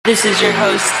This is your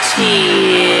host,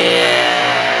 Tia.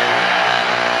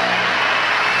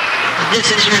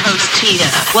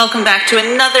 Welcome back to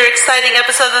another exciting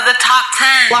episode of the Top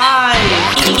 10.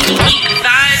 Live. Geek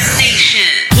Vibes Nation.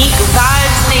 Geek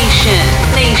Vibes Nation.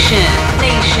 Nation.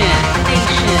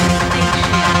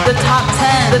 The Top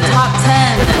 10. The Top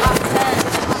 10. The Top 10.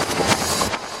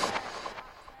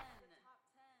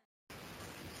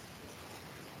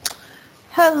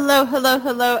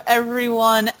 Hello,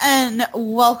 everyone, and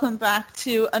welcome back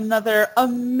to another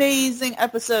amazing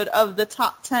episode of the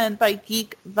Top 10 by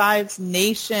Geek Vibes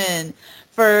Nation.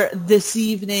 For this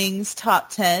evening's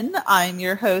Top 10, I'm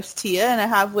your host, Tia, and I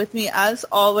have with me, as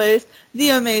always, the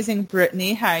amazing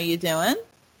Brittany. How are you doing?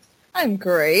 I'm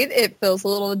great. It feels a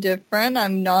little different.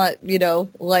 I'm not,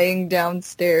 laying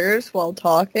downstairs while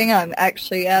talking. I'm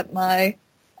actually at my,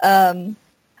 how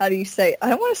do you say, I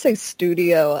don't want to say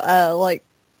studio,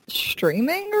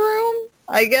 streaming room,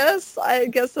 I guess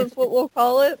that's what we'll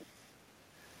call it.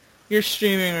 Your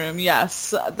streaming room,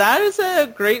 yes. That is a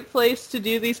great place to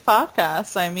do these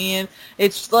podcasts. I mean,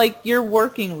 it's like your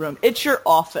working room. It's your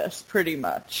office, pretty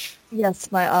much. Yes,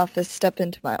 my office. Step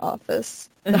into my office.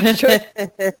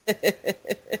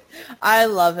 I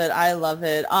love it.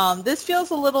 This feels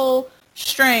a little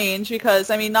strange because,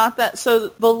 so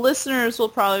the listeners will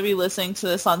probably be listening to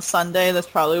this on Sunday. That's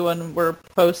probably when we're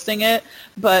posting it.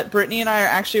 But Brittany and I are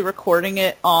actually recording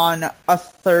it on a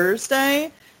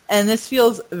Thursday. And this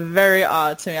feels very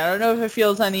odd to me. I don't know if it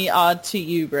feels any odd to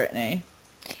you, Brittany.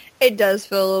 It does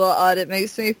feel a little odd. It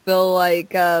makes me feel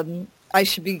like I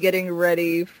should be getting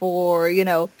ready for,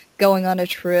 going on a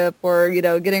trip or,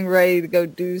 getting ready to go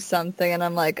do something. And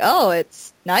I'm like, oh,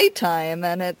 it's nighttime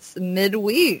and it's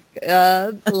midweek.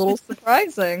 A little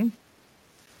surprising.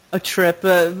 A trip.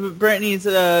 Brittany's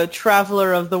a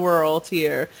traveler of the world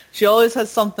here. She always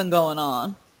has something going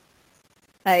on.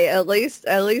 Hey, at least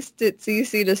it's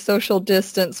easy to social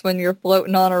distance when you're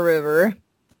floating on a river.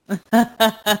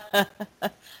 That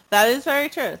is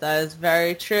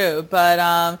very true.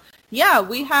 But, yeah,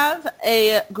 we have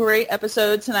a great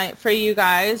episode tonight for you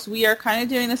guys. We are kind of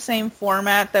doing the same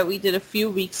format that we did a few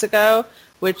weeks ago,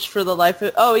 which for the life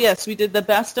of... Oh, yes, we did the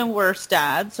best and worst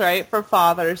dads, right, for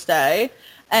Father's Day.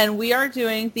 And we are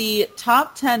doing the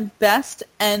top 10 best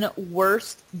and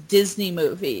worst Disney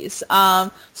movies.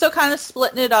 So kind of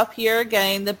splitting it up here,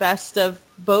 getting the best of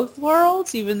both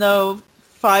worlds, even though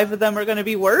 5 of them are going to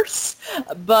be worse.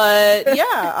 But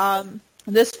yeah,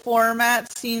 this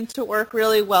format seemed to work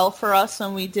really well for us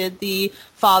when we did the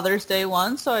Father's Day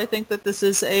one. So I think that this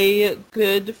is a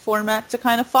good format to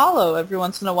kind of follow every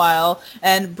once in a while.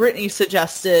 And Brittany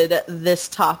suggested this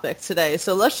topic today.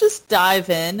 So let's just dive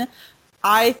in.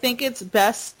 I think it's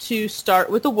best to start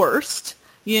with the worst,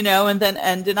 and then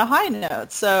end in a high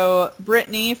note. So,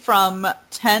 Brittany, from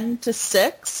 10 to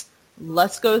 6,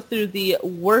 let's go through the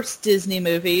worst Disney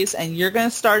movies, and you're going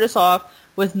to start us off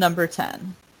with number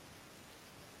 10.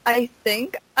 I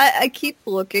think I keep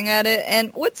looking at it,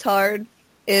 and what's hard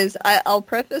is I'll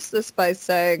preface this by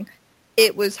saying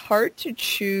it was hard to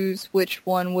choose which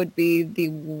one would be the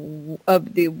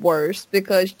worst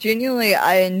because genuinely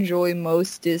I enjoy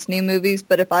most Disney movies,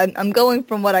 but if I'm going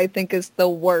from what I think is the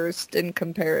worst in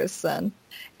comparison,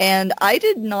 and I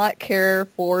did not care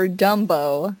for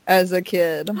Dumbo as a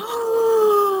kid.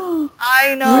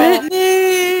 I know.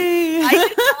 Brittany! I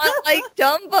did not like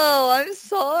Dumbo. I'm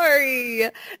sorry.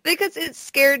 Because it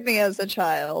scared me as a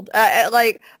child.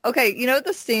 Okay,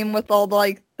 the scene with all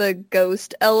the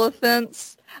ghost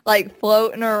elephants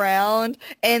floating around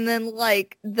and then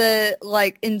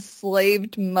the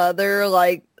enslaved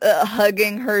mother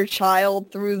hugging her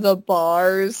child through the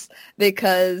bars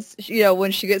because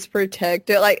when she gets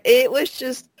protected, it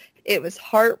was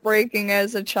heartbreaking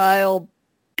as a child.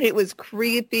 It was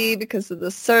creepy because of the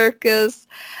circus.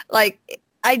 I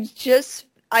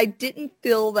didn't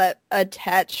feel that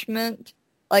attachment.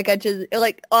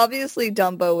 Obviously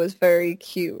Dumbo was very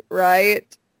cute,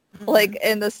 right? Mm-hmm.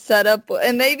 In the setup,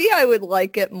 and maybe I would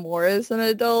like it more as an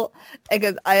adult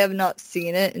because I have not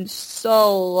seen it in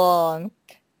so long.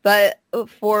 But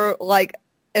for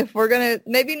if we're gonna,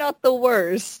 maybe not the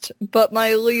worst, but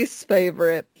my least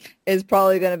favorite is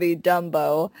probably gonna be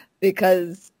Dumbo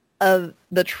because of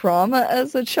the trauma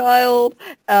as a child,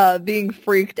 being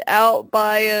freaked out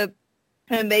by it.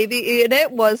 And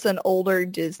it was an older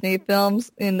Disney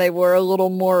films, and they were a little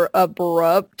more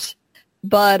abrupt.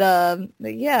 But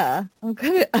yeah, I'm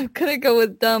gonna go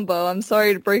with Dumbo. I'm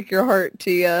sorry to break your heart,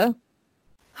 Tia.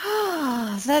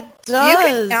 That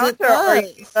does.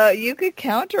 You could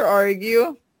counter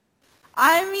argue.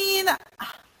 I mean,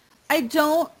 I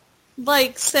don't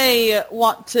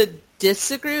want to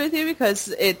disagree with you because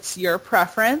it's your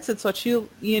preference. It's what you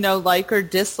like or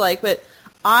dislike. But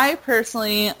I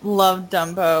personally loved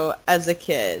Dumbo as a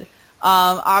kid.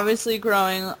 Obviously,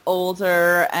 growing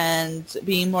older and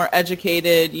being more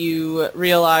educated, you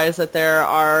realize that there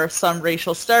are some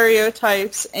racial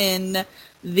stereotypes in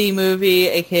the movie,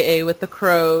 aka with the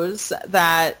crows,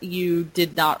 that you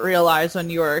did not realize when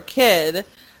you were a kid.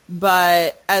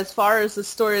 But as far as the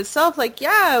story itself, like,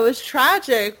 yeah, it was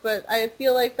tragic, but I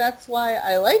feel like that's why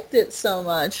I liked it so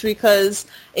much, because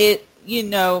it,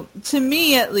 to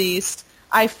me at least,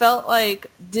 I felt like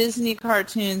Disney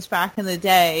cartoons back in the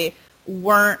day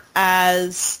weren't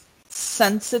as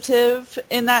sensitive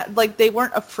in that, like, they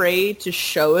weren't afraid to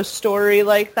show a story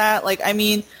like that. Like, I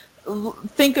mean,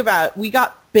 think about it. We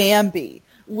got Bambi,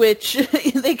 which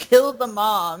they killed the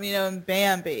mom, in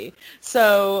Bambi.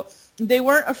 So they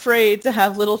weren't afraid to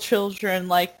have little children,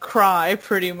 like, cry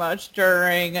pretty much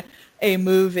during a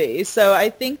movie. So I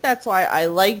think that's why I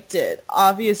liked it.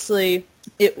 Obviously,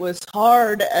 it was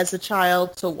hard as a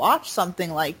child to watch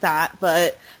something like that,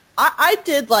 but I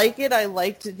did like it. I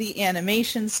liked the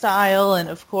animation style, and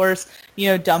of course,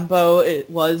 Dumbo, it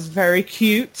was very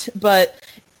cute, but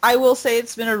I will say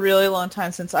it's been a really long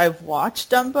time since I've watched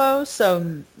Dumbo,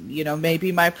 so,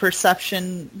 maybe my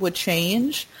perception would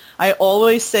change. I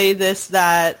always say this,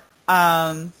 that,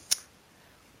 oh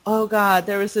God,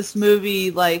 there was this movie,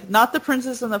 like, not The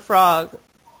Princess and the Frog,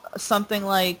 something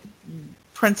like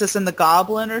Princess and the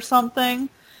Goblin or something.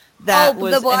 That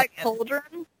was the Black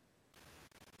Cauldron?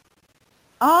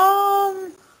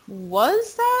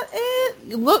 Was that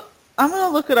it? Look, I'm going to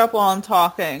look it up while I'm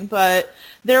talking, but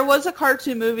there was a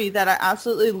cartoon movie that I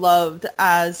absolutely loved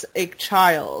as a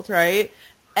child, right?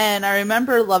 And I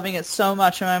remember loving it so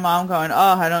much, and my mom going, oh,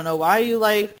 I don't know why you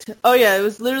liked... Oh, yeah, it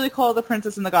was literally called The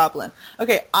Princess and the Goblin.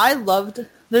 Okay, I loved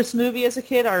this movie as a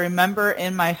kid. I remember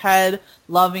in my head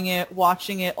loving it,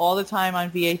 watching it all the time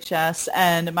on VHS,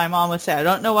 and my mom would say, I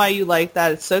don't know why you like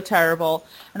that. It's so terrible.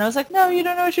 And I was like, no, you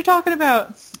don't know what you're talking about.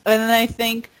 And then I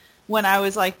think when I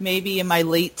was like maybe in my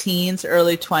late teens,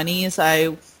 early 20s,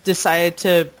 I decided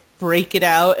to break it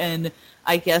out and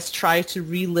I guess try to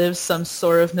relive some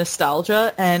sort of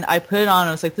nostalgia, and I put it on and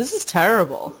I was like, this is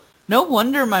terrible. No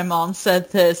wonder my mom said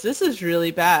this. This is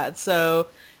really bad. So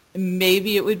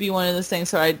maybe it would be one of those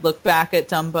things where I'd look back at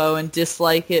Dumbo and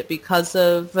dislike it because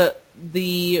of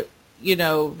the,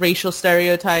 racial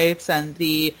stereotypes and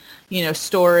the,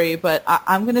 story. But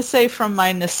I'm going to say from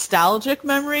my nostalgic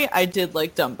memory, I did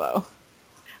like Dumbo.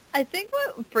 I think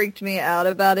what freaked me out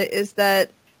about it is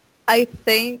that I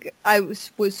think I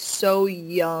was so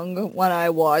young when I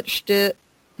watched it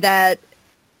that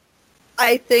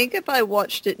I think if I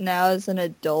watched it now as an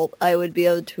adult, I would be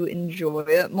able to enjoy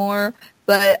it more.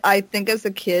 But I think as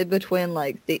a kid, between,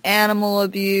 like, the animal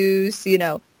abuse,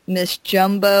 Miss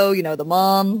Jumbo, the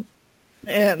mom,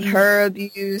 and her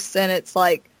abuse, and it's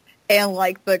like, and,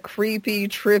 like, the creepy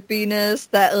trippiness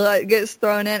that, like, gets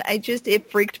thrown in,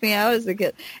 it freaked me out as a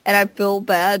kid. And I feel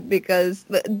bad because,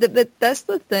 but that's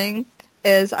the thing,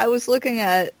 is I was looking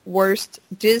at worst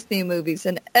Disney movies,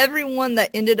 and everyone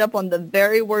that ended up on the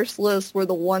very worst list were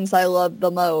the ones I loved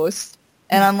the most.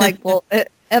 And I'm like, well,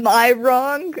 am I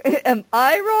wrong? Am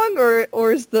I wrong,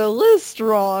 or is the list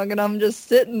wrong? And I'm just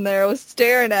sitting there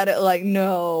staring at it like,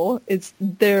 no,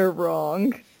 they're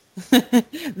wrong.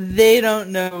 They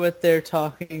don't know what they're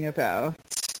talking about.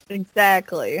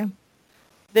 Exactly.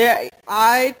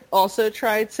 I also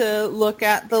tried to look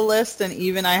at the list, and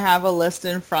even I have a list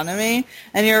in front of me.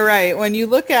 And you're right. When you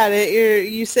look at it,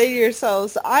 you say to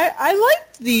yourselves, I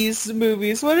liked these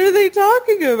movies. What are they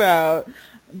talking about?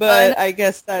 But I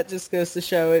guess that just goes to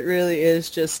show it really is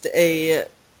just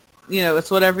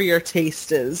it's whatever your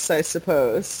taste is, I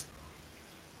suppose.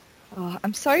 Oh,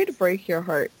 I'm sorry to break your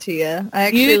heart, Tia. I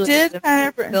actually you did kind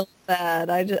of feel bad.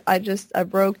 I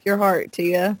broke your heart,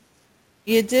 Tia.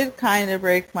 You did kind of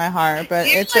break my heart, but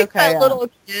it's like okay. That little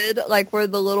kid, like where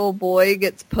the little boy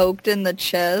gets poked in the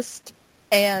chest,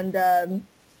 and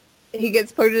he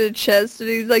gets poked in the chest, and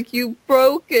he's like, "You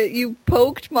broke it. You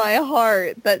poked my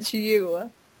heart." That's you.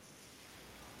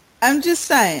 I'm just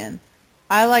saying.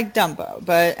 I like Dumbo,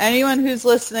 but anyone who's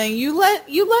listening, you let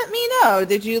me know.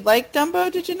 Did you like Dumbo?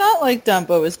 Did you not like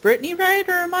Dumbo? Is Brittany right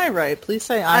or am I right? Please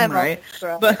say I'm right.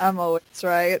 But I'm always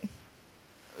right.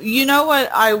 You know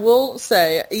what I will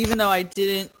say, even though I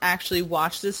didn't actually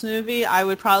watch this movie, I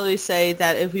would probably say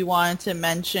that if we wanted to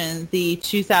mention the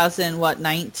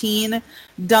 2019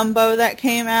 Dumbo that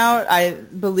came out, I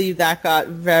believe that got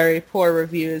very poor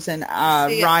reviews, and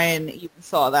Ryan even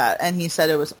saw that, and he said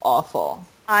it was awful.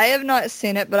 I have not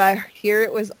seen it, but I hear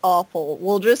it was awful.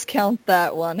 We'll just count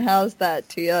that one. How's that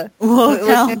to you? We'll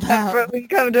count that. We can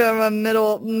come to a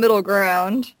middle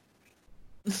ground.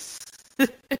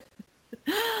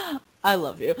 I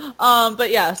love you. But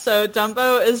yeah, so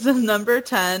Dumbo is the number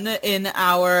 10 in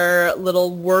our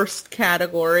little worst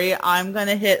category. I'm going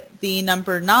to hit the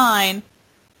number 9.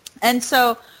 And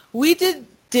so we did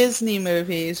Disney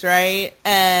movies, right?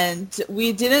 And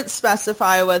we didn't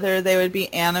specify whether they would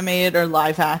be animated or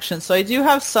live action. So I do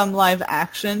have some live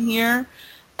action here.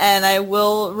 And I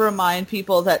will remind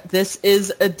people that this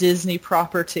is a Disney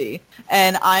property.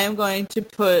 And I am going to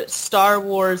put Star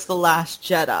Wars: The Last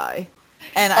Jedi.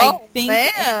 And I think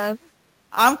man.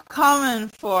 I'm coming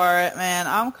for it, man.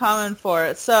 I'm coming for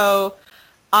it. So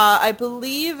I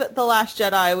believe The Last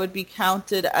Jedi would be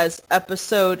counted as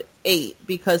episode 8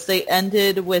 because they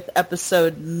ended with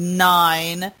episode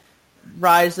 9,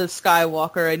 Rise of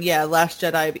Skywalker. And yeah, Last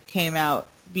Jedi came out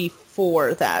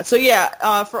before that. So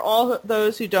yeah, for all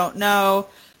those who don't know,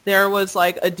 there was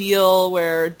like a deal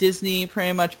where Disney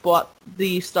pretty much bought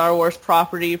the Star Wars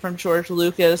property from George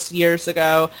Lucas years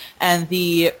ago, and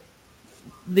the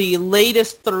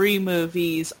latest 3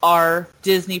 movies are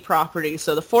Disney properties.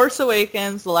 So The Force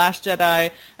Awakens, The Last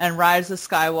Jedi, and Rise of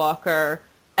Skywalker,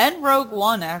 and Rogue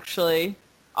One actually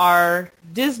are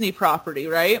Disney property,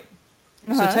 right?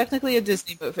 So technically a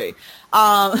Disney movie.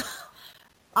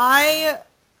 I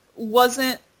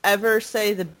wasn't ever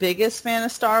say the biggest fan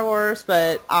of Star Wars,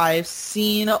 but I've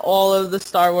seen all of the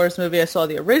Star Wars movies. I saw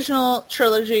the original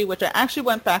trilogy, which I actually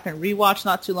went back and rewatched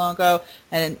not too long ago,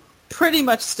 and pretty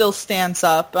much still stands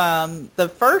up.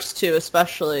 The first 2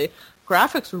 especially,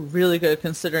 graphics were really good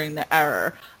considering the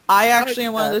era. I'm actually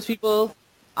one of those people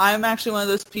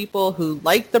who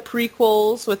like the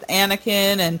prequels with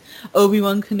Anakin and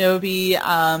Obi-Wan Kenobi,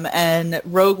 and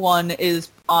Rogue One is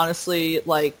honestly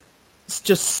like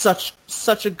just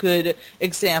such a good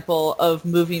example of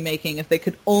movie making if they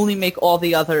could only make all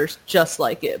the others just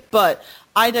like it. But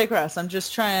I digress. I'm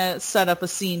just trying to set up a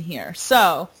scene here.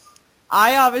 So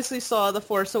I obviously saw The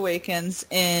Force Awakens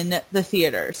in the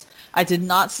theaters. I did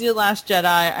not see The Last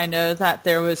Jedi. I know that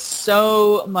there was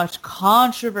so much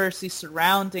controversy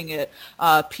surrounding it.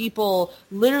 People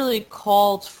literally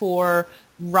called for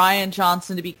Rian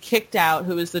Johnson to be kicked out,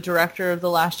 who is the director of The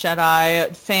Last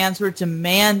Jedi. Fans were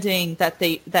demanding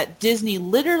that Disney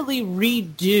literally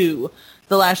redo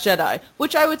The Last Jedi,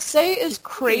 which I would say is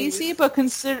crazy, but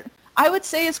considering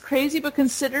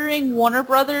Warner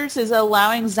Brothers is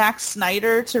allowing Zack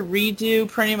Snyder to redo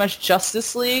pretty much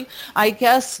Justice League, I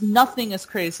guess nothing is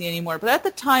crazy anymore. But at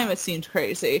the time, it seemed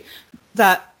crazy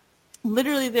that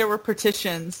literally there were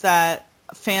petitions that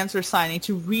fans were signing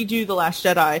to redo The Last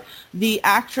Jedi. The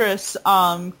actress,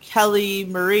 Kelly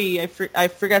Marie, I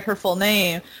forget her full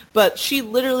name, but she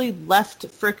literally left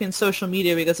frickin' social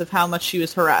media because of how much she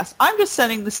was harassed. I'm just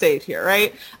setting the stage here,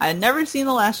 right? I had never seen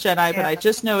The Last Jedi, but I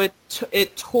just know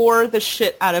it tore the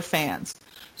shit out of fans.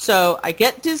 So I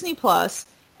get Disney Plus,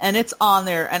 and it's on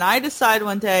there, and I decide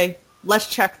one day, let's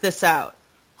check this out.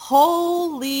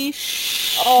 Holy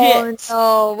shit. Oh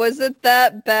no, was it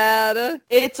that bad?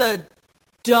 It's a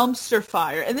dumpster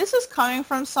fire. And this is coming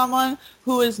from someone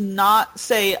who is not,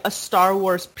 say, a Star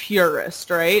Wars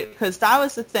purist, right? Because that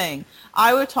was the thing.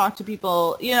 I would talk to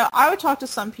people, I would talk to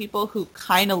some people who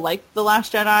kind of liked The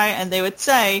Last Jedi, and they would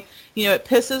say, it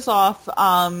pisses off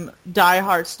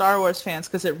diehard Star Wars fans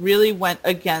because it really went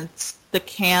against the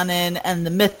canon and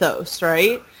the mythos,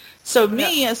 right? So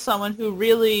me, as someone who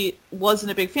really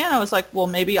wasn't a big fan, I was like, well,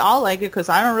 maybe I'll like it because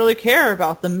I don't really care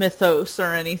about the mythos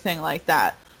or anything like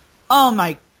that. Oh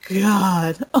my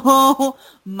god. Oh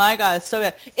my god. So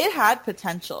bad. It had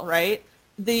potential, right?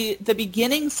 The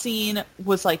beginning scene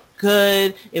was like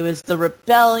good. It was the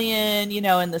rebellion,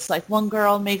 and this like one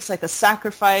girl makes like a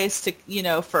sacrifice to,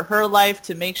 for her life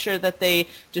to make sure that they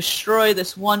destroy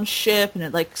this one ship, and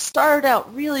it like started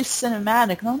out really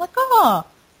cinematic, and I'm like, oh,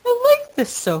 I like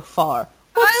this so far.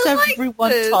 What's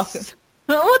everyone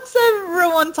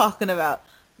talking about?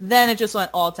 Then it just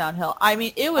went all downhill. I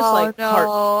mean, it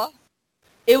was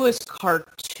it was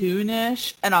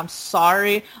cartoonish, and I'm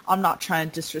sorry. I'm not trying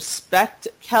to disrespect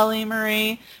Kelly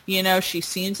Marie. She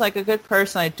seems like a good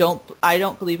person. I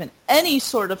don't believe in any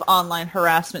sort of online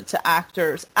harassment to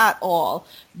actors at all.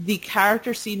 The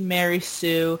character seemed Mary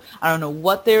Sue. I don't know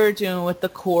what they were doing with the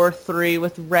core 3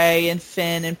 with Rey and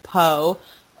Finn and Poe.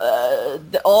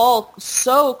 All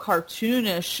so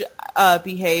cartoonish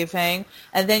behaving,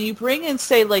 and then you bring in,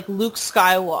 say, like Luke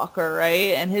Skywalker,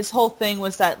 right? And his whole thing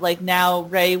was that like now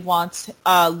Rey wants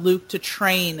Luke to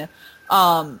train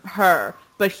her.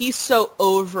 But he's so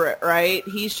over it, right?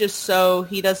 He's just so,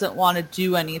 he doesn't want to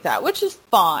do any of that, which is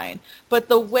fine. But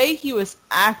the way he was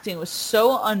acting was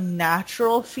so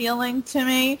unnatural feeling to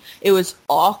me. It was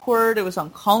awkward. It was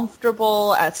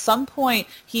uncomfortable. At some point,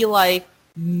 he, like,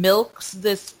 milks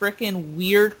this freaking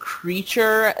weird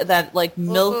creature that, like,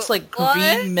 milks, like,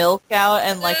 green milk out.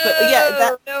 And, like,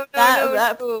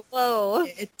 Whoa.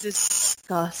 It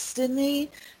disgusted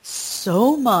me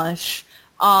so much.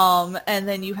 And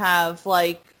then you have,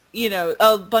 like, you know,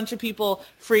 a bunch of people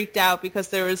freaked out because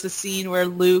there was a scene where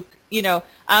Luke, you know,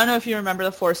 I don't know if you remember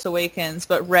The Force Awakens,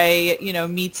 but Rey, you know,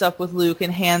 meets up with Luke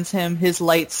and hands him his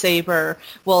lightsaber.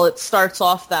 Well, it starts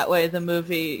off that way, the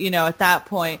movie, you know, at that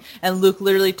point, and Luke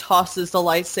literally tosses the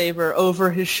lightsaber over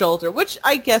his shoulder, which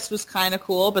I guess was kind of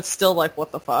cool, but still, like,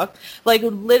 what the fuck? Like,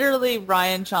 literally,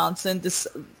 Rian Johnson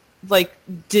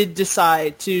did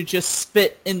decide to just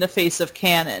spit in the face of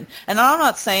canon. And I'm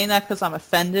not saying that because I'm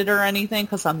offended or anything,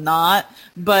 because I'm not,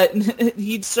 but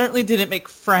he certainly didn't make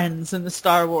friends in the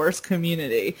Star Wars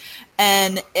community.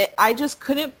 And I just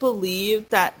couldn't believe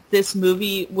that this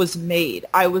movie was made.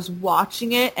 I was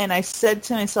watching it and I said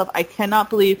to myself, I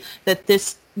cannot believe that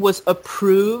this was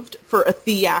approved for a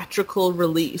theatrical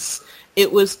release.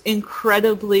 It was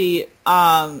incredibly,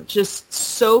 just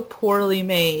so poorly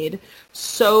made,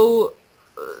 so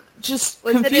just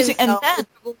was confusing. And then,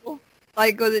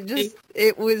 like, was it just?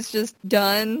 It was just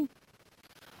done.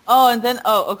 Oh, and then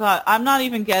oh god, I'm not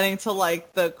even getting to,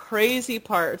 like, the crazy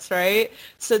parts, right?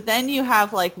 So then you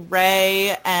have, like,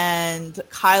 Rey and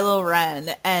Kylo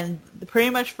Ren, and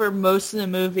pretty much for most of the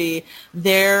movie,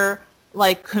 they're,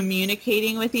 like,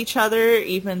 communicating with each other,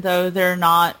 even though they're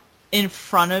not in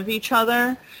front of each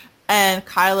other. And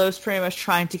Kylo's pretty much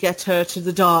trying to get her to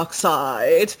the dark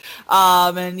side.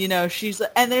 And, you know,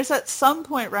 and there's at some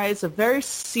point, right, it's a very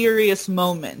serious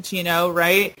moment, you know,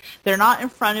 right? They're not in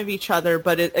front of each other,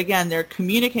 but again, they're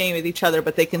communicating with each other,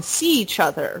 but they can see each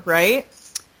other, right?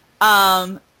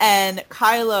 And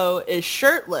Kylo is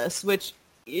shirtless, which,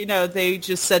 you know, they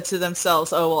just said to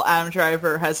themselves, oh, well, Adam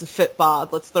Driver has a fit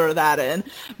bod, let's throw that in.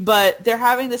 But they're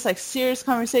having this, like, serious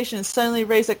conversation, and suddenly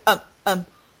Rey's like,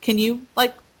 can you,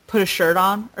 like, put a shirt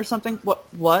on or something? What?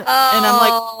 Oh, and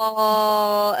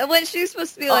I'm like, and when she's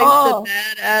supposed to be, like, the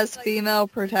badass female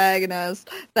protagonist,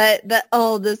 that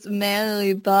this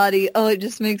manly body, it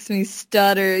just makes me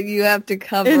stutter. You have to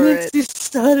cover it. It makes you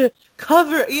stutter.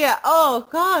 Cover, yeah. Oh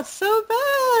god, so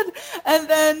bad. And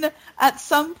then at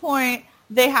some point,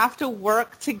 they have to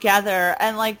work together,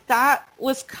 and, like, that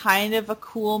was kind of a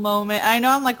cool moment. I know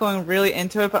I'm, like, going really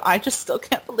into it, but I just still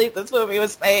can't believe this movie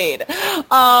was made.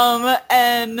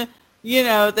 And, you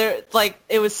know,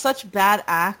 it was such bad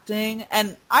acting,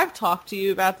 and I've talked to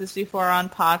you about this before on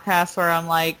podcasts where I'm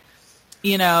like,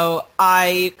 you know,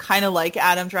 I kind of like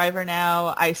Adam Driver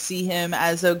now. I see him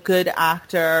as a good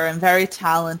actor and very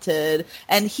talented,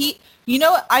 and you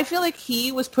know, I feel like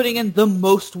he was putting in the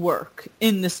most work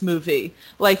in this movie.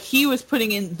 Like, he was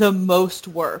putting in the most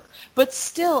work. But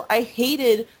still, I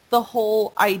hated the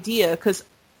whole idea because,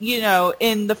 you know,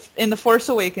 in the Force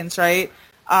Awakens, right,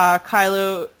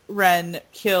 Kylo Ren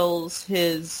kills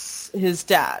his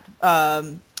dad,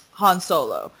 Han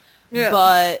Solo. Yeah.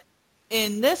 But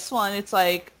in this one, it's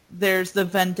like, there's the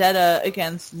vendetta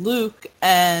against Luke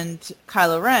and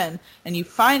Kylo Ren, and you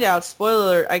find out,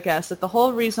 spoiler, I guess, that the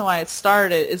whole reason why it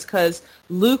started is because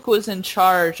Luke was in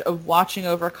charge of watching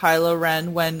over Kylo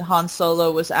Ren when Han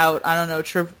Solo was out, I don't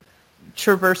know,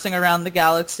 traversing around the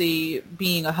galaxy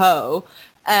being a hoe,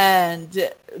 and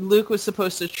Luke was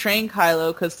supposed to train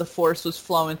Kylo because the Force was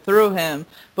flowing through him,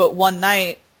 but one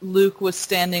night, Luke was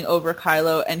standing over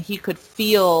Kylo, and he could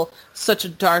feel such a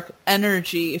dark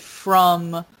energy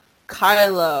from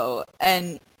Kylo,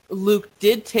 and Luke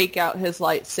did take out his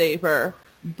lightsaber,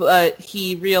 but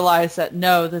he realized that,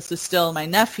 no, this is still my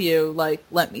nephew, like,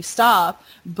 let me stop.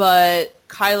 But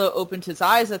Kylo opened his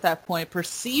eyes at that point,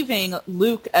 perceiving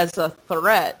Luke as a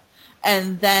threat,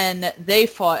 and then they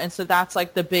fought, and so that's,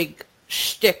 like, the big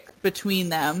shtick between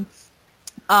them.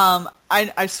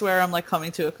 I swear I'm, like,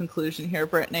 coming to a conclusion here,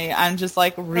 Brittany. I'm just,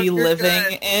 like,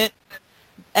 reliving it.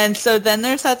 And so then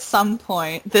there's at some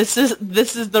point, this is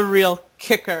the real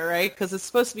kicker, right? Because it's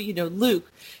supposed to be, you know, Luke,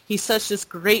 he's such this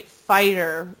great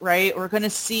fighter, right? We're going to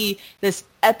see this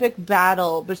epic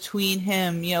battle between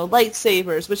him, you know,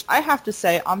 lightsabers, which I have to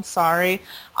say, I'm sorry.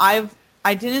 I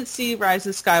didn't see Rise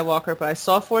of Skywalker, but I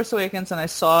saw Force Awakens and I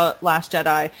saw Last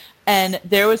Jedi, and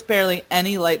there was barely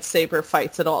any lightsaber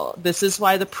fights at all. This is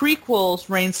why the prequels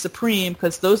reign supreme,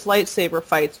 because those lightsaber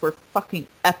fights were fucking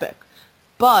epic.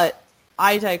 But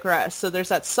I digress. So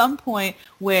there's at some point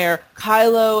where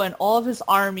Kylo and all of his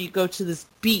army go to this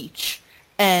beach,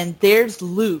 and there's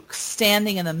Luke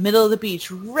standing in the middle of the beach,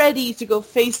 ready to go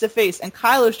face to face, and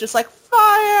Kylo's just like,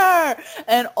 fire!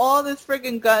 And all this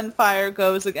freaking gunfire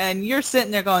goes again. You're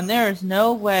sitting there going, there is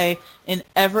no way in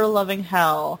ever-loving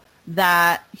hell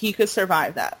that he could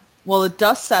survive that. Well, the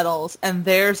dust settles, and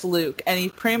there's Luke, and he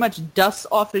pretty much dusts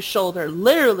off his shoulder,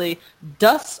 literally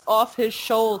dusts off his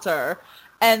shoulder,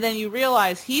 and then you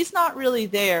realize he's not really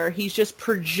there. He's just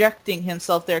projecting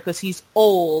himself there because he's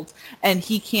old and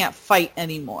he can't fight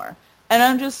anymore. And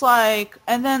I'm just like,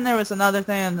 and then there was another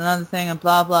thing and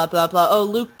blah, blah, blah, blah. Oh,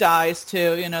 Luke dies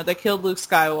too. You know, they killed Luke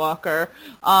Skywalker.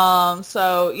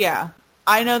 So, yeah,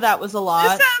 I know that was a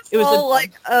lot. It was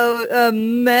like a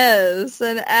mess,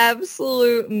 an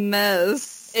absolute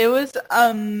mess. It was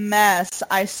a mess.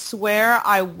 I swear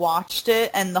I watched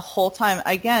it, and the whole time,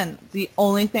 again, the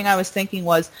only thing I was thinking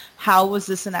was, how was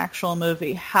this an actual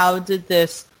movie? How did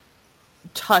this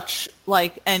touch,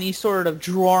 like, any sort of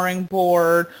drawing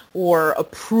board or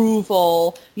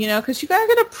approval? You know, because you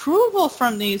gotta get approval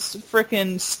from these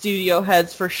frickin' studio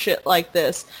heads for shit like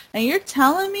this. And you're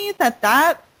telling me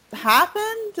that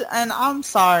happened? And I'm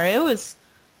sorry. It was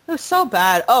so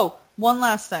bad. Oh, one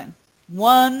last thing.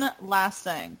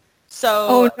 So,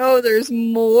 oh no, there's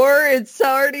more? It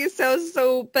already sounds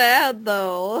so bad,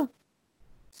 though.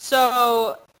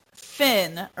 So,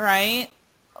 Finn, right?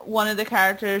 One of the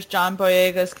characters, John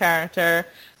Boyega's character,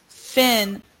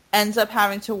 Finn ends up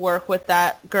having to work with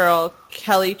that girl,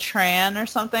 Kelly Tran or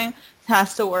something,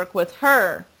 has to work with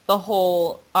her the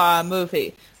whole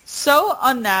movie. So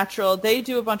unnatural. They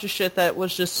do a bunch of shit that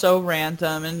was just so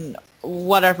random, and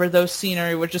whatever, those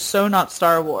scenery were just so not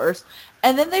Star Wars.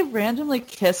 And then they randomly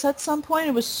kiss at some point.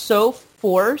 It was so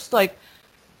forced. Like,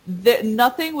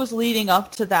 nothing was leading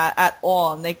up to that at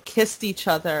all. And they kissed each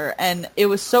other. And it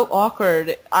was so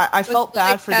awkward. I felt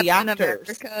bad for the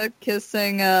actors. America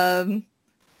kissing,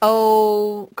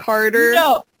 Carter?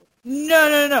 No.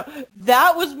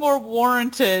 That was more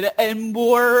warranted and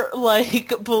more,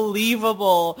 like,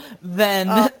 believable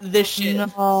than this shit.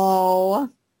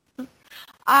 No.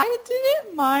 I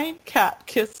didn't mind Cat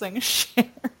kissing Sharon.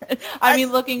 I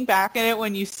mean, looking back at it,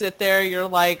 when you sit there, you're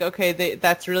like, okay,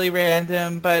 that's really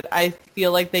random, but I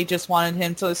feel like they just wanted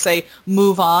him to say,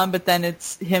 move on, but then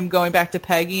it's him going back to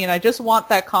Peggy, and I just want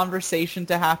that conversation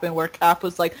to happen where Cap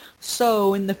was like,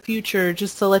 so, in the future,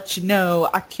 just to let you know,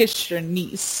 I kissed your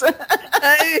niece.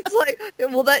 It's like,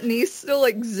 will that niece still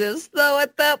exist, though,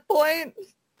 at that point?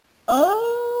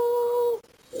 Oh...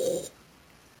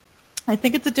 I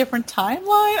think it's a different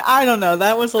timeline. I don't know.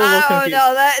 That was a little confusing.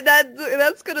 No,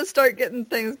 that's going to start getting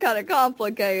things kind of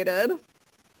complicated.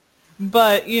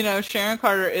 But, you know, Sharon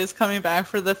Carter is coming back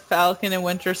for the Falcon and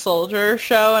Winter Soldier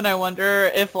show, and I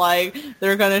wonder if, like,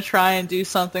 they're going to try and do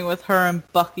something with her and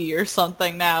Bucky or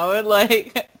something now.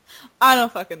 Like, I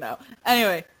don't fucking know.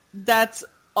 Anyway, that's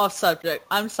off subject.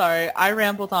 I'm sorry. I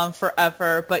rambled on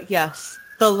forever, but yes,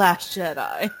 The Last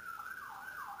Jedi.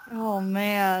 Oh,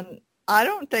 man. I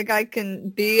don't think I can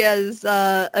be as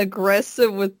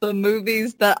aggressive with the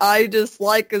movies that I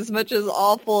dislike as much as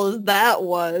awful as that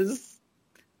was.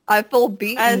 I feel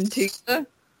beaten, Tina.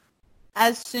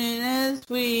 As soon as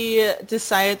we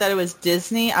decided that it was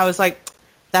Disney, I was like,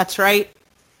 that's right.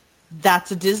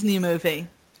 That's a Disney movie.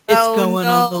 It's going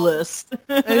on the list.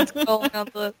 It's going on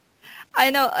the list.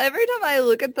 I know. Every time I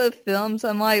look at the films,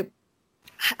 I'm like,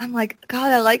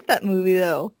 God, I like that movie,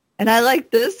 though. And I like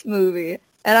this movie.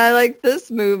 And I like this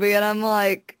movie, and I'm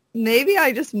like, maybe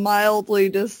I just mildly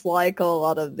dislike a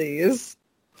lot of these.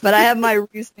 But I have my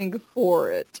reasoning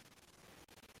for it.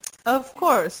 Of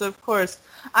course.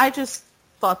 I just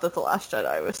thought that The Last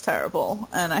Jedi was terrible,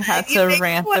 and I had to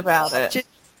rant about it.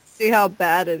 See how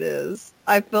bad it is.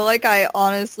 I feel like I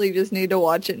honestly just need to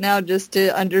watch it now just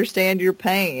to understand your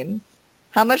pain.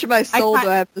 How much of my soul do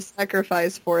I have to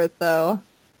sacrifice for it, though?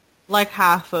 Like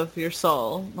half of your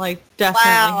soul. Like,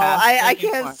 definitely half. I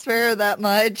can't spare that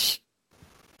much.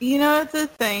 You know what the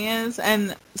thing is?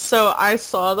 And so I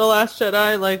saw The Last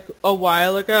Jedi, like, a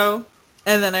while ago.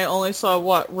 And then I only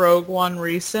saw, Rogue One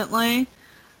recently.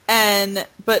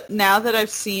 But now that I've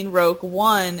seen Rogue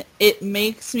One, it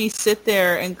makes me sit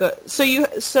there and go...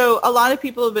 So a lot of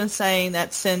people have been saying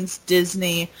that since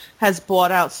Disney has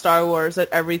bought out Star Wars, that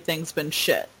everything's been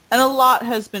shit. And a lot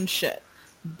has been shit.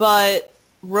 But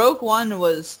Rogue One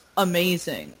was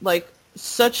amazing. Like,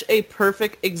 such a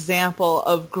perfect example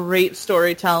of great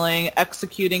storytelling,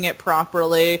 executing it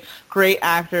properly, great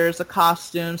actors, the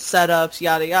costumes, setups,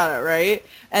 yada yada, right?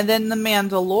 And then The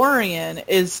Mandalorian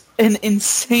is an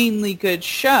insanely good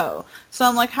show. So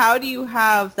I'm like, how do you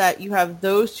have that? You have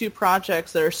those two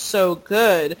projects that are so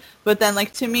good, but then,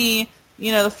 like, to me,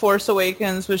 The Force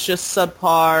Awakens was just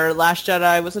subpar. Last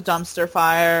Jedi was a dumpster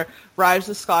fire. Rise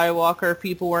of Skywalker,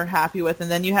 people weren't happy with.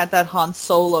 And then you had that Han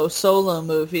Solo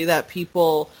movie that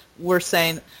people were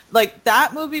saying, like,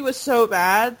 that movie was so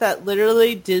bad that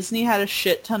literally Disney had a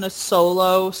shit ton of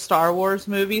solo Star Wars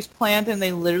movies planned, and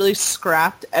they literally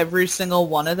scrapped every single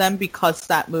one of them because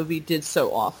that movie did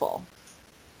so awful.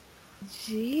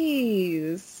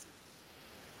 Jeez.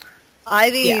 I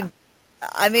mean,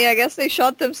 I guess they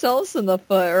shot themselves in the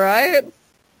foot, right?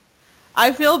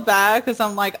 I feel bad because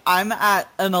I'm at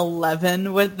an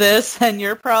 11 with this, and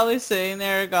you're probably sitting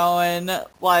there going,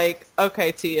 like,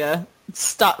 okay, Tia,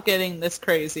 stop getting this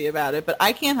crazy about it, but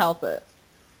I can't help it.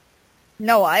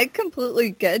 No, I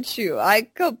completely get you. I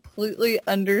completely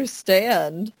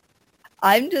understand.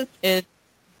 I'm just...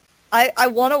 I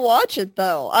want to watch it,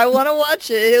 though. I want to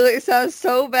watch it. It sounds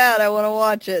so bad. I want to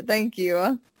watch it. Thank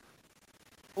you.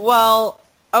 Well,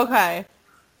 okay.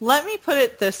 Let me put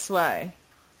it this way.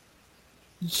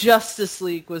 Justice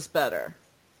League was better.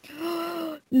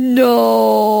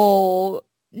 No,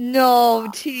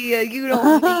 Tia, you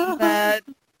don't mean that.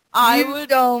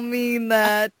 Don't mean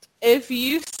that. If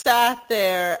you sat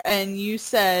there and you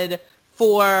said,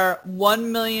 for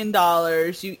 $1 million,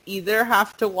 you either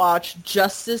have to watch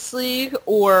Justice League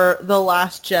or The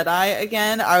Last Jedi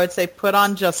again, I would say put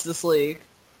on Justice League.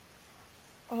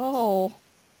 Oh,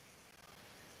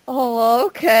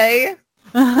 okay.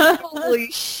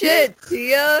 Holy shit,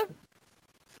 Tia.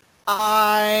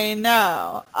 I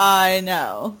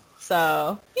know.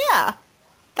 So, yeah.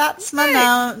 That's my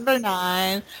number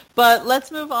 9. But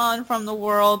let's move on from the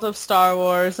world of Star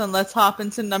Wars and let's hop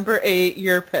into number 8,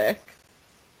 your pick.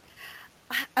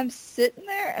 I'm sitting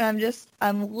there and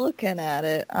I'm looking at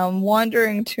it. I'm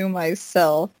wondering to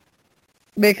myself,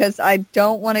 because I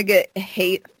don't want to get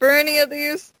hate for any of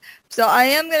these. So I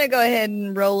am going to go ahead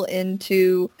and roll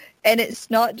into, and it's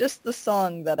not just the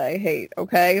song that I hate,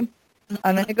 okay?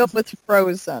 I'm going to go with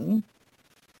Frozen.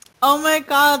 Oh my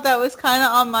god, that was kind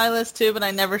of on my list too, but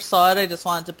I never saw it. I just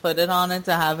wanted to put it on it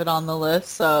to have it on the list,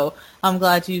 so I'm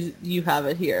glad you have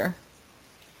it here.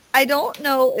 I don't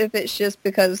know if it's just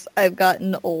because I've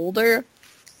gotten older,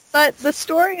 but the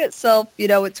story itself,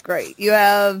 it's great. You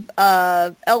have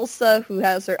Elsa, who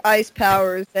has her ice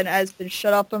powers and has been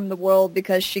shut off from the world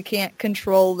because she can't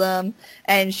control them,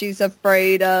 and she's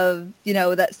afraid of,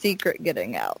 that secret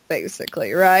getting out,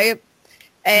 basically, right?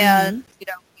 And,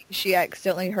 she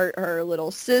accidentally hurt her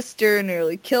little sister,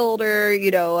 nearly killed her,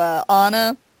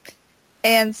 Anna.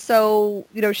 And so,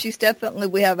 she's definitely,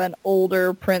 we have an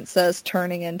older princess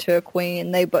turning into a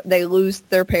queen. They lose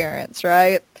their parents,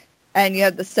 right? And you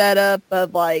have the setup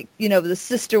of, the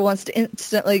sister wants to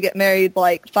instantly get married,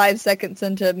 5 seconds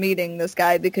into meeting this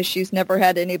guy because she's never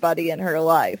had anybody in her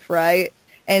life, right?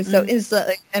 And so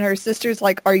instantly, and her sister's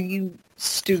like, are you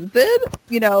stupid?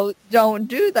 Don't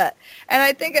do that. And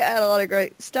I think it had a lot of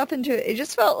great stuff into it. It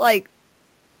just felt like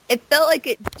it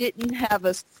didn't have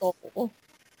a soul,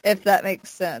 if that makes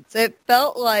sense. It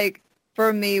felt like,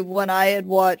 for me, when I had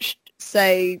watched,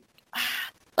 say,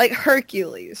 like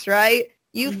Hercules, right?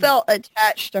 You felt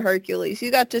attached to Hercules.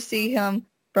 You got to see him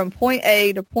from point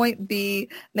A to point B,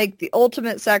 make the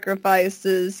ultimate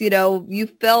sacrifices. You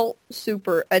felt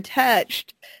super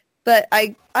attached. But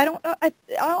I don't know. I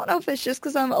don't know if it's just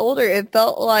because I'm older. It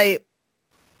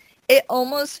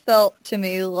almost felt to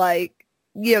me like,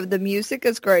 the music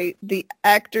is great. The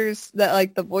actors,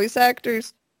 the voice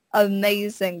actors,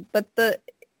 amazing. But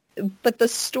the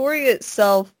story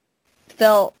itself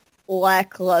felt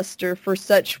lackluster for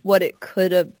such what it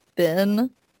could have been.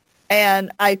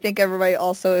 And I think everybody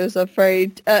also is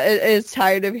is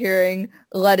tired of hearing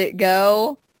 "Let It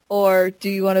Go" or "Do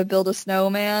you want to build a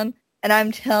snowman?" And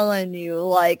I'm telling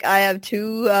you, I have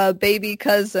 2 baby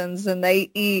cousins, and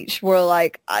they each were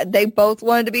they both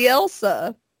wanted to be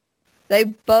Elsa. They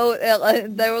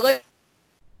were like...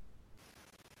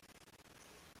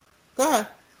 Go ahead.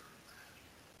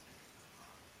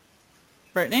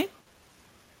 Brittany?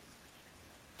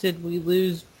 Did we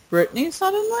lose Brittany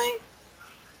suddenly?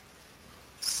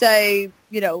 Say,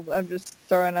 I'm just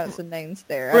throwing out some names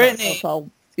there. Brittany.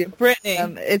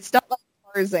 Brittany. It's not like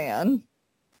Tarzan.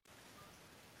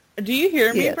 Do you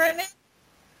hear me, Yes. Brittany?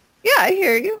 Yeah, I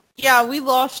hear you. Yeah, we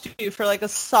lost you for a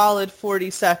solid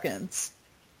 40 seconds.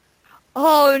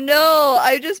 Oh, no.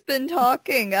 I've just been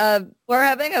talking. We're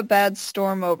having a bad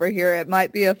storm over here. It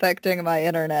might be affecting my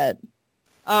internet.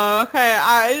 Oh, okay.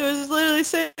 I was literally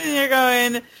sitting there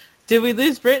going, did we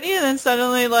lose Brittany? And then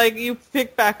suddenly, you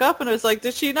picked back up, and it was like,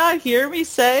 did she not hear me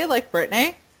say,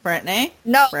 Brittany? Brittany?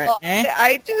 No, Brittany?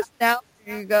 I just now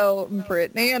hear you go,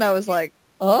 Brittany, and I was like,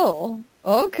 oh,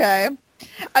 okay.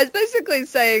 I was basically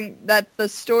saying that the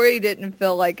story didn't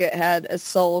feel like it had a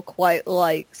soul quite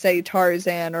like, say,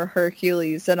 Tarzan or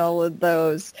Hercules and all of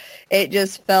those. It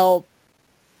just felt,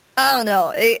 I don't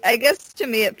know, I guess to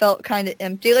me it felt kind of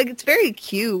empty. Like, it's very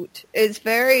cute. It's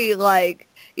very, like,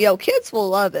 kids will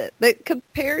love it. But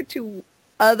compared to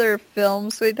other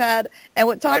films we've had, and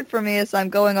what's hard for me is I'm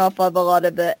going off of a lot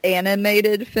of the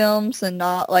animated films and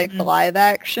not, like, the live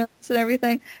actions and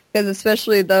everything, because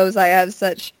especially those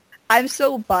I'm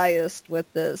so biased with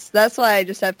this. That's why I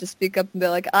just have to speak up and be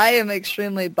like, I am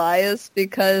extremely biased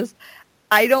because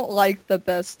I don't like the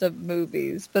best of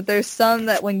movies. But there's some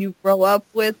that when you grow up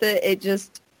with it, it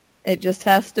just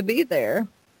has to be there.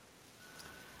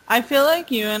 I feel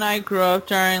like you and I grew up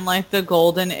during, like, the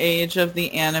golden age of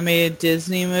the animated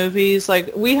Disney movies.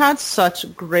 Like, we had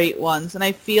such great ones. And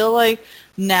I feel like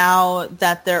now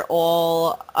that they're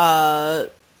all,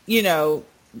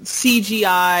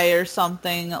 CGI or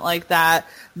something like that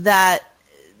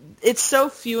it's so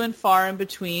few and far in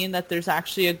between that there's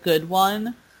actually a good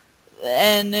one.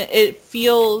 And it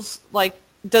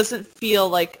doesn't feel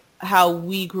like how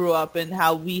we grew up and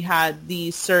how we had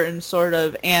these certain sort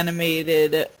of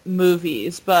animated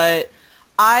movies. But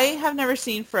I have never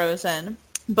seen Frozen,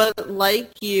 but like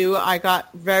you, I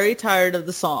got very tired of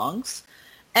the songs.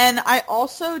 And I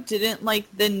also didn't like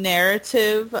the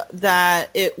narrative that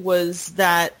it was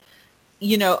that,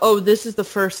 this is the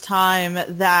first time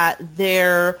that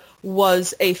there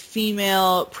was a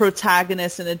female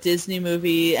protagonist in a Disney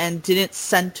movie and didn't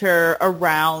center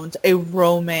around a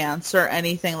romance or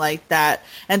anything like that.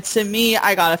 And to me,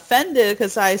 I got offended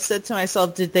because I said to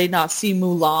myself, did they not see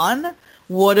Mulan?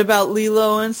 What about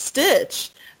Lilo and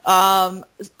Stitch?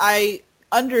 I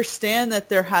understand that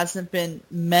there hasn't been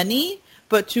many,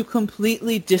 but to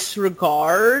completely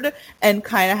disregard and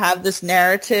kind of have this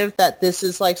narrative that this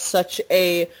is like such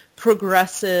a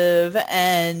progressive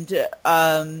and,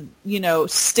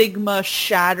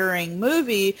 stigma-shattering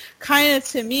movie, kind of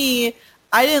to me,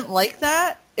 I didn't like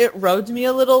that. It rubbed me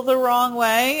a little the wrong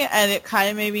way, and it kind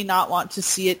of made me not want to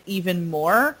see it even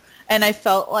more. And I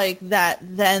felt like that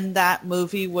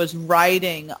movie was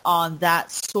riding on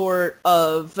that sort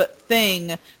of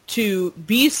thing to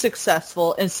be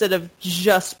successful instead of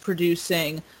just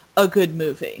producing a good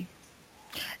movie.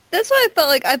 That's what I felt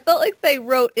like. I felt like they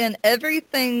wrote in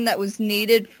everything that was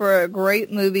needed for a great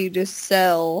movie to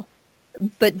sell,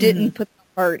 but didn't put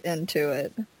the heart into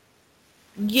it.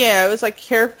 Yeah, it was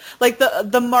like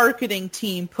the marketing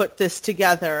team put this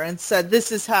together and said,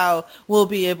 this is how we'll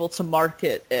be able to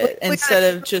market it,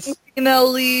 instead of just female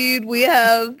lead. We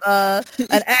have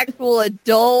an actual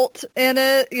adult in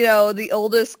it. The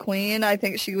oldest queen, I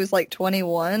think she was like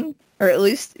 21, or at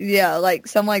least, like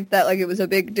something like that. Like, it was a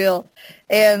big deal.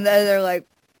 And then they're like,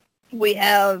 we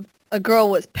have a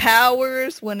girl with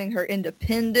powers winning her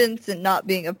independence and not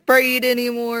being afraid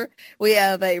anymore. We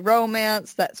have a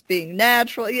romance that's being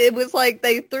natural. It was like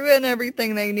they threw in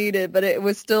everything they needed, but it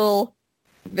was still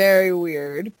very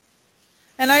weird.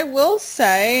 And I will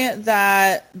say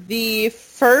that the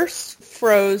first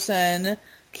Frozen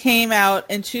came out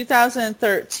in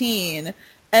 2013,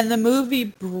 and the movie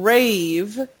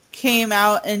Brave came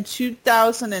out in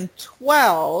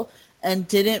 2012. And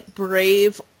didn't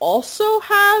Brave also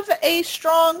have a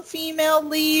strong female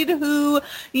lead who,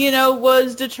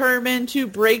 was determined to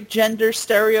break gender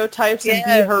stereotypes and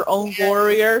be her own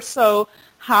warrior? So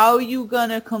how you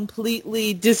gonna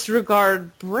completely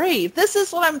disregard Brave? This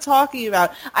is what I'm talking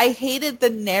about. I hated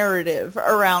the narrative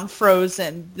around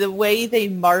Frozen, the way they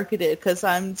marketed, because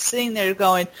I'm sitting there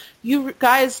going, you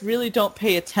guys really don't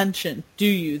pay attention, do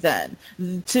you then?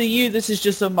 To you, this is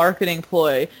just a marketing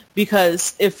ploy,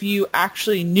 because if you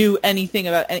actually knew anything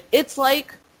about it, it's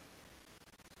like,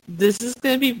 this is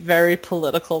going to be very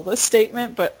political, this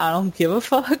statement, but I don't give a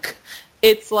fuck.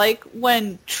 It's like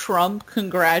when Trump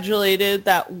congratulated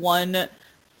that one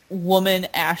woman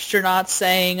astronaut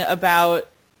saying about,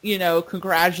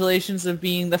 congratulations of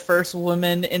being the first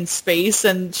woman in space.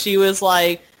 And she was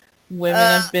like, women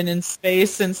have been in space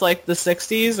since like the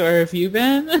 60s, or have you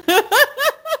been?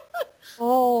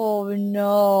 Oh,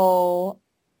 no.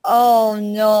 Oh,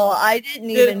 no. I didn't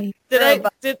even hear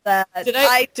about that. Did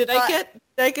I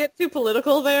get too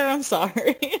political there? I'm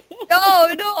sorry. No,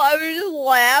 I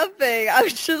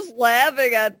was just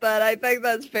laughing at that. I think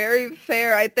that's very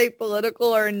fair. I think political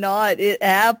or not, it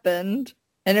happened.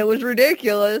 And it was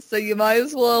ridiculous, so you might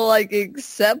as well,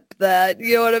 accept that.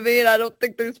 You know what I mean? I don't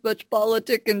think there's much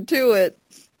politicking to it.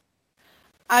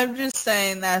 I'm just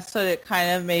saying that's what it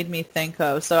kind of made me think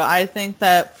of. So I think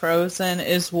that Frozen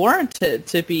is warranted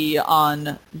to be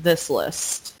on this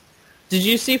list. Did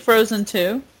you see Frozen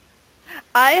 2?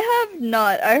 I have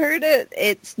not. I heard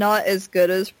it's not as good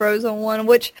as Frozen 1,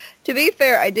 which, to be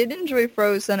fair, I did enjoy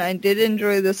Frozen. I did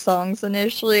enjoy the songs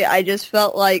initially. I just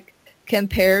felt like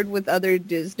compared with other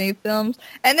Disney films,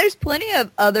 and there's plenty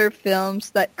of other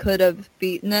films that could have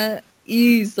beaten it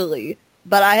easily,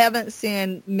 but I haven't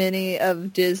seen many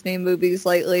of Disney movies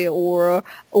lately or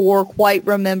quite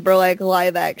remember like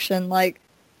live action I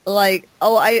like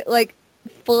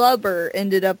Flubber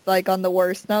ended up like on the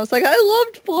worst, and I was like, I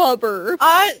loved Flubber.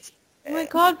 Oh my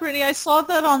God, Brittany, I saw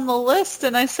that on the list,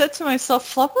 and I said to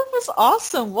myself, Flubber was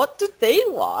awesome. What did they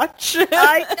watch?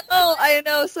 I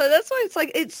know. So that's why it's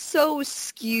like, it's so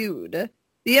skewed.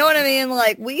 You know what I mean?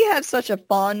 Like, we have such a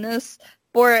fondness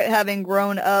for it having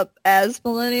grown up as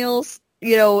millennials.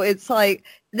 You know, it's like,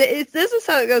 this is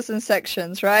how it goes in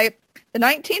sections, right? The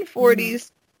 1940s,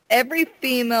 every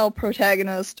female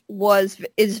protagonist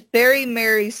is very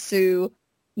Mary Sue.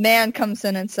 Man comes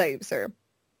in and saves her.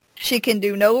 She can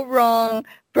do no wrong.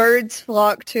 Birds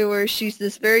flock to her. She's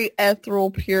this very ethereal,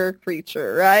 pure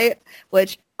creature, right?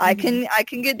 Which I can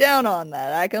get down on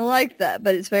that. I can like that,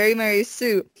 but it's very Mary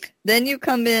Sue. Then you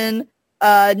come in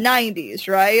 90s,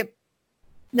 right?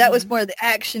 That was more the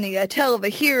action-y, a tale of a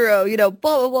hero, you know,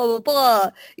 blah, blah, blah, blah, blah,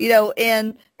 you know,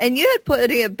 and you had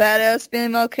plenty of badass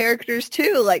female characters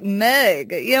too, like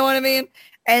Meg, you know what I mean?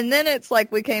 And then it's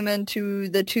like we came into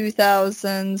the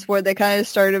 2000s where they kind of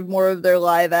started more of their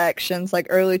live actions, like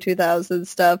early 2000s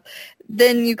stuff.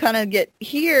 Then you kind of get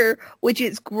here, which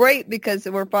is great because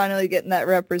we're finally getting that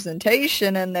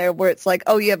representation in there where it's like,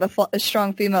 oh, you have a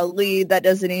strong female lead that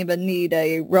doesn't even need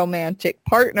a romantic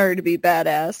partner to be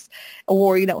badass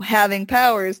or, you know, having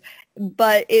powers.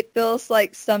 But it feels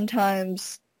like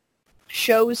sometimes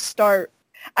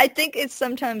I think it's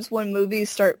sometimes when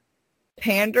movies start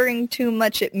pandering too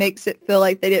much, it makes it feel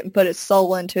like they didn't put a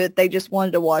soul into it. They just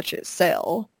wanted to watch it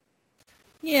sell.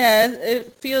 Yeah,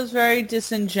 it feels very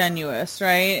disingenuous,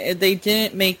 right? They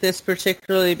didn't make this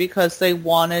particularly because they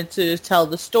wanted to tell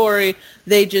the story.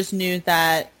 They just knew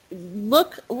that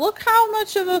look how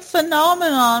much of a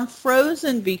phenomenon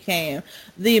Frozen became.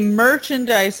 The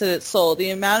merchandise that it sold,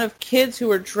 the amount of kids who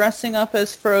were dressing up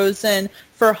as Frozen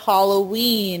for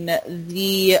Halloween,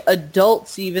 the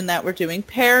adults even that were doing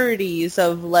parodies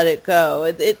of Let It Go.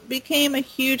 It became a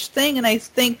huge thing, and I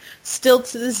think still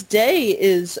to this day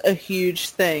is a huge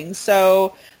thing.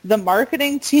 So the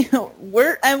marketing team,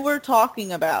 we're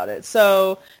talking about it.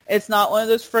 So it's not one of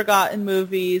those forgotten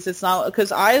movies. It's not,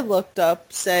 because I looked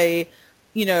up, say,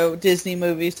 you know, Disney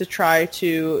movies to try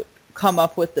to come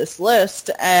up with this list,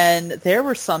 and there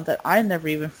were some that I never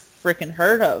even freaking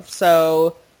heard of.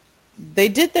 So they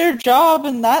did their job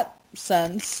in that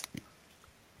sense.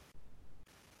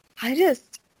 I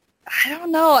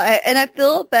don't know. I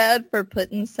feel bad for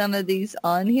putting some of these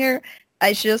on here.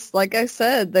 I just, like I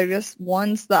said, they're just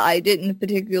ones that I didn't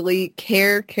particularly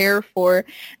care for.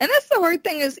 And that's the hard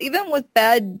thing is, even with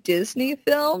bad Disney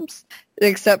films,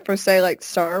 except for, say, like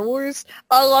Star Wars,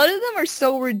 a lot of them are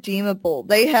so redeemable.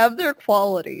 They have their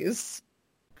qualities.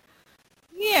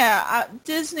 Yeah,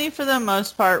 Disney, for the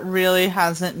most part, really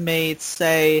hasn't made,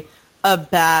 say, a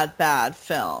bad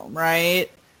film, right?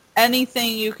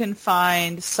 Anything you can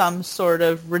find some sort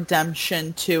of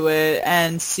redemption to it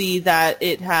and see that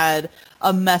it had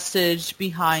a message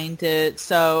behind it.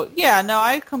 So, yeah, no,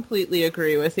 I completely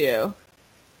agree with you.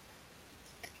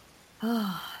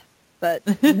 But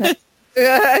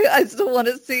I still want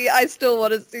to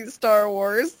see Star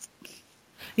Wars.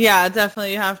 Yeah,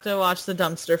 definitely. You have to watch The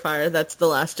Dumpster Fire. That's The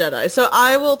Last Jedi. So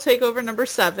I will take over number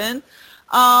 7.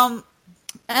 And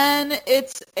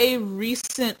it's a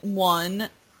recent one.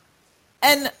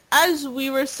 And as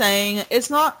we were saying, it's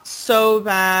not so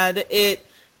bad. It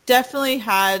definitely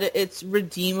had its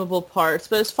redeemable parts.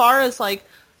 But as far as, like,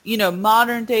 you know,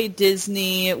 modern day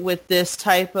Disney with this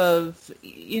type of,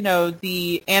 you know,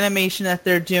 the animation that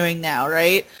they're doing now,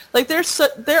 right? Like,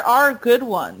 there are good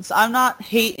ones. I'm not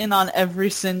hating on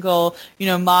every single, you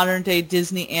know, modern day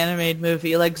Disney animated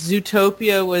movie. Like,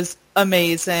 Zootopia was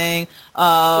amazing.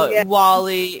 Yeah.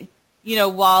 WALL-E,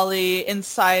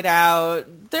 Inside Out.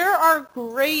 There are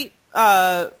great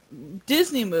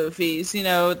Disney movies, you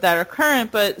know, that are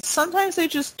current, but sometimes they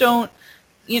just don't,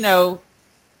 you know,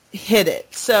 hit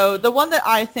it. So the one that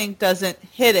I think doesn't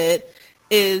hit it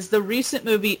is the recent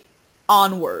movie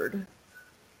Onward.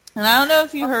 And I don't know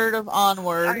if you heard of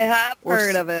Onward. I have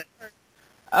heard of it.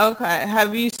 Okay.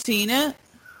 Have you seen it?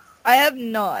 I have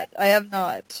not.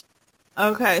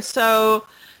 Okay. So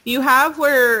you have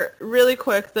really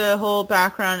quick, the whole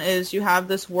background is you have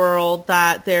this world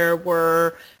that there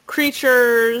were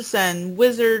creatures and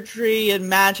wizardry and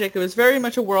magic. It was very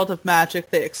much a world of magic,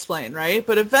 they explain, right?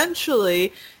 But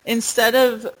eventually, instead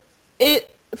of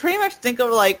it, pretty much think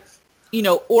of like, you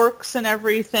know, orcs and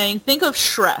everything. Think of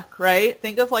Shrek, right?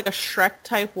 Think of like a Shrek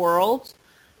type world,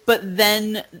 but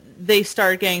then they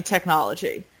start getting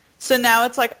technology. So now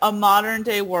it's like a modern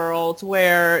day world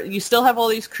where you still have all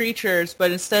these creatures, but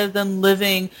instead of them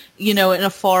living, you know, in a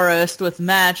forest with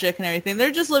magic and everything, they're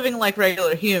just living like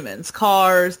regular humans,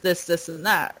 cars, this, and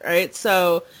that, right?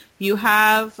 So you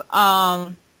have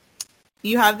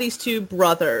these two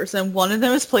brothers, and one of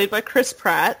them is played by Chris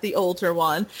Pratt, the older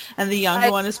one, and the younger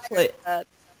one is played.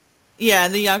 Yeah,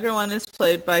 and the younger one is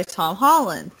played by Tom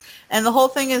Holland. And the whole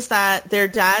thing is that their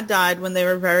dad died when they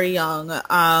were very young.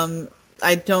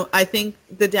 I think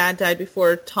the dad died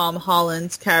before Tom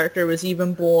Holland's character was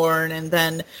even born, and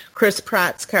then Chris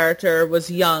Pratt's character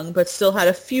was young, but still had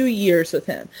a few years with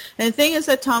him. And the thing is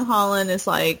that Tom Holland is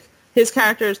like, his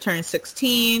character is turning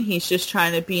 16. He's just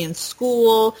trying to be in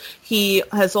school. He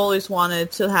has always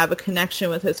wanted to have a connection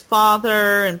with his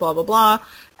father and blah, blah, blah.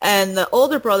 And the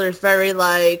older brother is very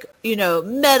like, you know,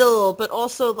 metal, but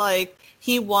also like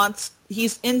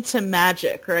he's into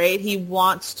magic, right? He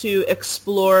wants to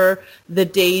explore the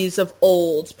days of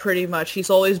old, pretty much. He's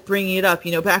always bringing it up,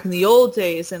 you know, back in the old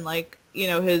days, and like, you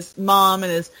know, his mom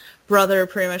and his brother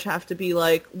pretty much have to be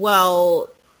like, well,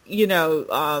 you know,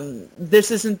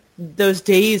 this isn't those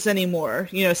days anymore,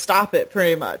 you know, stop it,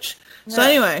 pretty much. Yeah. So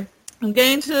anyway, I'm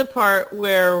getting to the part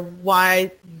where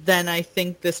why then I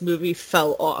think this movie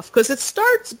fell off, because it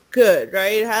starts good,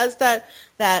 right? It has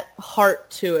that heart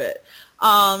to it.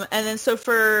 And then so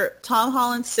for Tom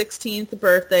Holland's 16th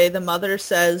birthday, the mother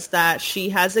says that she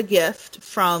has a gift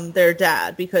from their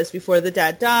dad, because before the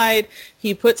dad died,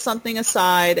 he put something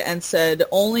aside and said,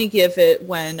 only give it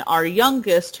when our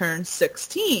youngest turns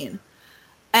 16.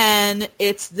 And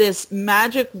it's this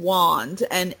magic wand,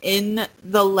 and in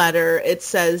the letter it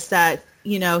says that,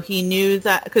 you know, he knew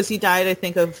that, because he died, I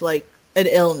think, of like an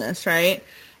illness, right?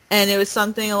 And it was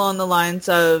something along the lines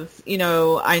of, you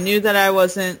know, I knew that I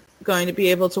wasn't going to be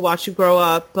able to watch you grow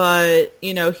up, but,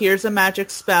 you know, here's a magic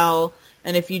spell,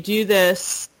 and if you do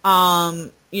this,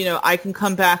 you know, I can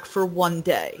come back for one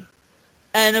day.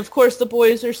 And of course the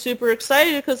boys are super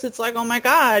excited, because it's like, oh my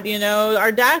God, you know,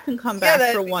 our dad can come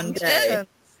back for one day.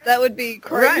 That would be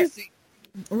crazy.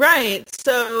 Right.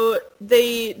 So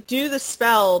they do the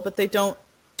spell, but they don't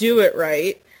do it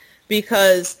right,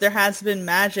 because there has been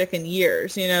magic in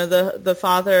years. You know, the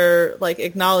father, like,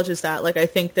 acknowledges that. Like, I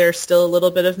think there's still a little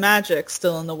bit of magic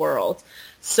still in the world.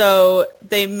 So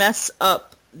they mess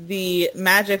up the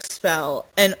magic spell,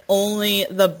 and only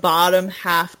the bottom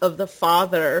half of the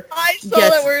father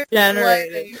gets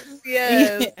generated.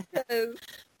 Yes.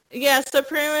 Yeah, so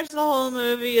pretty much the whole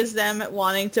movie is them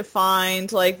wanting to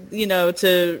find, like, you know,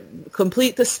 to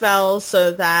complete the spell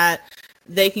so that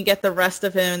they can get the rest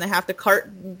of him, and they have to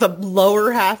cart the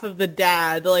lower half of the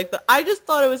dad. Like, I just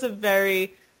thought it was a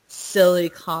very silly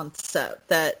concept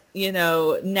that, you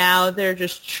know, now they're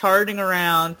just charting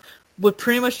around with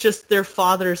pretty much just their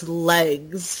father's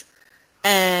legs,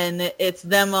 and it's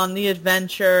them on the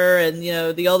adventure, and, you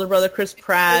know, the older brother, Chris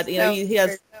Pratt, you know, he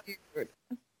has...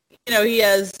 You know, he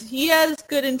has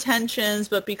good intentions,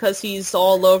 but because he's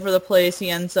all over the place, he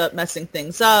ends up messing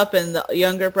things up. And the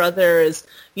younger brother is,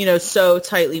 you know, so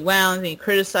tightly wound, and he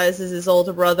criticizes his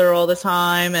older brother all the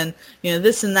time, and, you know,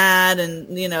 this and that,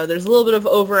 and, you know, there's a little bit of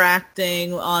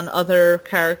overacting on other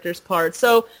characters' parts.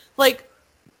 So, like,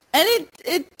 and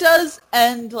it does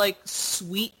end, like,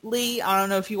 sweetly. I don't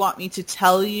know if you want me to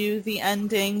tell you the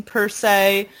ending per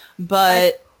se,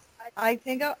 but... I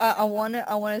think I want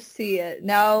to see it.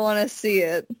 Now I want to see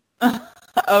it.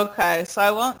 Okay, so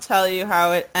I won't tell you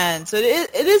how it ends.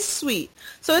 It is sweet.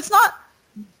 So it's not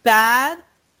bad.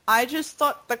 I just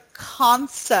thought the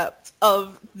concept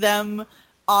of them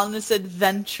on this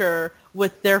adventure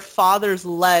with their father's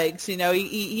legs, you know,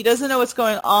 he doesn't know what's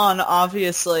going on,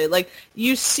 obviously. Like,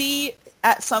 you see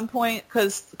at some point,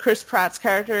 because Chris Pratt's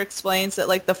character explains that,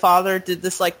 like, the father did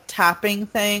this, like, tapping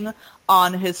thing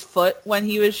on his foot when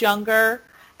he was younger,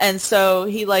 and so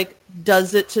he, like,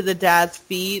 does it to the dad's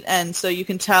feet, and so you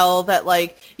can tell that,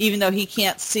 like, even though he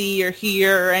can't see or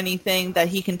hear or anything, that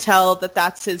he can tell that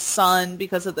that's his son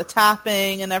because of the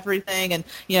tapping and everything, and,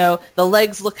 you know, the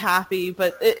legs look happy,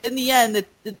 but in the end,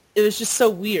 it was just so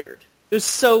weird. It was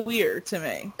so weird to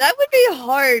me. That would be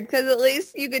hard, because at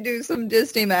least you could do some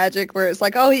Disney magic where it's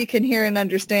like, oh, he can hear and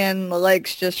understand, and the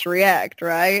legs just react,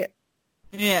 right?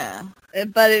 Yeah.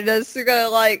 But it does kind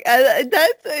of like, it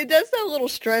does sound a little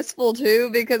stressful too,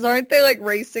 because aren't they like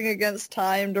racing against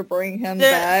time to bring him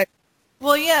back?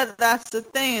 Well, yeah, that's the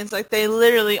thing. It's like they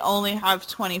literally only have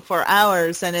 24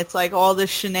 hours, and it's like all the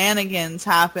shenanigans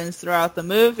happens throughout the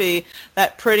movie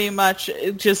that pretty much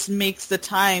it just makes the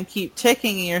time keep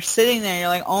ticking, and you're sitting there, you're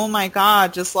like, oh my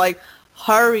god, just like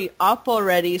hurry up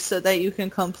already so that you can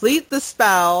complete the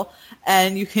spell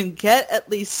and you can get at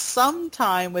least some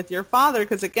time with your father.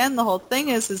 Because again, the whole thing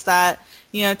is that,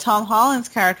 you know, Tom Holland's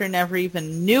character never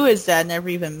even knew his dad, never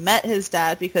even met his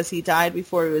dad because he died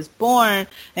before he was born,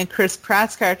 and Chris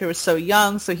Pratt's character was so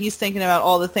young, so he's thinking about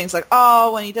all the things like,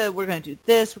 oh, when he did, we're going to do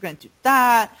this, we're going to do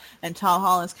that, and Tom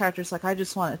Holland's character's like, I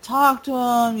just want to talk to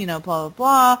him, you know, blah,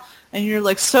 blah, blah, and you're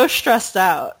like so stressed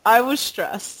out. I was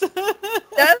stressed. That's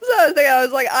the other thing. I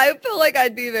was like, I feel like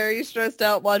I'd be very stressed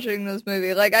out watching this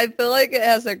movie. Like, I feel like it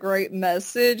has a great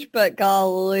message, but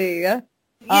golly,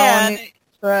 Yeah.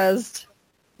 stressed.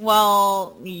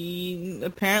 Well,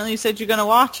 apparently you said you're going to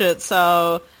watch it,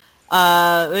 so,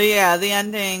 yeah, the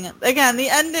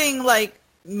ending, like,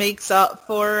 makes up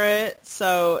for it,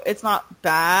 so it's not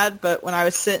bad, but when I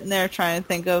was sitting there trying to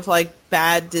think of, like,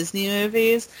 bad Disney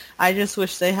movies, I just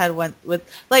wish they had went with,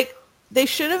 like, they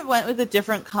should have went with a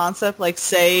different concept, like,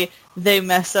 say, they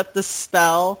mess up the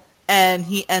spell, and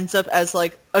he ends up as,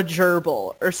 like, a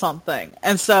gerbil or something.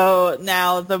 And so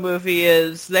now the movie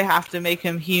is they have to make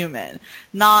him human,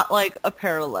 not, like, a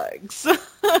pair of legs.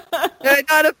 I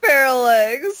got a pair of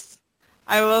legs.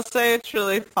 I will say it's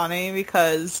really funny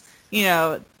because, you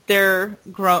know, they're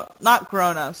not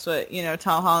grown-ups, but, you know,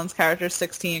 Tom Holland's character is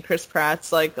 16, Chris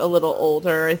Pratt's, like, a little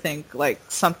older, I think, like,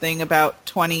 something about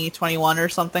 20, 21 or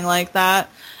something like that.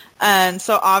 And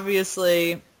so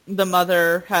obviously the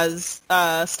mother has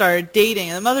started dating,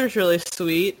 and the mother's really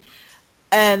sweet,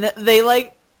 and they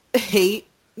like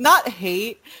not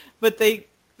hate, but they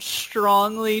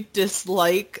strongly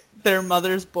dislike their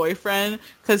mother's boyfriend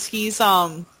because he's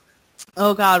oh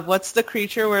god, what's the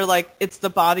creature where like it's the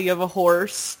body of a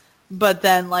horse, but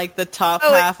then like the top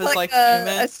half is like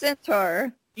human? A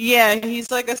centaur. Yeah,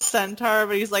 he's like a centaur,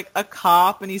 but he's like a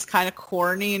cop, and he's kind of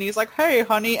corny, and he's like, hey,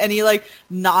 honey, and he like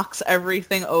knocks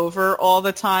everything over all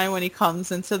the time when he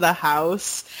comes into the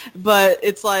house, but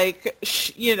it's like,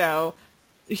 you know,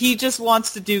 he just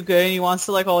wants to do good, and he wants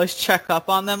to like always check up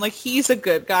on them. Like, he's a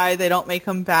good guy, they don't make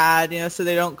him bad, you know, so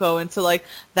they don't go into like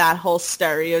that whole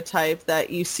stereotype that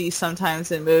you see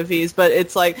sometimes in movies, but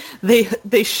it's like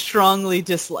they strongly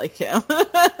dislike him.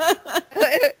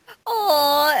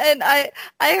 Oh, and I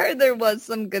heard there was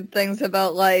some good things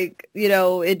about, like, you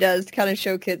know, it does kind of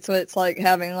show kids what it's like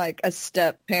having, like, a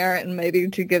step-parent and maybe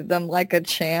to give them, like, a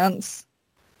chance.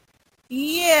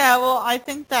 Yeah, well, I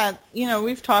think that, you know,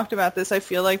 we've talked about this. I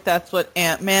feel like that's what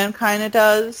Ant-Man kind of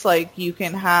does. Like, you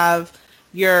can have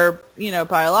your, you know,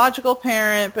 biological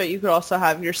parent, but you could also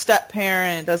have your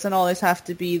step-parent. It doesn't always have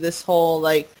to be this whole,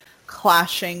 like,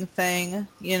 clashing thing,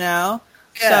 you know?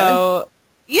 Yeah. So...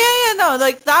 Yeah, no,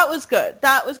 like, that was good.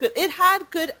 That was good. It had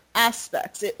good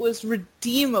aspects. It was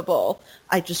redeemable.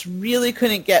 I just really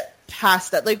couldn't get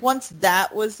past that. Like, once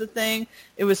that was the thing,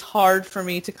 it was hard for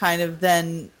me to kind of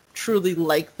then truly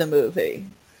like the movie.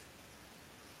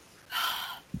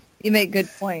 You make good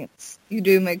points. You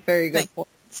do make very good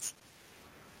points.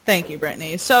 Thank you,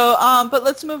 Brittany. So, but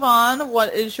let's move on.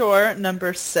 What is your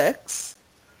number 6?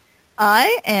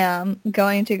 I am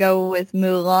going to go with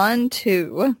Mulan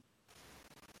 2.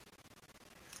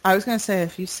 I was going to say,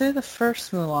 if you say the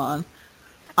first Mulan,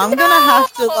 I'm going to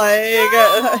have to,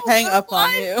 like, hang up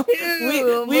on you.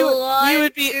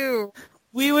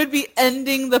 We would be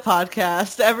ending the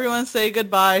podcast. Everyone say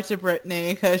goodbye to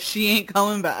Brittany, because she ain't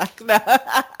coming back.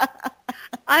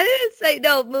 I didn't say,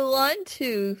 no, Mulan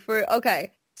 2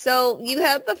 okay. So you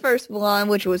had the first Mulan,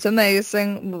 which was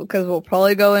amazing, because we'll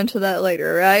probably go into that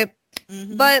later, right?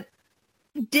 Mm-hmm. But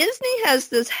Disney has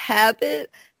this habit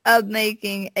of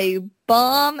making a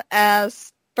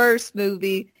bomb-ass first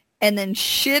movie and then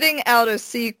shitting out a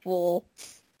sequel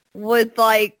with,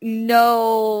 like,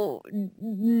 nothing,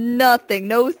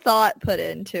 no thought put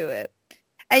into it.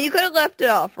 And you could have left it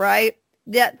off, right?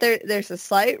 Yeah, there's a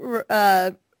slight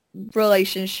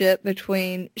relationship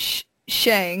between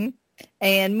Shang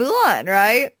and Mulan,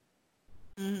 right?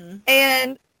 Mm-hmm.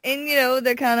 And you know,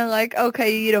 they're kind of like,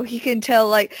 okay, you know, he can tell,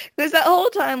 like, because that whole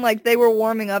time, like, they were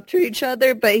warming up to each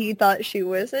other, but he thought she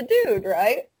was a dude,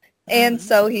 right? Mm-hmm. And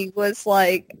so he was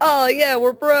like, oh, yeah,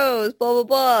 we're bros, blah, blah,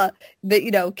 blah. But,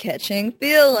 you know, catching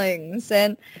feelings.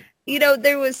 And, you know,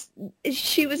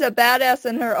 she was a badass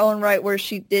in her own right where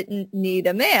she didn't need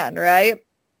a man, right?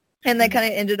 And they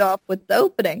kind of ended off with the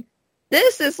opening.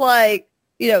 This is like,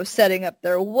 you know, setting up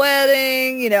their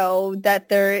wedding, you know,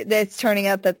 that's turning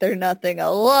out that they're nothing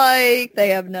alike. They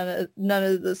have none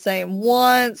of the same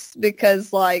wants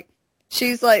because, like,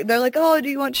 she's like, they're like, oh, do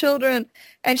you want children?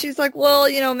 And she's like, well,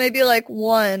 maybe like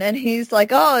one. And he's like,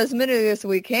 oh, as many as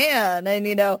we can. And,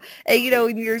 and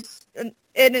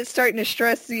it's starting to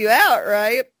stress you out,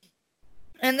 right?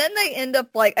 And then they end up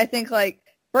like, I think like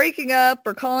breaking up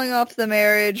or calling off the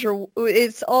marriage, or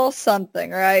it's all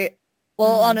something, right?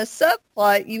 Well, on a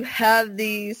subplot, you have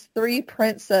these 3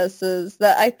 princesses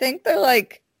that I think they're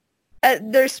like,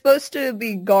 they're supposed to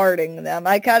be guarding them.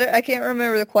 I can't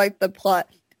remember quite the plot,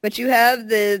 but you have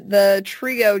the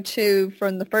trio too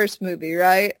from the first movie,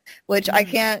 right? Which I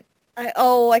can't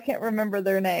remember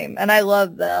their name, and I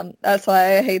love them. That's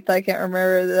why I hate that I can't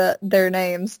remember their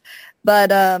names.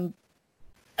 But and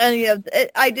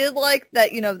I did like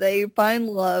that. They find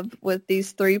love with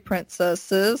these 3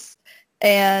 princesses,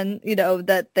 and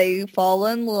that they fall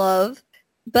in love.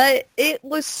 But it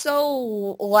was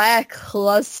so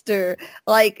lackluster.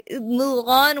 Like,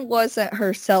 Mulan wasn't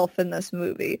herself in this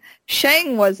movie.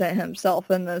 Shang wasn't himself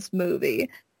in this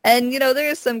movie. And,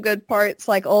 there's some good parts,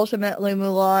 like ultimately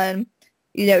Mulan,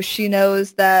 she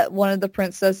knows that one of the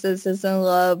princesses is in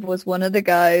love with one of the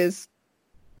guys,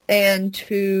 and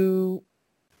to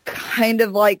kind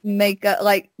of like make up,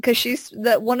 like, because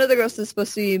one of the girls is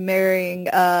supposed to be marrying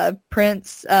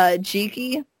Prince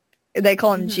Jiki. They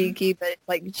call him Jiki, but it's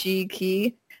like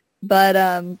Jiki. But,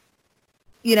 and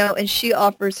she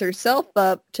offers herself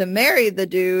up to marry the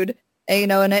dude,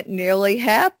 and, and it nearly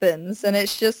happens. And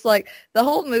it's just like, the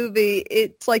whole movie,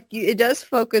 it's like, it does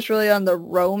focus really on the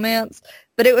romance,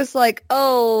 but it was like,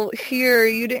 oh, here,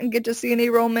 you didn't get to see any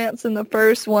romance in the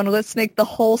first one. Let's make the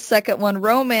whole second one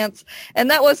romance. And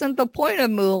that wasn't the point of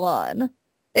Mulan.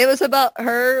 It was about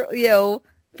her,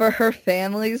 for her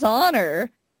family's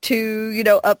honor,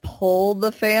 to, uphold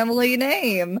the family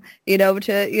name,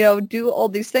 to, do all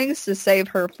these things to save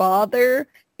her father,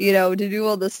 to do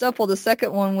all this stuff. Well, the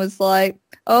second one was like,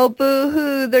 oh,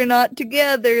 boo-hoo, they're not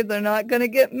together, they're not going to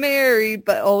get married,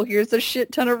 but, oh, here's a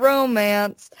shit ton of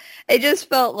romance. It just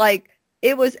felt like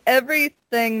it was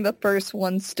everything the first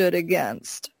one stood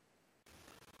against.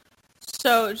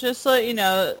 So, just so you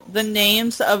know, the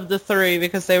names of the 3,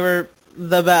 because they were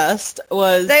the best,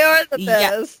 They are the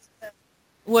best.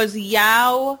 Was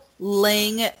Yao,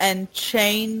 Ling, and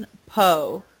Chain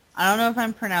Po. I don't know if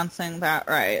I'm pronouncing that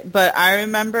right, but I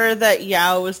remember that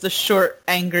Yao was the short,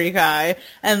 angry guy,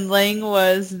 and Ling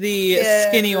was the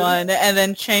skinny one, and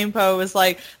then Chain Po was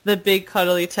like the big,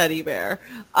 cuddly teddy bear.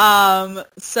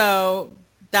 So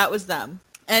that was them.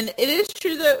 And it is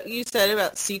true that you said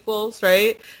about sequels,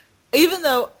 right? Even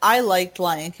though I liked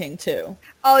Lion King too.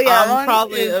 Oh yeah,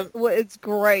 it's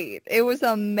great. It was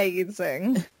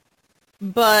amazing.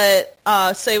 But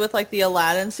say with like the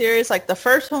Aladdin series, like the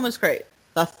first one was great.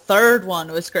 The third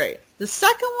one was great. The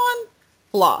second one,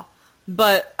 blah.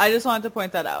 But I just wanted to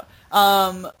point that out.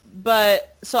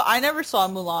 But so I never saw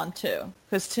Mulan 2,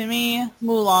 because to me,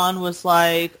 Mulan was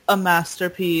like a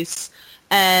masterpiece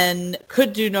and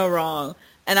could do no wrong.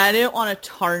 And I didn't want to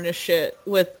tarnish it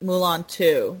with Mulan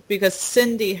 2, because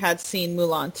Cindy had seen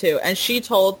Mulan 2, and she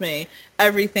told me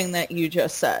everything that you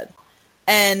just said.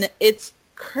 And it's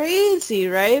crazy,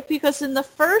 right? Because in the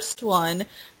first one,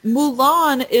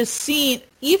 Mulan is seen,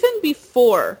 even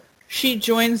before she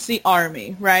joins the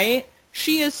army, right?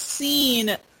 She is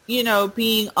seen,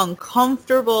 being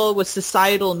uncomfortable with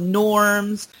societal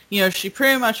norms. She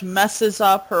pretty much messes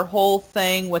up her whole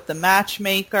thing with the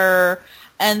matchmaker.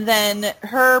 And then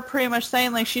her pretty much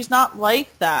saying, like, she's not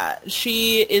like that.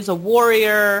 She is a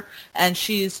warrior, and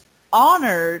she's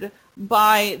honored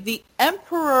by the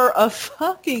emperor of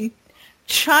fucking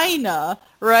China,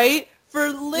 right? For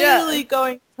literally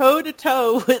going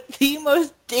toe-to-toe with the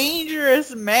most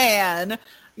dangerous man,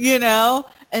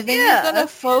 And then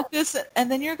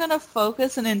you're gonna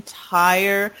focus an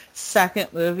entire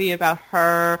second movie about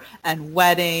her and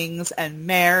weddings and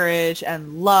marriage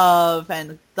and love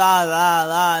and da da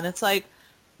da, and it's like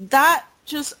that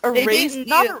just erased. It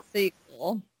didn't need a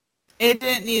sequel. It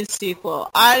didn't need a sequel.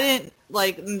 I didn't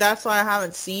like. That's why I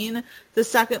haven't seen the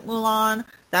second Mulan.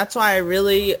 That's why I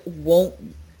really won't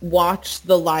watch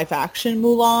the live action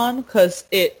Mulan, because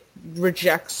it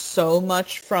rejects so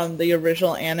much from the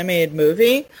original animated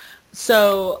movie.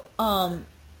 So,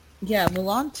 yeah,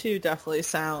 Mulan 2 definitely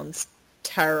sounds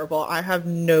terrible. I have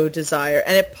no desire.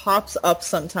 And it pops up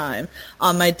sometime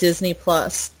on my Disney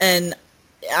Plus. And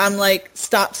I'm like,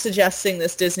 stop suggesting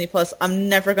this, Disney Plus. I'm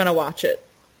never going to watch it.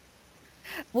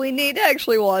 We need to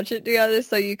actually watch it together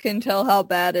so you can tell how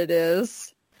bad it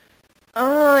is.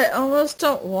 Oh, I almost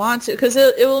don't want to, because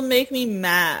it will make me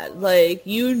mad. Like,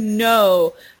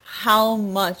 how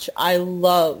much I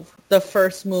love the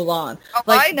first Mulan. Oh,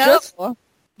 like, I know.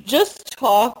 Just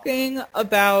talking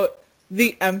about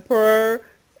the Emperor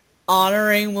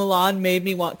honoring Mulan made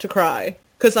me want to cry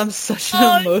because I'm such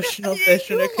an emotional bitch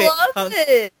when it love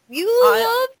it. You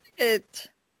love it.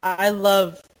 I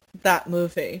love that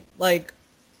movie. Like,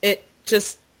 it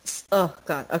just, oh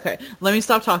god. Okay, let me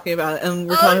stop talking about it, and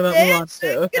we're talking about Mulan too.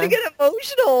 Okay? I'm gonna get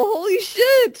emotional. Holy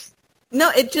shit. No,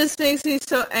 it just makes me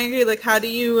so angry. Like, how do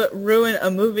you ruin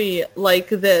a movie like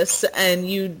this and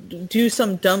you do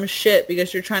some dumb shit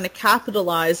because you're trying to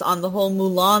capitalize on the whole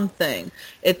Mulan thing?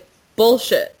 It's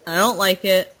bullshit. I don't like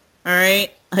it. All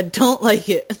right? I don't like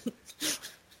it.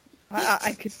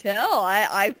 I could tell.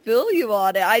 I feel you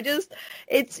on it.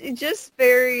 It's just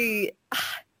very,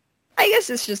 I guess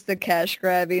it's just the cash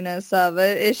grabbiness of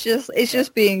it. It's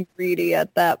just being greedy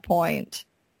at that point.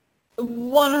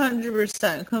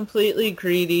 100% completely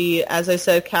greedy, as I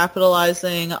said,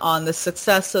 capitalizing on the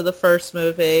success of the first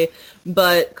movie,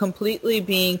 but completely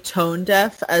being tone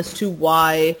deaf as to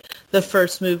why the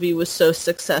first movie was so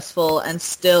successful and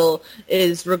still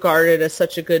is regarded as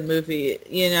such a good movie.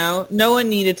 You know, no one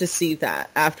needed to see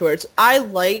that afterwards. I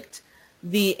liked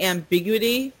the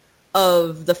ambiguity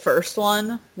of the first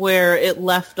one where it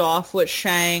left off with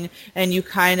Shang and you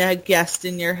kind of guessed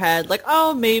in your head like,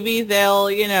 oh, maybe they'll,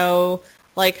 you know,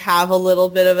 like have a little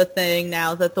bit of a thing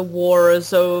now that the war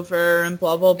is over and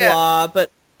blah, blah, blah.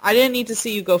 But I didn't need to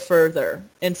see you go further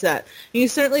into that. You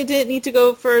certainly didn't need to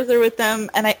go further with them.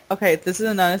 And okay, this is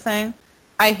another thing.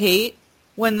 I hate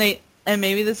when they, and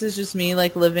maybe this is just me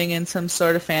like living in some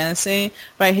sort of fantasy,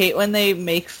 but I hate when they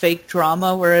make fake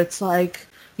drama where it's like,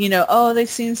 you know, oh, they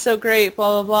seem so great,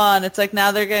 blah, blah, blah. And it's like,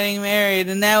 now they're getting married.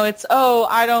 And now it's, oh,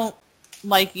 I don't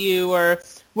like you, or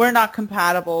we're not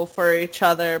compatible for each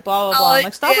other, blah, blah, blah. I'm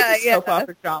like, stop with the soap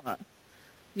opera drama.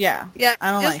 Yeah. Yeah,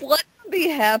 I don't just let them be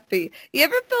happy. You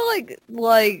ever feel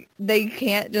like they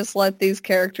can't just let these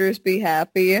characters be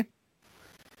happy?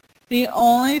 The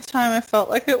only time I felt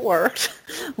like it worked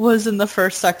was in the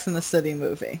first Sex and the City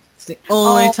movie. It's the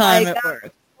only time it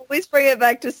worked. Always bring it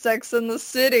back to Sex and the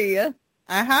City.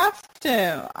 I have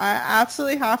to. I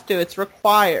absolutely have to. It's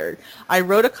required. I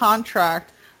wrote a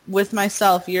contract with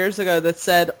myself years ago that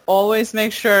said, always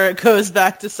make sure it goes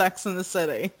back to Sex and the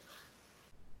City.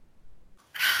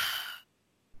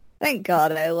 Thank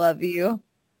God I love you.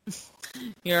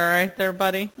 You're all right there,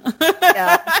 buddy?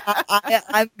 Yeah,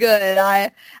 I'm good.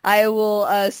 I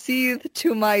will seethe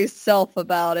to myself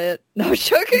about it. No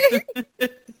joking.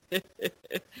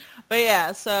 But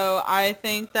yeah, so I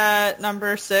think that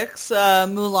number 6,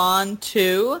 Mulan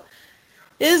 2,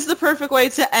 is the perfect way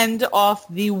to end off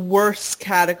the worst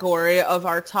category of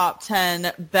our top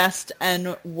 10 best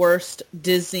and worst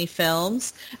Disney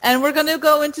films. And we're going to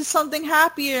go into something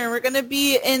happier. We're going to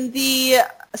be in the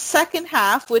second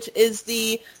half, which is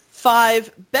the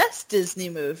 5 best Disney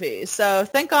movies. So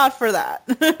thank God for that.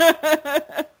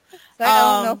 I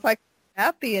don't know if I can be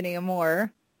happy anymore.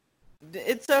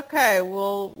 It's okay.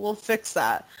 We'll fix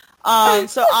that.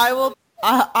 So I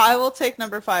will take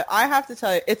number 5. I have to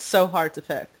tell you, it's so hard to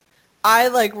pick. I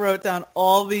wrote down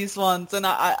all these ones, and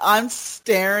I'm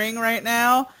staring right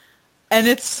now, and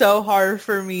it's so hard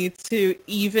for me to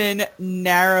even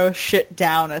narrow shit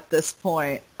down at this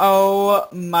point. Oh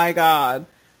my god.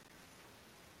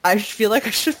 I feel like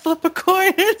I should flip a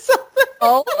coin or something.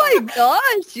 Oh my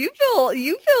gosh, you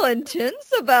feel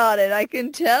intense about it. I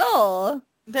can tell.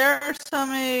 There are so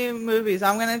many movies.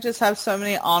 I'm gonna just have so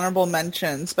many honorable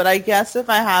mentions. But I guess if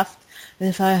I have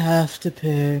to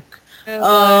pick,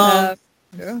 I'm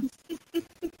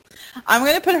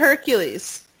gonna put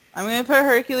Hercules. I'm gonna put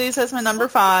Hercules as my number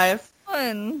 5.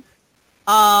 Fun.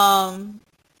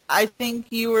 I think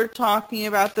you were talking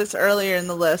about this earlier in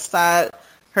the list that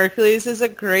Hercules is a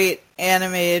great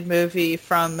animated movie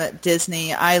from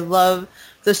Disney. I love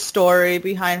the story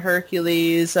behind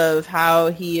Hercules of how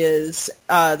he is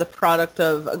the product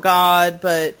of a god,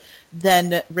 but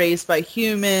then raised by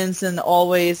humans and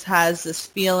always has this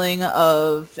feeling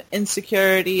of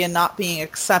insecurity and not being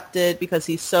accepted because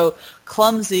he's so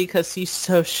clumsy because he's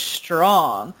so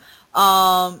strong.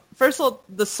 First of all,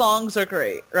 the songs are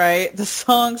great, right? The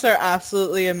songs are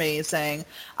absolutely amazing.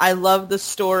 I love the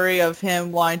story of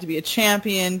him wanting to be a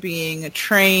champion, being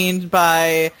trained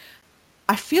by...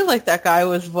 I feel like that guy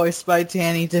was voiced by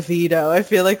Danny DeVito. I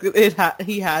feel like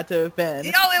he had to have been.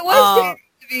 No, it was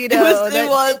Danny DeVito. It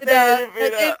was Danny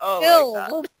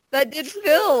DeVito. That did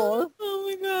Phil. Oh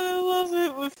my god, I love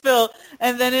it with Phil.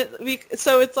 And then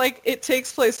it's like it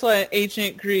takes place in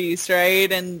ancient Greece, right?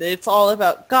 And it's all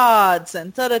about gods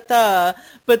and da-da-da.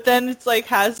 But then it's like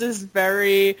has this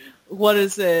very,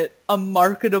 a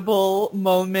marketable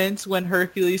moment when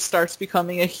Hercules starts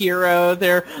becoming a hero.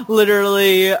 They're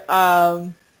literally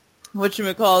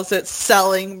whatchamacallit,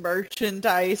 selling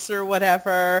merchandise or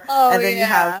whatever. Oh, and then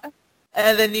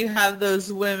yeah. you have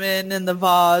those women in the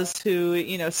vase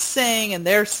who, sing, and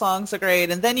their songs are great.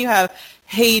 And then you have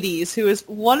Hades, who is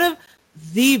one of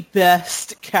the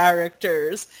best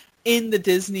characters in the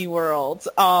Disney world.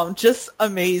 Just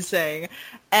amazing.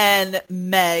 And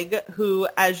Meg, who,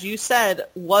 as you said,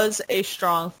 was a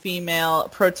strong female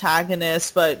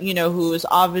protagonist, but, who was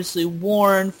obviously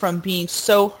worn from being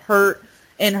so hurt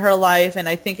in her life. And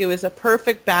I think it was a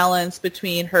perfect balance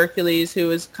between Hercules, who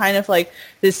was kind of like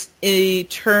this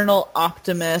eternal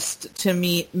optimist, to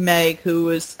meet Meg, who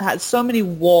had so many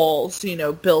walls,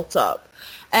 built up.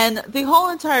 And the whole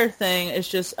entire thing is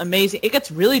just amazing. It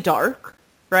gets really dark,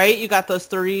 right? You got those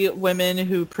three women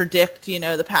who predict,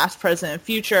 the past, present, and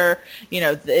future.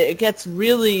 It gets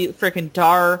really freaking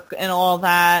dark and all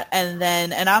that. And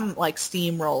I'm like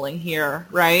steamrolling here,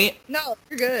 right? No,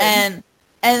 you're good.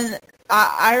 And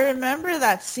I remember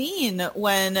that scene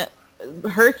when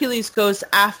Hercules goes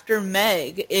after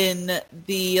Meg in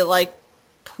the like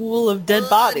pool of dead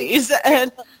bodies,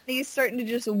 and he's starting to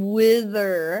just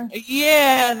wither.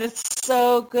 Yeah, and it's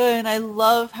so good. And I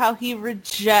love how he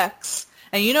rejects.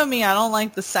 And you know me, I don't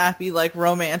like the sappy like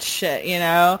romance shit,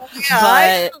 Yeah,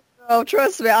 I know.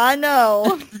 Trust me, I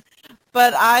know.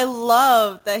 But I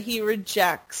love that he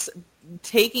rejects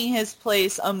taking his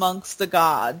place amongst the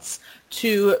gods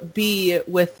to be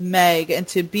with Meg and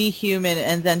to be human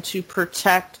and then to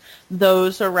protect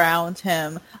those around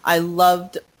him. I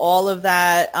loved all of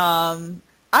that. I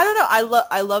don't know.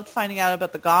 I loved finding out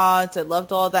about the gods. I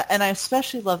loved all that. And I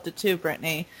especially loved it too,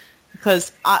 Brittany,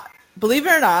 because believe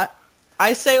it or not,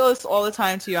 I say this all the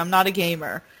time to you, I'm not a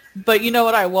gamer. But you know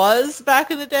what I was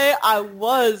back in the day? I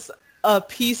was a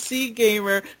PC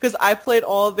gamer because I played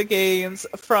all the games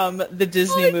from the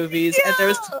Disney movies.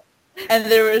 Yeah. And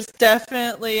there was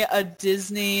definitely a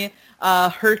Disney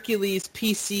Hercules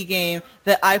PC game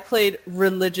that I played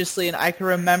religiously, and I can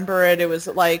remember it. It was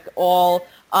like all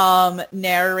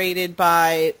narrated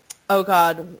by, oh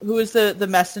God, who is the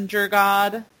messenger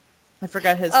god? I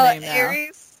forgot his name now.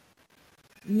 Ares?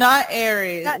 Not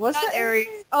Ares. What's that? Ares?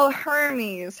 Oh,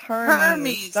 Hermes.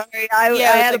 Hermes. Sorry, I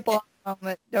had a block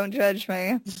moment. Don't judge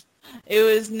me. It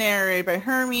was narrated by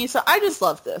Hermes. So I just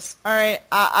loved this. All right.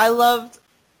 I loved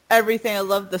everything. I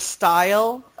loved the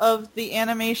style of the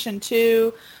animation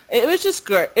too. It was just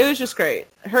great.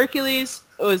 Hercules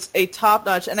was a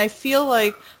top-notch. And I feel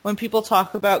like when people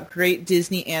talk about great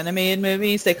Disney animated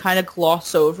movies, they kind of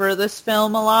gloss over this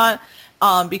film a lot.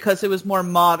 Because it was more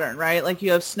modern, right? Like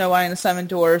you have Snow White and the Seven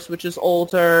Dwarfs, which is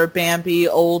older, Bambi,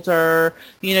 older.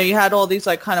 You had all these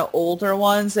like kind of older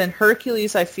ones. And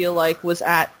Hercules, I feel like, was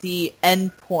at the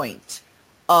end point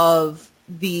of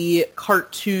the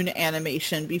cartoon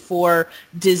animation before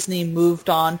Disney moved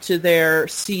on to their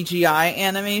CGI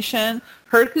animation.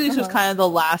 Hercules was kind of the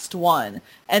last one.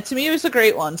 And to me, it was a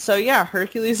great one. So yeah,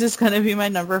 Hercules is going to be my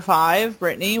number 5.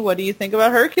 Brittany, what do you think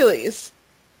about Hercules?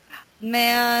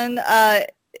 Man,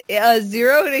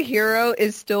 Zero to Hero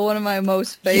is still one of my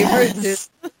most favorite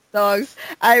Disney songs.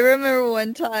 I remember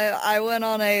one time I went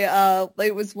on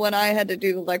it was when I had to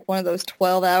do like one of those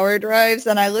 12-hour drives,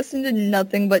 and I listened to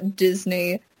nothing but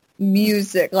Disney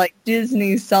music, like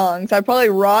Disney songs. I probably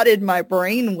rotted my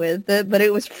brain with it, but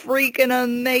it was freaking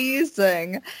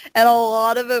amazing. And a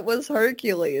lot of it was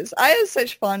Hercules. I have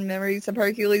such fond memories of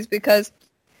Hercules because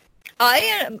I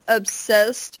am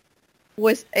obsessed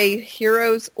with a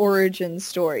hero's origin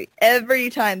story. Every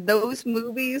time those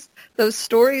movies, those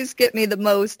stories get me the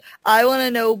most. I want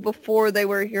to know before they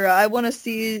were a hero. I want to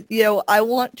see, I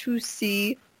want to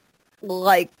see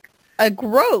like a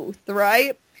growth,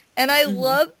 right? And I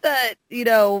love that,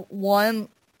 one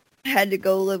had to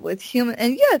go live with human.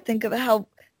 And yeah, think of how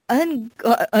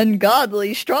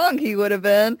ungodly strong he would have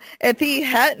been if he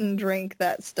hadn't drank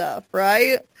that stuff,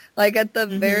 right? Like at the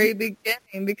very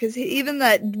beginning, because even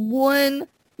that one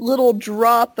little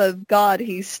drop of God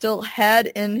he still had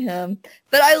in him.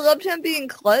 But I loved him being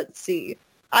klutzy.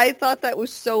 I thought that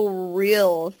was so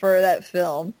real for that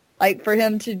film. Like for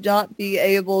him to not be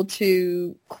able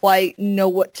to quite know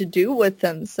what to do with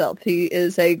himself. He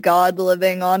is a god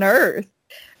living on Earth.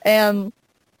 And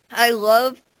I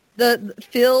love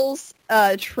Phil's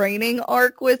training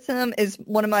arc with him is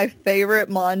one of my favorite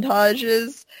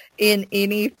montages in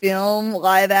any film,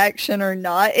 live action or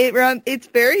not. It's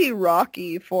very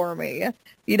Rocky for me.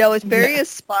 It's very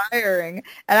aspiring.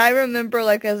 And I remember,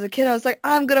 like, as a kid, I was like,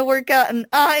 I'm going to work out and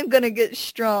I'm going to get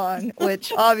strong,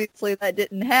 which obviously that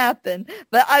didn't happen.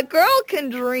 But a girl can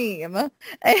dream. And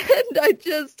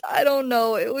I don't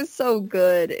know. It was so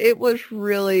good. It was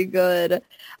really good.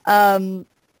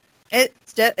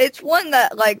 It's one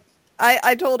that, like,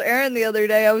 I told Aaron the other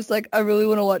day, I was like, I really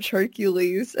want to watch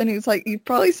Hercules. And he was like, you've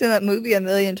probably seen that movie a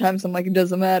million times. I'm like, it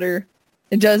doesn't matter.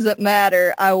 It doesn't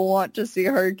matter. I want to see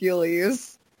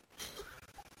Hercules.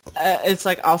 It's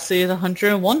like, I'll see it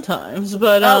 101 times,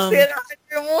 but I'll see it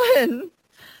 101.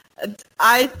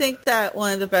 I think that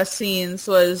one of the best scenes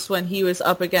was when he was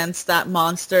up against that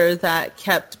monster that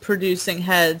kept producing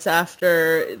heads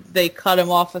after they cut him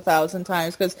off 1,000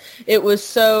 times, because it was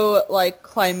so like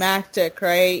climactic,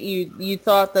 right? You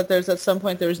thought that there's at some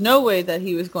point there was no way that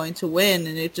he was going to win,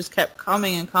 and it just kept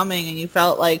coming and coming, and you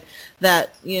felt like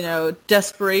that, you know,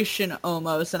 desperation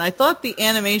almost. And I thought the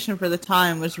animation for the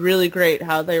time was really great,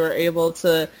 how they were able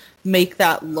to make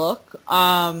that look.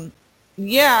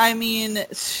 Yeah, I mean,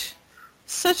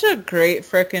 such a great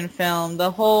frickin' film. The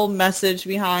whole message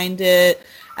behind it,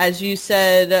 as you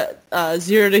said,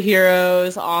 Zero to Hero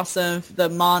is awesome. The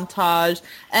montage,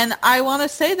 and I want to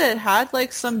say that it had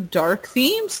like some dark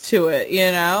themes to it.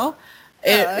 You know,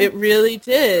 it really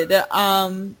did. I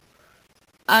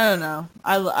don't know.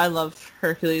 I love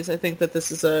Hercules. I think that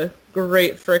this is a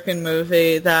great frickin'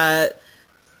 movie that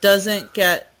doesn't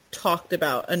get talked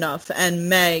about enough, and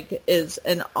Meg is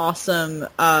an awesome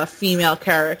female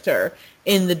character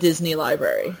in the Disney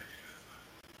library.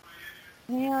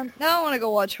 Man, now I want to go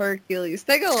watch Hercules.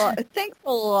 Thanks a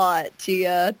lot,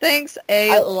 Tia. Thanks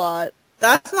a lot.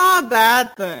 That's not a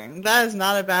bad thing. That is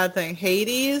not a bad thing.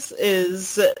 Hades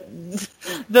is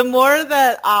the more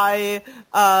that I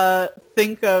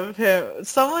think of him.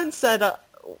 Someone said,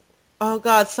 oh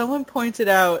God, someone pointed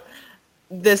out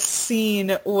this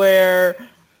scene where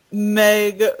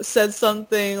Meg said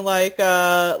something like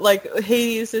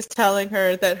Hades is telling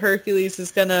her that Hercules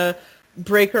is gonna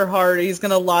break her heart, he's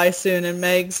gonna lie soon, and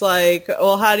Meg's like,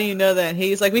 well, how do you know that? And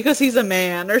he's like, because he's a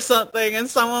man or something, and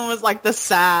someone was like, the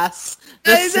sass.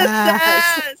 The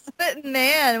sass. But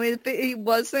man, I mean, he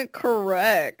wasn't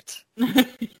correct.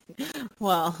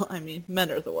 Well, I mean,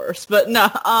 men are the worst, but no,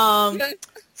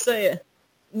 so yeah.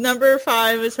 Number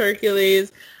 5 is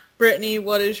Hercules. Brittany,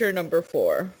 what is your number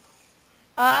 4?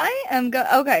 I'm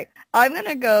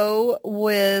gonna go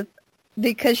with,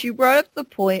 because you brought up the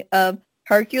point of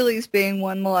Hercules being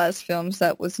one of the last films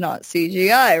that was not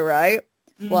CGI, right?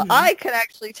 Mm-hmm. Well, I can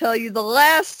actually tell you the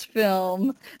last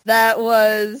film that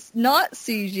was not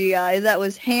CGI, that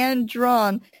was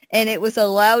hand-drawn, and it was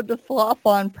allowed to flop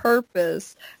on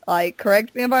purpose. Like,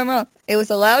 correct me if I'm wrong. It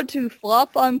was allowed to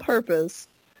flop on purpose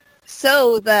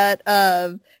so that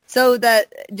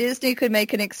Disney could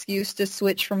make an excuse to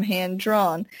switch from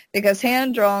hand-drawn, because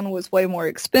hand-drawn was way more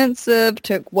expensive,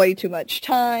 took way too much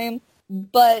time,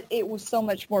 but it was so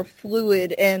much more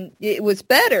fluid, and it was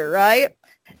better, right?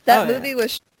 That movie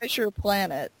was Treasure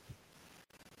Planet.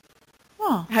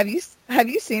 Huh. Have you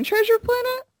seen Treasure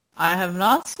Planet? I have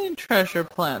not seen Treasure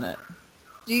Planet.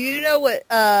 Do you know what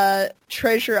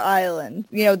Treasure Island,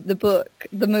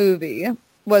 the movie,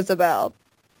 was about?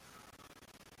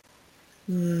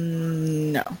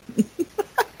 No.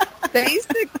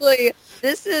 Basically,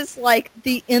 this is like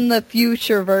the in the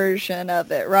future version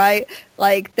of it, right?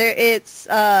 Like it's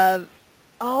I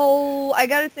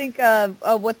gotta think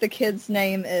of what the kid's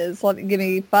name is. Give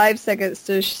me 5 seconds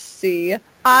to see.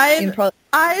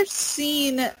 I've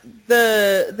seen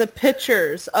the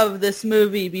pictures of this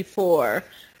movie before,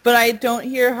 but I don't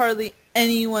hear hardly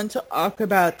anyone talk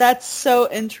about. That's so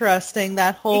interesting,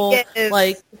 that whole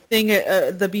thing,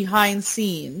 the behind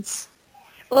scenes.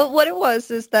 Well, what it was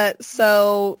is that,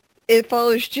 so it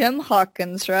follows Jim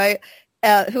Hawkins, right?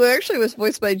 Who actually was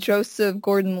voiced by Joseph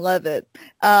Gordon-Levitt.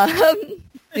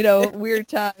 Weird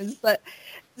times. But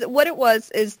what it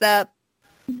was is that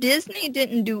Disney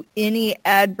didn't do any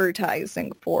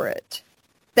advertising for it.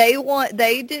 They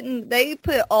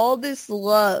put all this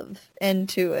love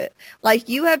into it. Like,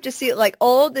 you have to see it, like,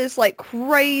 all this, like,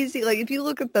 crazy, like, if you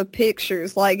look at the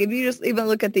pictures, like, if you just even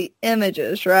look at the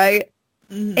images, right?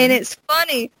 Mm-hmm. And it's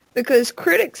funny because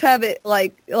critics have it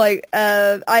like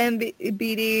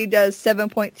IMDb does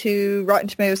 7.2, Rotten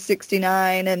Tomatoes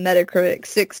 69, and Metacritic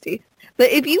 60. But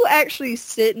if you actually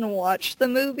sit and watch the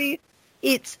movie,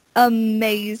 it's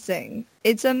amazing.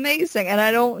 It's amazing, and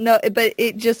I don't know, but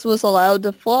it just was allowed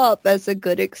to flop as a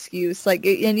good excuse. Like,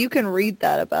 and you can read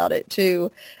that about it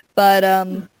too. But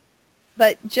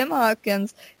Jim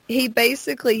Hawkins,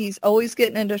 he's always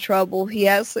getting into trouble. He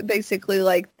has basically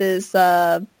like this,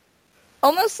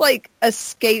 almost like a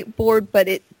skateboard, but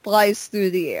it flies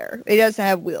through the air. It doesn't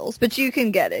have wheels, but you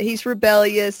can get it. He's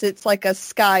rebellious. It's like a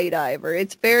skydiver.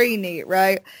 It's very neat,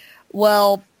 right?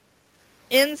 Well,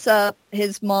 ends up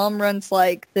his mom runs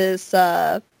like this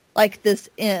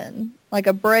inn, like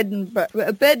a bed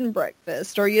and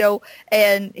breakfast, or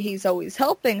and he's always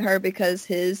helping her because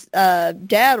his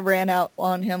dad ran out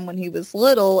on him when he was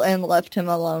little and left him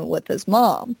alone with his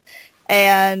mom.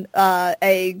 And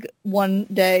Egg one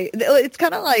day, it's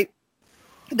kind of like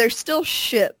they're still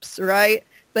ships, right?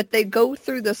 But they go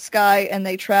through the sky and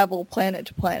they travel planet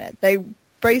to planet. They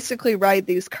basically ride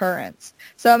these currents.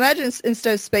 So imagine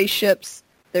instead of spaceships,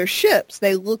 they're ships.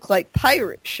 They look like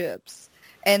pirate ships.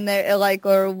 And they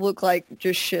look like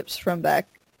just ships from back,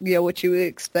 what you would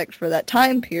expect for that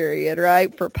time period,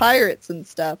 right? For pirates and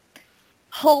stuff.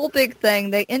 Whole big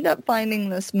thing. They end up finding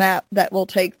this map that will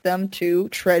take them to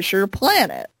Treasure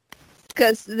Planet.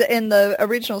 Because in the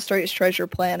original story, it's Treasure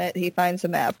Planet. He finds a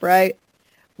map, right?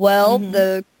 Well,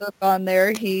 the cook on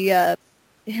there,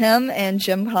 him and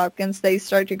Jim Hopkins, they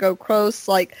start to go close,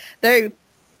 like very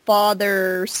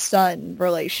father-son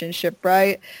relationship,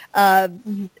 right?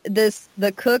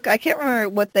 The cook, I can't remember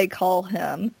what they call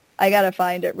him. I gotta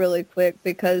find it really quick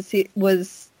because he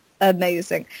was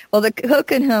amazing. Well, the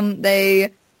cook and him, they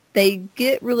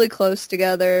get really close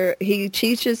together. He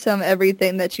teaches him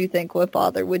everything that you think a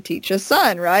father would teach a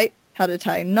son, right? How to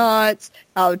tie knots,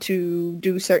 how to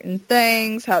do certain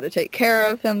things, how to take care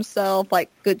of himself, like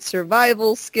good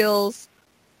survival skills.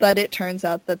 But it turns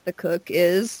out that the cook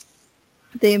is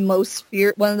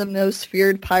one of the most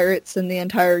feared pirates in the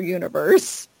entire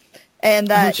universe. And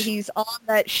that he's on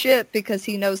that ship because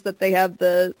he knows that they have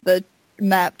the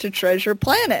map to Treasure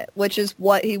Planet, which is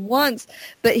what he wants.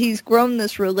 But he's grown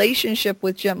this relationship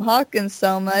with Jim Hawkins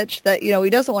so much that, he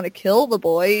doesn't want to kill the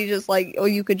boy. He's just like, oh,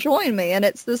 you could join me. And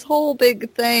it's this whole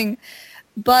big thing.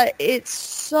 But it's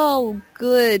so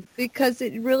good because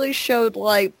it really showed,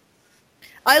 like,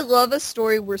 I love a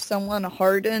story where someone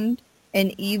hardened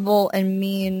and evil and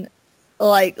mean,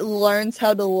 like, learns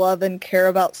how to love and care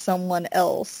about someone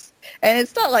else. And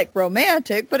it's not like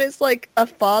romantic, but it's like a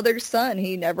father-son.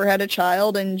 He never had a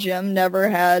child, and Jim never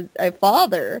had a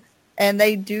father. And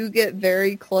they do get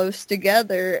very close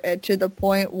together to the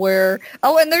point where...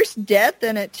 Oh, and there's death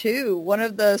in it, too. One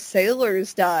of the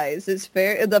sailors dies.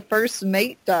 The first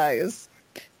mate dies.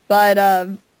 But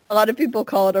a lot of people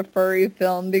call it a furry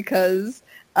film because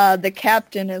the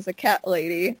captain is a cat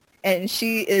lady. And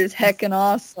she is heckin'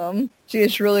 awesome. She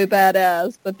is really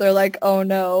badass. But they're like, oh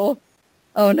no,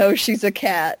 she's a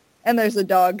cat. And there's a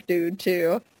dog dude,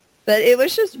 too. But it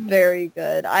was just very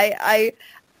good.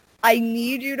 I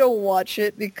need you to watch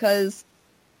it because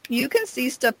you can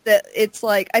see stuff that it's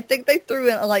like, I think they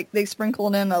threw in, like, they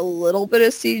sprinkled in a little bit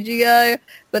of CGI,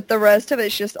 but the rest of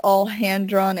it's just all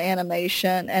hand-drawn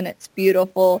animation, and it's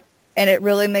beautiful, and it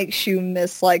really makes you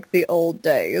miss, like, the old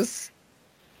days.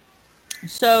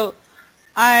 So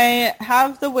I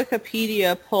have the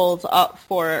Wikipedia pulled up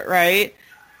for it, right?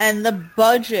 And the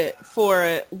budget for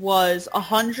it was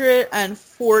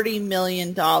 $140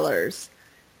 million.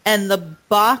 And the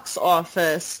box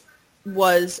office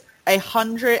was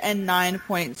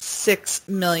 $109.6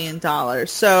 million.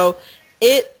 So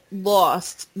it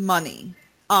lost money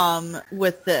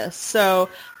with this. So,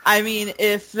 I mean,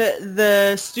 if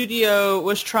the studio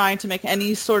was trying to make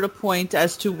any sort of point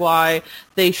as to why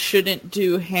they shouldn't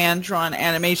do hand-drawn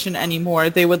animation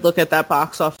anymore, they would look at that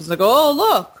box office and go, oh,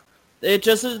 look, it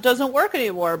just doesn't work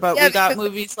anymore. But we got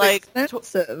movies like...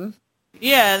 expensive.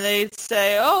 Yeah, they'd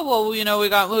say, oh, well, we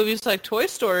got movies like Toy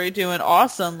Story doing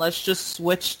awesome. Let's just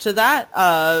switch to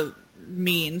that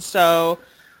mean. So,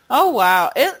 oh,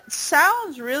 wow. It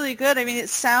sounds really good. I mean, it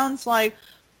sounds like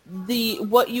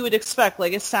what you would expect.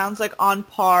 Like, it sounds like on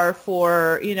par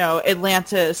for,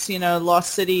 Atlantis,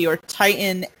 Lost City, or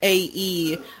Titan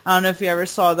AE. I don't know if you ever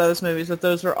saw those movies, but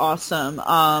those were awesome.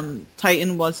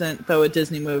 Titan wasn't, though, a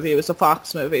Disney movie. It was a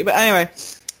Fox movie. But anyway,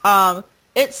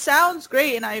 it sounds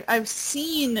great, and I've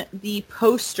seen the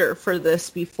poster for this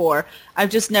before. I've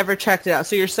just never checked it out.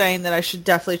 So you're saying that I should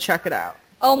definitely check it out.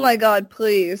 Oh my God,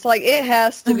 please. Like, it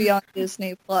has to be on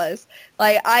Disney Plus.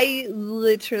 Like, I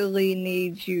literally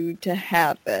need you to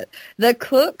have it. The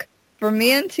cook, for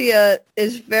me and Tia,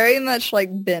 is very much like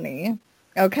Benny.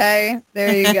 Okay?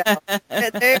 There you go.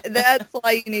 That's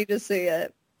why you need to see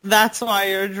it. That's why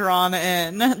you're drawn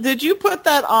in. Did you put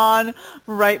that on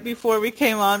right before we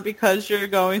came on because you're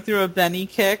going through a Benny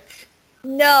kick?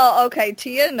 No, okay.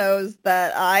 Tia knows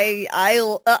that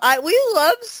we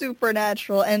love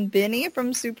Supernatural, and Benny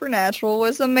from Supernatural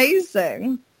was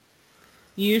amazing.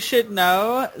 You should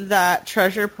know that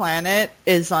Treasure Planet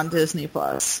is on Disney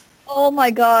Plus. Oh my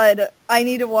God, I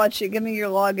need to watch it. Give me your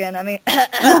login. I mean,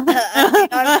 I'm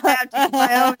gonna have to do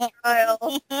my own trial.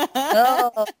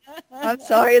 Oh, I'm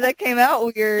sorry, that came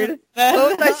out weird.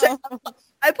 What was I saying?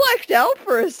 I blacked out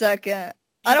for a second.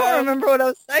 I don't remember what I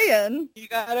was saying. You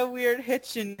got a weird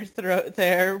hitch in your throat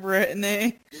there,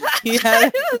 Brittany. You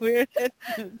had a weird hitch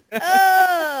in your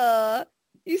throat.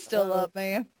 You still love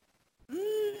me.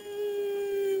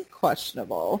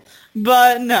 Questionable.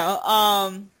 But no,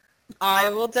 I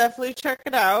will definitely check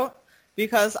it out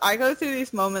because I go through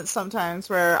these moments sometimes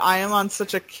where I am on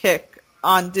such a kick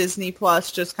on Disney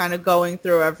Plus, just kind of going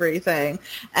through everything.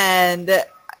 And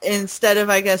instead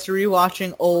of, I guess,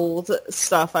 rewatching old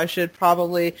stuff, I should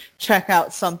probably check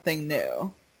out something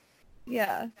new.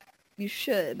 Yeah, you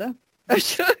should. All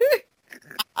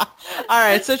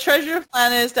right, so Treasure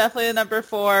Planet is definitely a number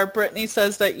 4. Brittany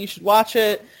says that you should watch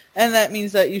it, and that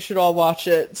means that you should all watch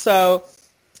it. So,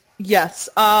 yes,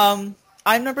 I'm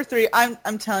number 3.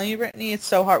 I'm telling you, Brittany, it's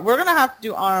so hard. We're gonna have to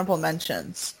do honorable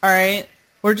mentions. All right,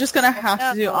 we're just gonna have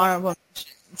to do honorable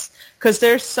mentions because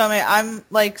there's so many. I'm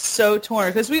like so torn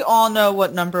because we all know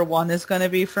what number 1 is gonna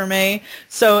be for me.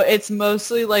 So it's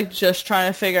mostly like just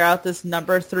trying to figure out this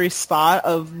number 3 spot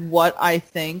of what I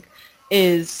think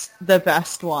is the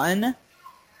best one.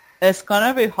 It's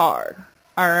gonna be hard.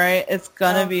 All right, it's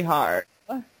gonna be hard.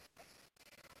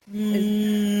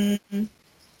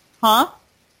 Huh?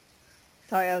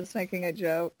 Sorry, I was making a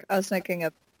joke. I was making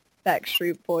a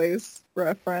Backstreet Boys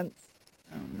reference.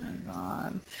 Oh my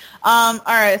god. All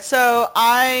right, so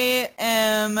I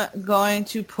am going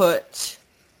to put.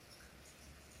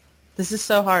 This is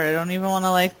so hard. I don't even want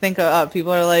to like think of.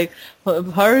 People are like,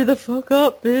 hurry the fuck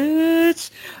up, bitch.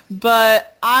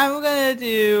 But I'm gonna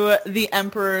do The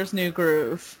Emperor's New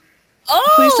Groove.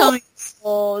 Oh, please tell me.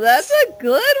 Oh, that's a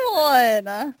good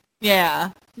one.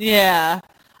 Yeah, yeah.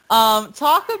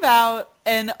 Talk about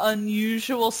an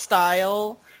unusual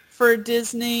style for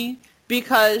Disney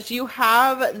because you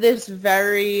have this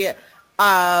very,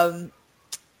 oh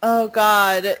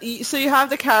god. So you have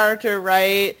the character,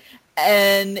 right?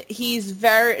 And he's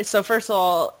very, so first of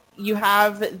all, you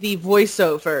have the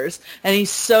voiceovers, and he's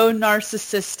so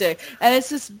narcissistic. And it's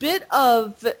this bit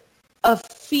of a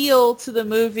feel to the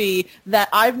movie that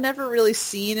I've never really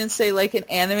seen in, say, like an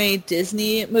anime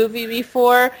Disney movie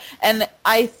before. And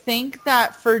I think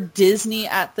that for Disney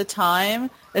at the time,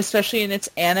 especially in its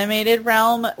animated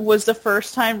realm, was the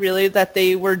first time really that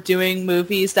they were doing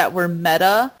movies that were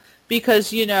meta.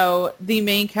 Because, you know, the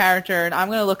main character, and I'm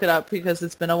going to look it up because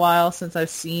it's been a while since I've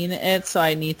seen it, so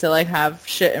I need to, like, have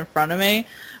shit in front of me.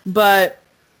 But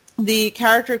the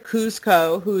character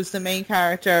Kuzco, who's the main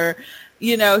character,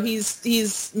 you know,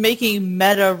 he's making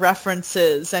meta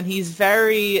references, and he's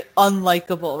very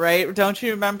unlikable, right? Don't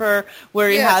you remember where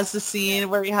he has the scene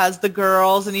where he has the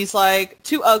girls, and he's like,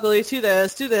 too ugly, too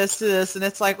this, too this, too this, and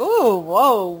it's like, oh,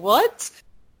 whoa, what?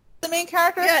 The main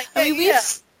character? I mean,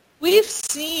 we've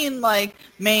seen, like,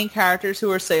 main characters who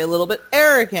are, say, a little bit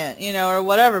arrogant, you know, or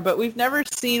whatever, but we've never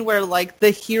seen where, like, the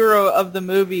hero of the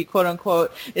movie,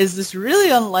 quote-unquote, is this really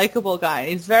unlikable guy.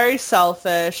 He's very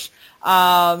selfish,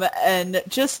 and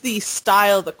just the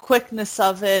style, the quickness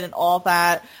of it, and all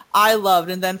that, I loved.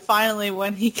 And then finally,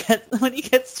 when he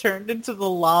gets turned into the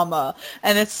llama,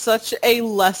 and it's such a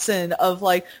lesson of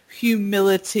like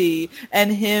humility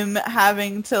and him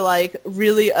having to like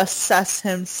really assess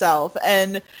himself.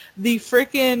 And the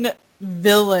freaking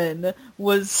villain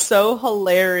was so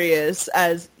hilarious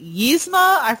as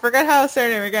Yzma. I forget how to say her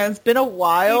name again. It's been a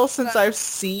while since I've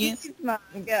seen. Yzma,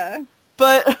 yeah.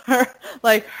 But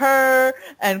her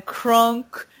and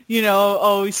Krunk, you know,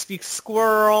 always speaks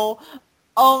squirrel.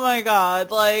 Oh my god,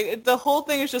 like, the whole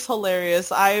thing is just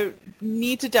hilarious. I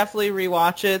need to definitely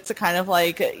rewatch it to kind of,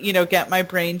 like, you know, get my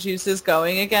brain juices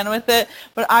going again with it.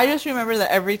 But I just remember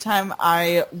that every time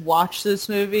I watch this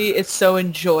movie, it's so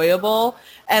enjoyable.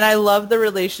 And I love the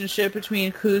relationship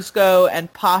between Kuzco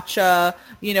and Pacha,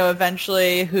 you know,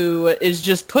 eventually, who is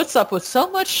just puts up with so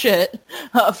much shit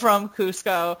from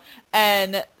Kuzco.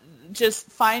 And just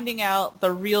finding out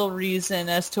the real reason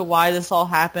as to why this all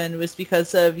happened was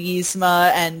because of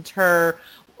Yzma and her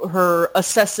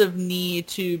obsessive need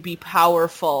to be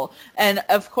powerful. And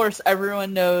of course,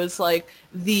 everyone knows like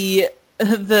the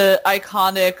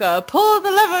iconic pull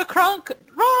the lever, Krunk,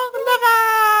 wrong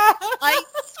lever. I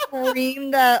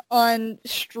scream that on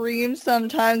stream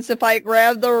sometimes if I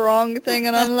grab the wrong thing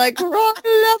and I'm like, wrong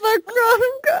lever,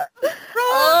 Krunk.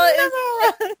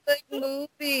 It's a good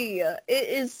movie. It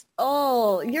is.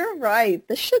 Oh, you're right.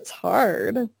 This shit's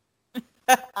hard.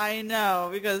 I know,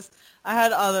 because I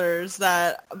had others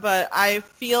but I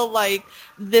feel like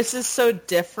this is so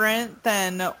different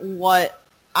than what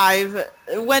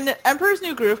when Emperor's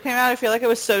New Groove came out, I feel like it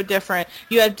was so different.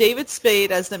 You have David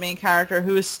Spade as the main character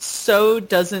who is so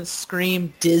doesn't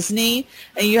scream Disney,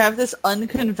 and you have this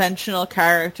unconventional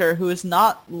character who is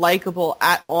not likable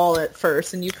at all at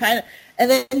first, and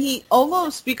then he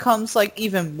almost becomes like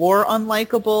even more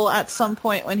unlikable at some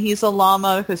point when he's a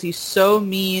llama because he's so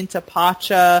mean to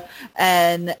Pacha,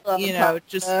 and do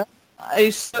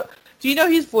you know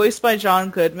he's voiced by John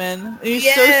Goodman?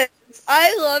 Yes.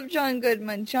 I love John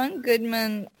Goodman. John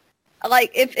Goodman,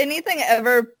 like, if anything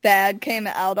ever bad came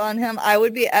out on him, I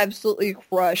would be absolutely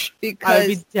crushed because... I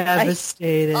would be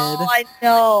devastated. I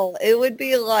know. It would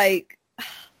be like...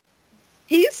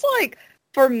 He's like,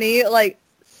 for me, like,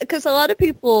 because a lot of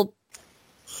people...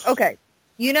 Okay,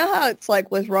 you know how it's like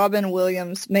with Robin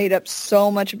Williams made up so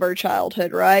much of her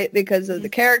childhood, right? Because of the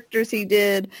characters he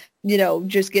did,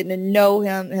 just getting to know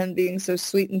him being so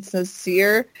sweet and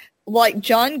sincere. Like,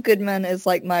 John Goodman is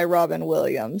like my Robin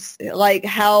Williams. Like,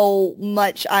 how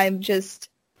much I'm just,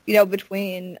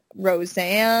 between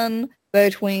Roseanne,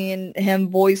 between him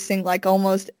voicing, like,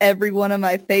 almost every one of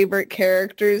my favorite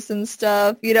characters and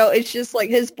stuff. It's just, like,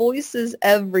 his voice is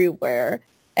everywhere.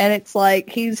 And it's like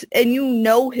his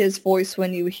voice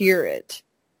when you hear it.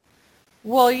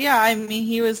 Well, yeah, I mean,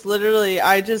 he was literally,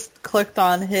 I just clicked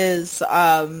on his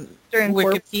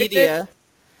Wikipedia.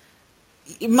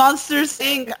 Monsters,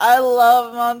 Inc. I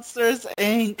love Monsters,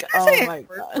 Inc. Oh, my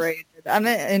God. I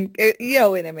mean, you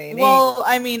know what I mean. Well,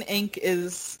 I mean, Inc.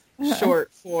 is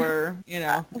short for,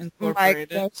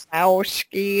 incorporated. Mike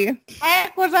Wazowski.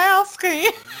 Mike Wazowski.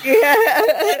 Yeah.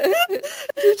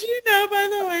 Did you know, by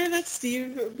the way, that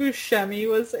Steve Buscemi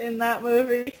was in that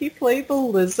movie? He played the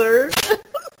lizard.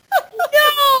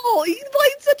 No! He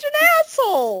played such an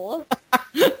asshole!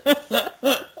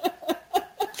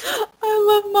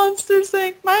 I love Monsters,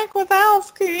 Inc. Mike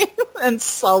Wazowski. And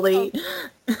Sully.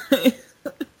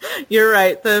 You're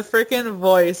right. The freaking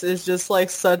voice is just like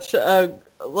such a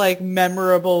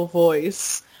memorable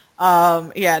voice.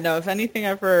 If anything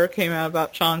ever came out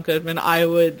about John Goodman, I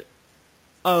would,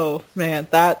 oh man,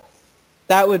 that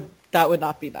would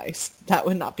not be nice. That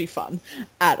would not be fun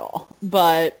at all.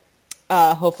 But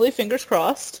hopefully, fingers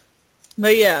crossed.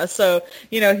 But yeah, so,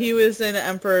 he was in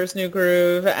Emperor's New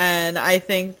Groove, and I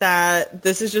think that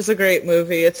this is just a great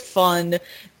movie. It's fun.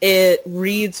 It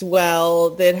reads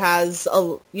well. It has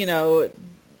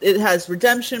it has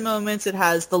redemption moments. It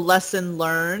has the lesson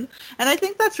learned. And I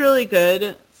think that's really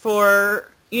good for,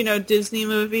 Disney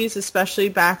movies, especially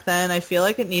back then. I feel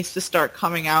like it needs to start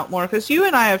coming out more because you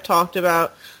and I have talked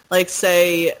about, like,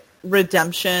 say,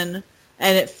 redemption,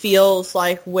 and it feels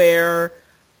like where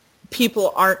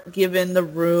people aren't given the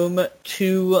room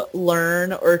to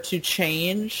learn or to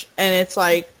change. And it's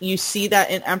like, you see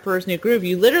that in Emperor's New Groove.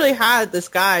 You literally had this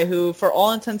guy who, for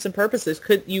all intents and purposes,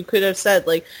 you could have said,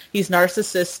 like, he's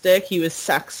narcissistic, he was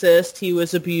sexist, he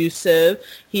was abusive,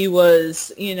 he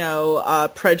was,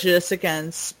 prejudiced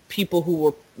against people who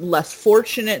were less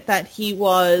fortunate that he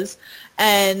was.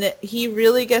 And he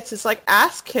really gets his, like,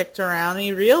 ass kicked around, and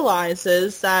he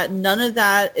realizes that none of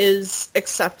that is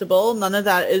acceptable, none of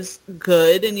that is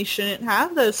good, and he shouldn't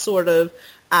have those sort of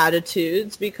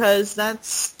attitudes because that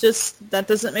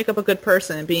doesn't make up a good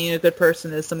person, and being a good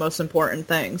person is the most important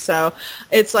thing. So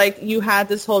it's like you had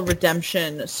this whole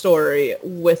redemption story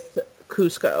with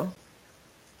Kuzco.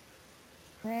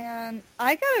 Man,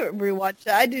 I gotta rewatch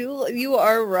that. You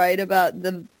are right about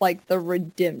the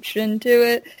redemption to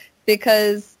it.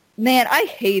 Because, man, I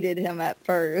hated him at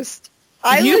first.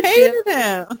 You hated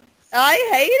him? I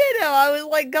hated him. I was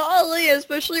like, golly,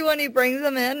 especially when he brings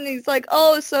him in and he's like,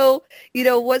 oh, so,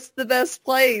 what's the best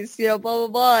place? Blah, blah,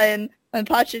 blah. And when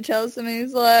Pacha tells him,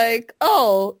 he's like,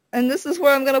 oh, and this is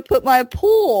where I'm going to put my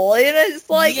pool. And it's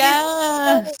like,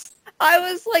 yes. I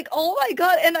was like, oh my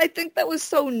God. And I think that was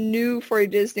so new for a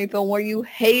Disney film where you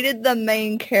hated the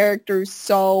main character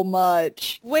so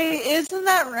much. Wait, isn't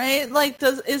that right? Like,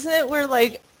 isn't it where,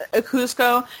 like,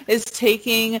 Kuzco is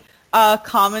taking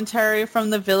commentary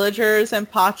from the villagers and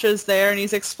Pacha's there and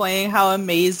he's explaining how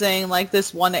amazing, like,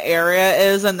 this one area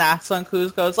is, and that's when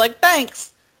Kuzco's like,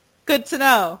 thanks. Good to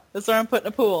know. That's where I'm putting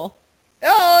a pool.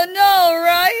 Oh no,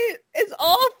 right? It's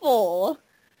awful.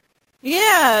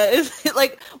 Yeah, it's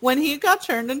like when he got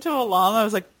turned into a llama, I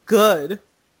was like, good.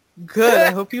 I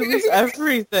hope you lose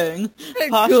everything.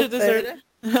 Pacha deserved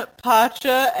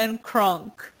Pacha and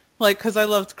Krunk, like, because I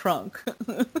loved Krunk.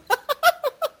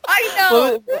 I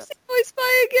know. Who's he voiced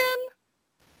by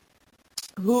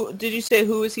again? Who did you say?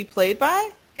 Who was he played by?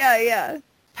 Yeah.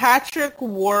 Patrick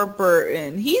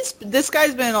Warburton. This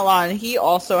guy's been in a lot, and he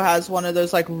also has one of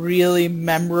those, like, really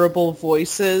memorable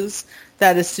voices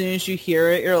that as soon as you hear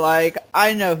it, you're like,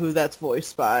 I know who that's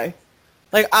voiced by.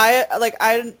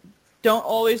 I don't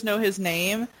always know his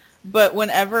name, but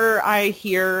whenever I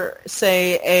hear,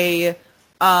 say,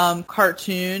 a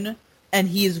cartoon and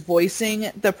he's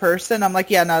voicing the person, I'm like,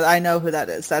 yeah, no, I know who that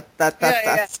is. That's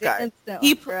the guy.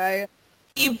 Right.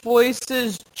 He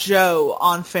voices Joe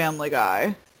on Family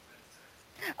Guy.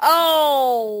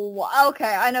 Oh,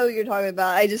 okay. I know what you're talking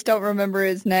about. I just don't remember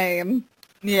his name.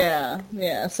 Yeah.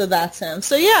 So that's him.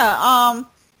 So yeah,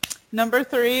 number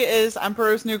 3 is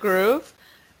Emperor's New Groove.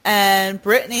 And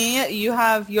Brittany, you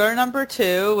have your number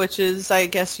 2, which is, I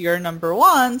guess, your number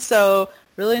 1. So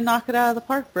really knock it out of the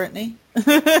park, Brittany.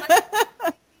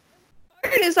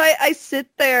 Is I sit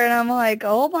there and I'm like,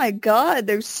 oh my God,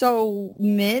 there's so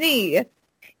many.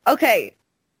 Okay,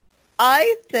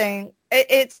 I think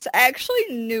it's actually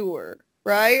newer,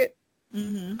 right?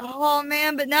 Mm-hmm. Oh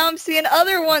man, but now I'm seeing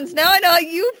other ones. Now I know how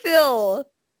you feel.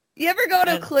 You ever go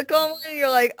to click on one and you're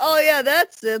like, oh yeah,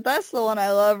 that's it. That's the one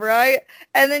I love, right?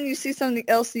 And then you see something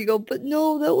else and you go, but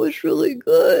no, that was really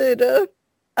good. It's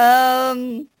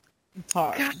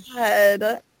hard.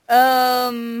 God.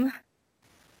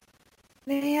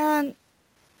 Man,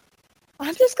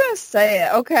 I'm just gonna say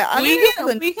it. Okay,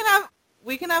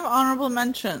 we can have honorable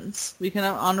mentions.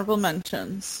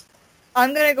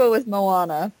 I'm gonna go with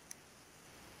Moana.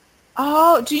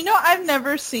 Oh, do you know I've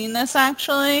never seen this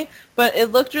actually, but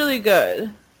it looked really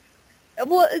good.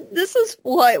 Well, this is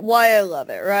why I love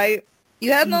it, right?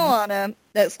 You have Moana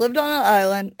that's lived on an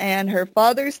island, and her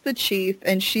father's the chief,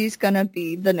 and she's gonna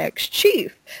be the next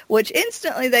chief. Which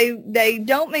instantly they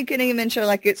don't make any mention,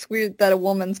 like it's weird that a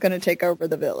woman's gonna take over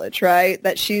the village, right?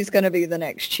 That she's gonna be the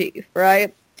next chief,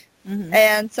 right? Mm-hmm.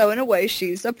 And so in a way,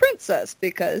 she's a princess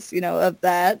because, of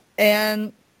that.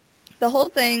 And the whole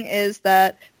thing is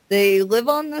that they live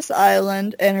on this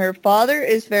island, and her father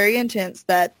is very intense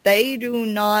that they do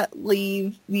not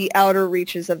leave the outer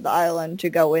reaches of the island to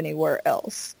go anywhere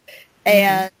else.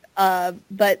 Mm-hmm. And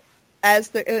but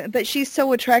she's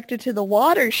so attracted to the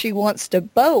water, she wants to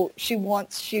boat. She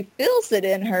feels it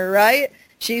in her, right?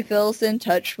 She feels in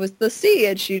touch with the sea,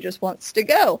 and she just wants to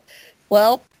go.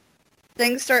 Well,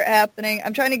 things start happening.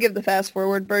 I'm trying to give the fast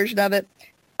forward version of it.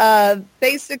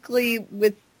 Basically,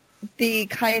 with the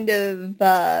kind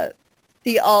of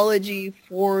theology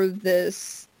for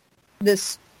this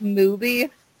movie,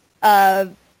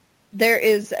 there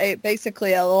is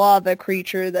basically a lava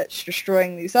creature that's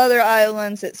destroying these other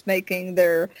islands. It's making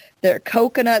their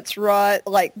coconuts rot.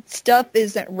 Like, stuff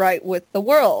isn't right with the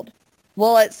world.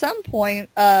 Well, at some point,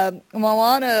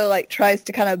 Moana tries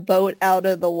to kind of boat out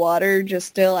of the water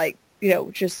just to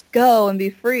just go and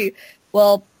be free.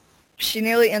 Well, she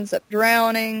nearly ends up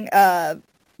drowning.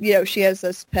 She has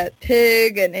this pet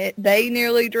pig, and they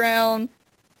nearly drown.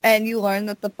 And you learn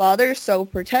that the father is so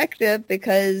protective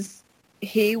because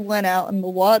he went out in the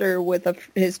water with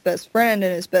his best friend,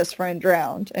 and his best friend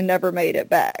drowned and never made it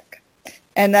back.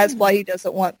 And that's why he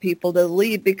doesn't want people to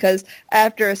leave, because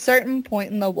after a certain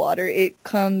point in the water, it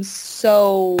becomes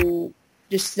so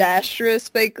disastrous,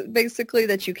 basically,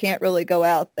 that you can't really go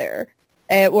out there,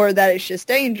 or that it's just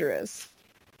dangerous.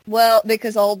 Well,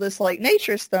 because all this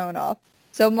nature's thrown off.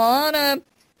 So Moana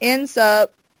ends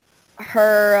up,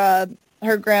 her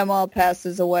grandma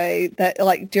passes away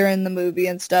during the movie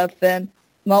and stuff, and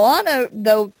Moana,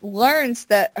 though, learns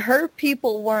that her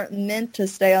people weren't meant to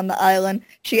stay on the island.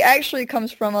 She actually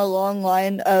comes from a long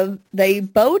line of, they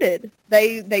boated,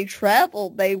 they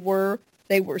traveled, they were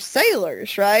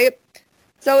sailors, right?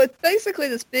 So it's basically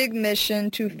this big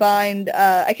mission to find,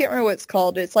 I can't remember what it's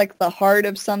called, it's like the heart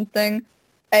of something,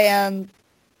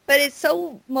 but it's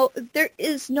there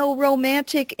is no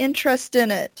romantic interest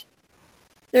in it.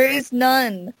 There is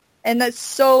none. And that's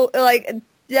so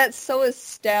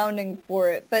astounding for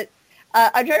it. But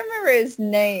I'm trying to remember his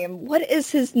name. What is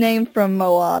his name from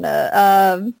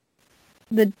Moana?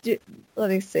 Let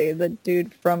me see, the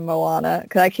dude from Moana,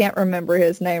 because I can't remember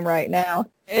his name right now.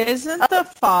 Isn't the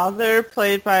father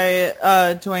played by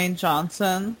Dwayne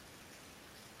Johnson?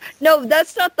 No,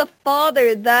 that's not the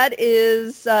father. That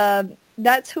is...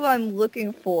 that's who I'm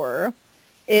looking for.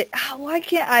 Why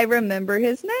can't I remember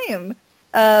his name?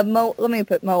 Let me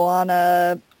put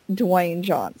Moana Dwayne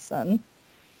Johnson.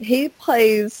 He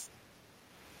plays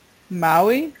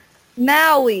Maui?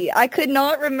 Maui. I could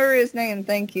not remember his name.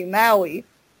 Thank you. Maui.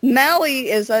 Maui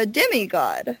is a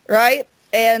demigod, right?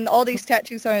 And all these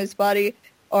tattoos on his body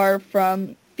are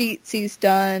from feats he's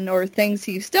done or things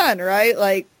he's done, right?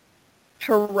 Like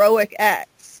heroic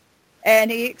acts.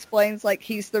 And he explains, like,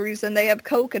 he's the reason they have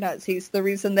coconuts. He's the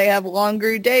reason they have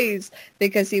longer days,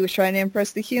 because he was trying to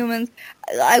impress the humans.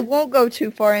 I won't go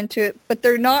too far into it, but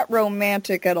they're not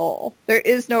romantic at all. There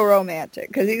is no romantic,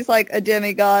 because he's like a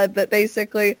demigod, but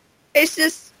basically it's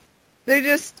just, they're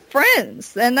just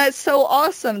friends. And that's so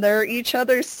awesome. They're each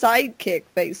other's sidekick,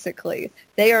 basically.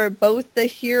 They are both the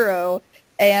hero,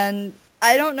 and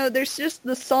I don't know, there's just,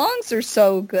 the songs are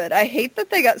so good. I hate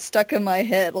that they got stuck in my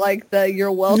head, like the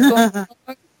You're Welcome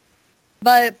song.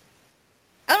 But,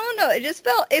 I don't know, it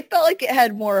felt like it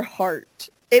had more heart.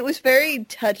 It was very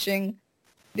touching,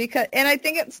 and I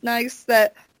think it's nice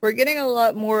that we're getting a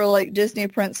lot more, like, Disney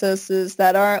princesses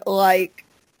that aren't, like,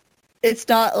 it's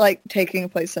not, like, taking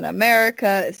place in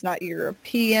America, it's not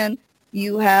European.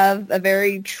 You have a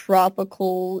very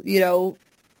tropical,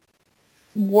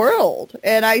 world,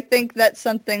 and I think that's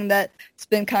something that's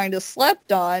been kind of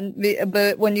slept on.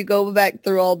 But when you go back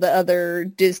through all the other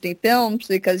Disney films,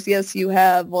 because yes, you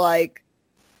have I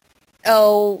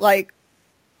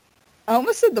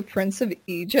almost said the Prince of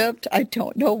Egypt. I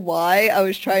don't know why. I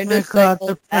was trying to say God,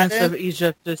 the Prince of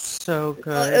Egypt is so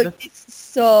good. It's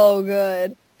so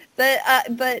good.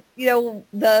 But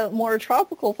the more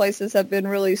tropical places have been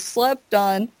really slept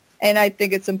on. And I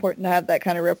think it's important to have that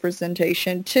kind of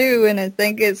representation too. And I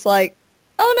think it's like,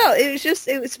 oh no,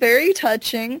 it was very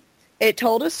touching. It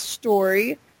told a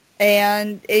story,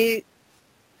 and there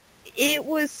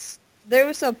was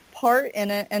a part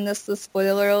in it, and this is the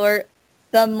spoiler alert,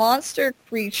 the monster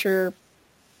creature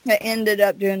that ended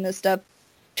up doing this stuff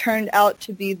turned out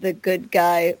to be the good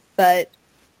guy, but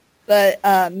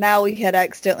Maui had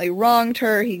accidentally wronged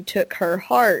her. He took her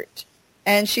heart.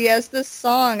 And she has this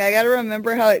song, I gotta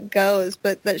remember how it goes,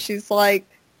 but that she's like,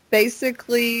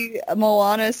 basically,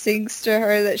 Moana sings to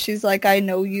her that she's like, I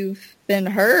know you've been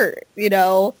hurt,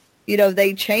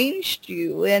 they changed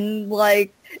you. And,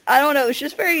 like, I don't know, it's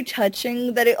just very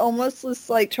touching that it almost was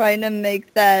like trying to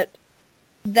make that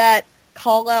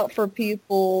call out for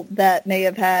people that may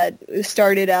have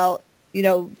started out,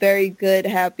 very good,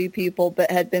 happy people,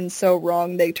 but had been so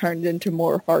wrong they turned into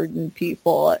more hardened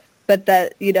people. But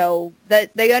that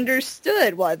that they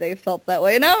understood why they felt that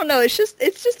way. And I don't know, it's just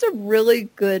a really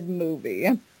good movie.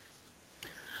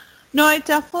 No, I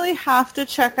definitely have to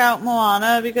check out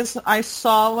Moana, because I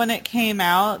saw when it came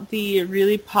out the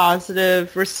really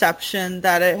positive reception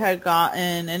that it had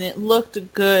gotten, and it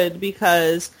looked good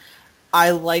because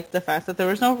I liked the fact that there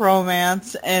was no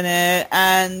romance in it,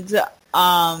 and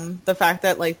the fact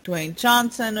that, like, Dwayne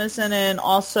Johnson was in it, and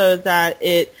also that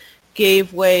it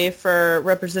gave way for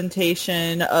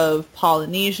representation of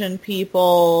Polynesian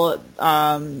people,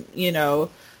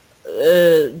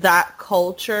 that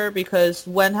culture, because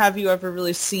when have you ever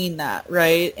really seen that,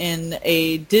 right? In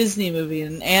a Disney movie,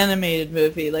 an animated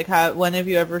movie, like, when have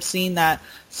you ever seen that?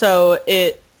 So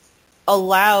it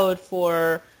allowed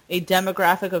for a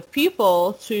demographic of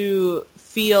people to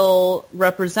feel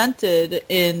represented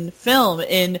in film,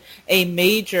 in a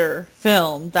major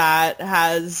film that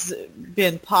has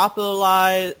been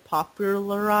popularized.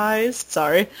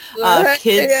 Sorry,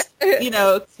 kids,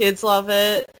 kids love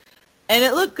it, and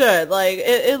it looked good. Like,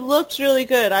 it looks really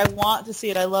good. I want to see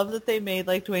it. I love that they made,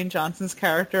 like, Dwayne Johnson's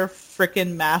character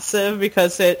freaking massive,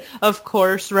 because it, of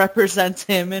course, represents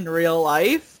him in real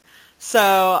life.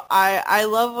 So I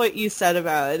love what you said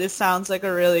about it. It sounds like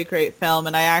a really great film,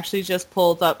 and I actually just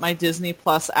pulled up my Disney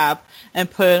Plus app and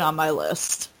put it on my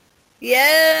list.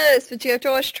 Yes, but you have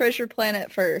to watch Treasure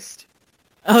Planet first.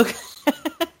 Okay.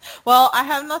 Well, I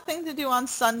have nothing to do on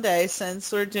Sunday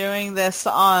since we're doing this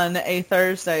on a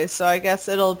Thursday, so I guess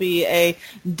it'll be a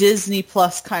Disney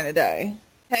Plus kind of day.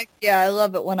 Heck yeah, I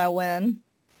love it when I win.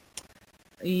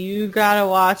 You gotta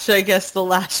watch, I guess, The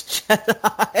Last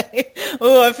Jedi.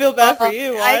 Oh, I feel bad for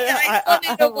you. I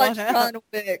wanted to watch John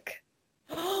Wick.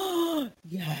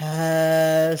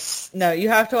 Yes. No, you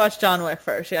have to watch John Wick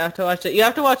first. You have to watch it. You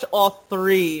have to watch all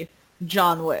 3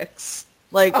 John Wicks.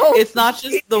 Like, it's not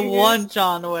just the one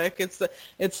John Wick.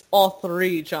 It's all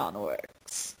 3 John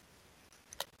Wicks.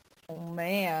 Oh,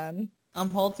 man.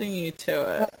 I'm holding you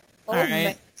to it. Oh, all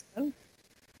right. Man.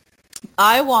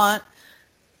 I want...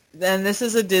 And this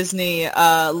is a Disney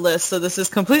list, so this is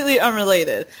completely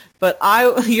unrelated. But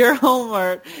your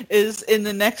homework is in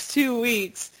the next 2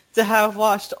 weeks to have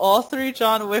watched all 3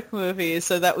 John Wick movies,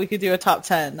 so that we could do a top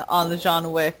 10 on the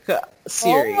John Wick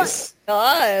series. Oh my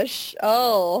gosh!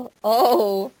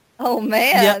 Oh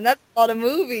man, yep. That's a lot of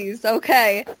movies.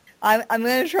 Okay, I'm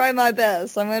gonna try my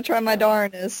best. I'm gonna try my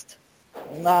darnest.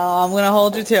 No, I'm gonna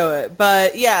hold you to it.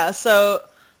 But yeah, so.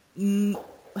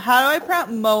 How do I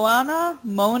pronounce Moana?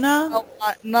 Moana?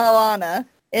 Moana.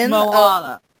 Moana.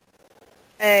 Moana.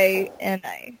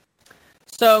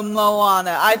 So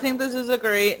Moana, I think this is a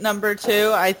great number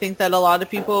 2. I think that a lot of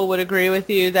people would agree with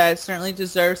you that it certainly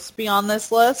deserves to be on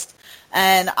this list,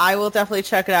 and I will definitely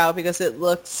check it out because it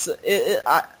looks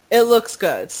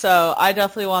good. So I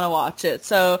definitely want to watch it.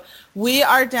 So we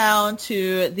are down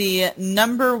to the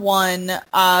number 1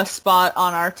 spot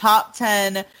on our top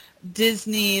 10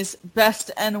 Disney's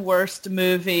best and worst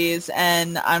movies,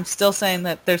 and I'm still saying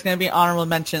that there's going to be honorable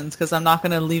mentions because I'm not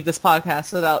going to leave this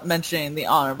podcast without mentioning the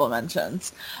honorable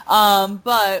mentions.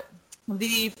 But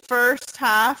the first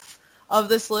half of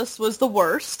this list was the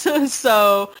worst,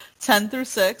 so 10 through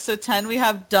 6. So 10 we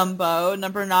have Dumbo,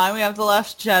 number 9 we have The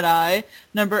Last Jedi,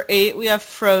 number 8 we have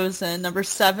Frozen, number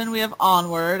 7 we have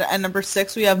Onward, and number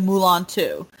 6 we have Mulan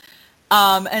 2.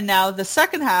 And now the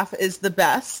second half is the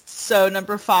best. So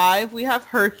number 5, we have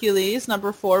Hercules.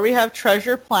 Number 4, we have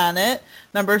Treasure Planet.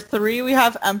 Number 3, we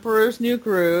have Emperor's New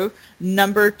Groove.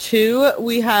 Number 2,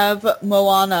 we have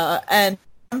Moana. And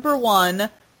number 1,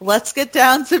 let's get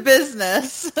down to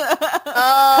business. I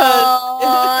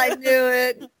knew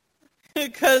it.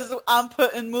 Because I'm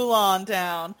putting Mulan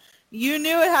down. You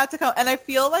knew it had to come, and I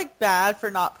feel like bad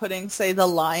for not putting, say, The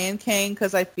Lion King,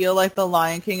 because I feel like The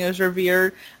Lion King is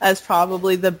revered as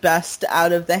probably the best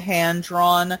out of the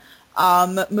hand-drawn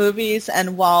movies,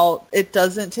 and while it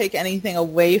doesn't take anything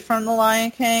away from The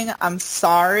Lion King, I'm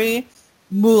sorry,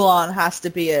 Mulan has to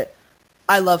be it.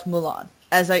 I love Mulan.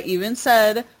 As I even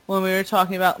said when we were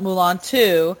talking about Mulan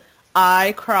 2,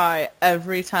 I cry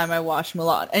every time I watch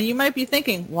Mulan. And you might be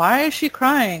thinking, why is she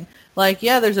crying? Like,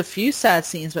 yeah, there's a few sad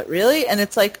scenes, but really? And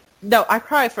it's like, no, I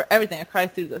cry for everything. I cry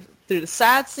through the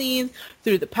sad scenes,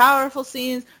 through the powerful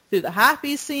scenes, through the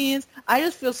happy scenes. I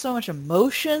just feel so much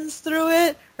emotions through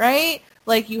it, right?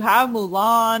 Like, you have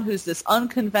Mulan, who's this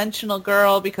unconventional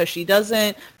girl because she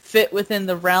doesn't fit within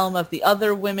the realm of the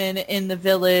other women in the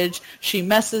village. She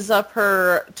messes up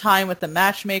her time with the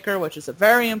matchmaker, which is a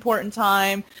very important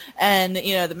time. And,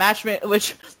 you know,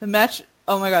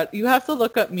 oh my God, you have to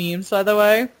look up memes, by the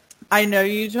way. I know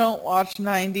you don't watch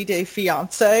 90 Day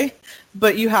Fiancé,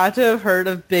 but you had to have heard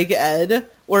of Big Ed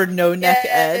or No Neck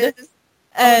Ed.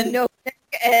 And No Neck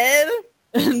Ed?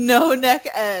 No Neck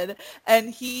Ed. And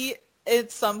he,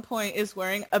 at some point, is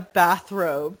wearing a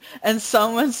bathrobe. And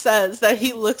someone says that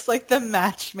he looks like the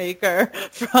matchmaker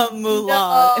from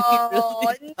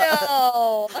Mulan.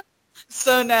 No.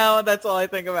 So now that's all I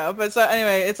think about. But so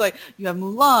anyway, it's like you have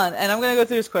Mulan, and I'm going to go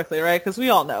through this quickly, right? Because we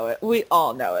all know it. We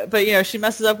all know it. But, you know, she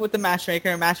messes up with the matchmaker,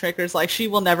 and matchmaker's like, she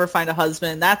will never find a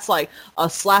husband. That's like a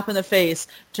slap in the face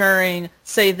during,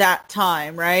 say, that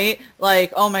time, right?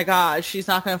 Like, oh my God, she's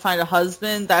not going to find a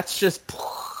husband. That's just...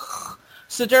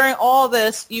 So during all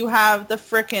this, you have the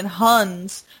frickin'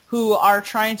 Huns who are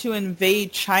trying to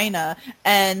invade China.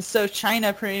 And so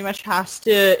China pretty much has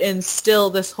to instill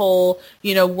this whole,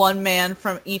 you know, one man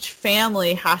from each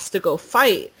family has to go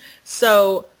fight.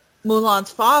 So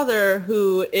Mulan's father,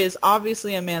 who is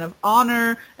obviously a man of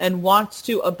honor and wants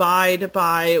to abide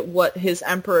by what his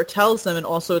emperor tells them, and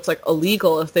also it's like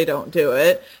illegal if they don't do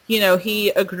it, you know, he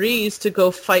agrees to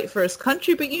go fight for his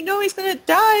country, but you know he's going to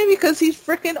die because he's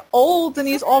freaking old and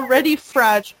he's already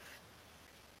fragile.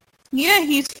 Yeah,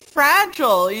 he's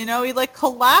fragile, you know, he like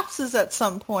collapses at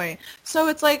some point. So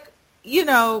it's like, you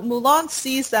know, Mulan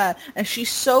sees that, and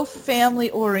she's so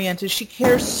family-oriented. She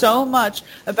cares so much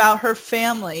about her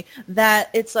family that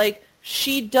it's like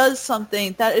she does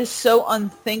something that is so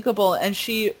unthinkable, and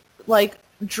she, like,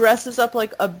 dresses up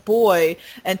like a boy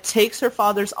and takes her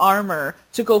father's armor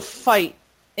to go fight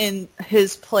in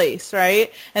his place,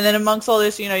 right? And then amongst all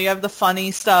this, you know, you have the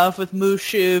funny stuff with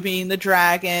Mushu being the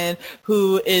dragon,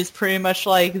 who is pretty much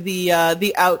like the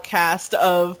outcast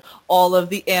of all of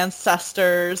the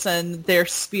ancestors and their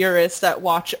spirits that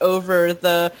watch over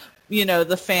the, you know,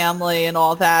 the family and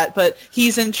all that. But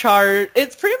he's in charge.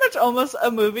 It's pretty much almost a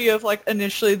movie of like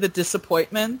initially the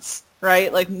disappointments,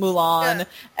 right? Like Mulan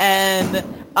and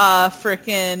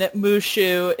frickin'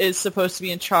 Mushu is supposed to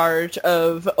be in charge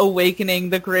of awakening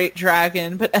the great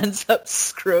dragon, but ends up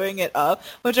screwing it up,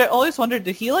 which I always wondered,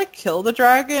 did he like kill the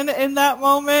dragon in that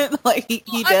moment? Like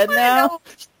he dead now? Know,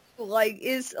 like,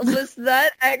 was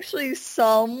that actually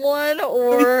someone,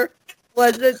 or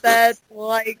was it that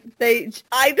like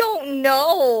I don't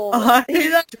know.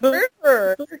 He's a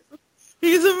murderer.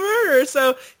 He's a murderer,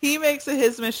 so he makes it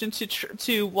his mission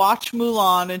to watch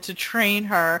Mulan and to train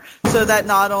her so that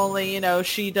not only, you know,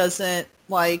 she doesn't,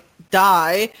 like,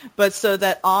 die, but so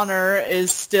that honor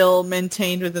is still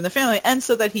maintained within the family, and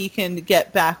so that he can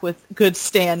get back with good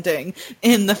standing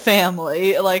in the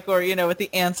family, like, or, you know, with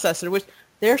the ancestor, which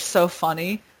they're so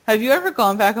funny. Have you ever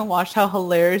gone back and watched how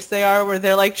hilarious they are, where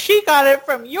they're like, she got it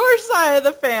from your side of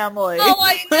the family? Oh,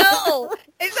 I know!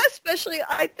 It's especially,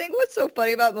 I think what's so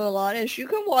funny about Mulan is you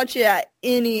can watch it at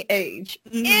any age,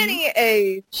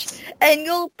 and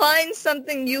you'll find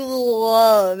something you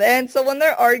love. And so when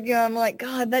they're arguing, I'm like,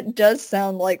 God, that does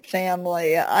sound like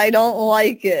family. I don't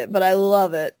like it, but I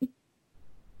love it.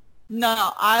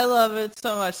 No, I love it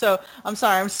so much. So I'm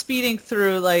sorry, I'm speeding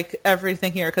through like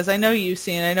everything here because I know you've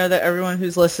seen. I know that everyone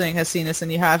who's listening has seen this, and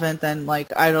you haven't. Then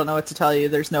like I don't know what to tell you.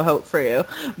 There's no hope for you.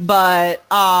 But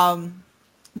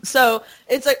so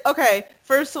it's like, okay,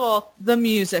 first of all, the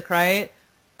music, right?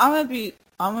 I'm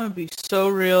gonna be so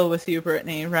real with you,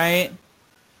 Brittany, right?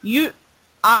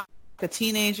 I'm a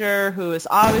teenager who is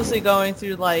obviously going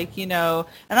through like, and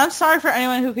I'm sorry for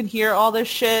anyone who can hear all this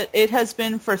shit. It has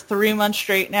been for 3 months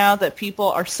straight now that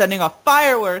people are setting off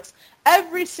fireworks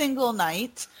every single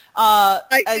night.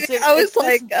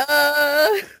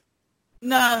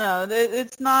 No,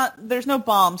 it's not. There's no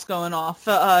bombs going off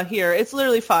here. It's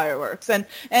literally fireworks, and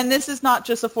this is not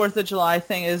just a 4th of July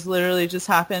thing. It's literally just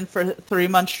happened for 3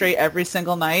 months straight every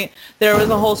single night. There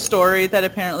was a whole story that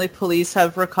apparently police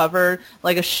have recovered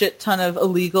like a shit ton of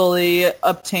illegally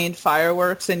obtained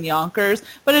fireworks in Yonkers,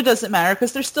 but it doesn't matter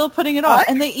because they're still putting it off,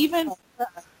 and they even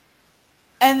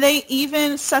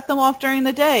set them off during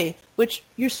the day. Which,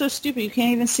 you're so stupid, you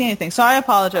can't even see anything. So I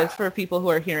apologize for people who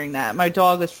are hearing that. My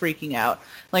dog is freaking out.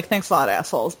 Like, thanks a lot,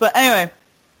 assholes. But anyway,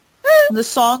 the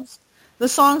songs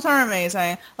are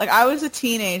amazing. Like, I was a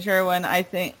teenager when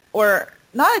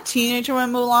not a teenager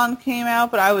when Mulan came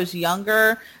out, but I was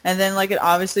younger. And then, like, it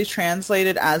obviously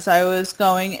translated as I was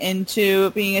going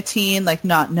into being a teen, like,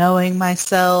 not knowing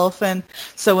myself. And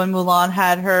so when Mulan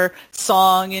had her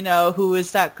song, Who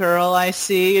Is That Girl I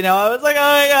See, I was like, oh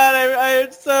my God,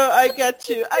 I get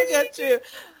you.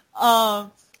 And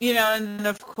then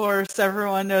of course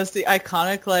everyone knows the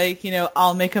iconic, like,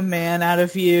 I'll Make a Man Out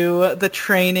of You, the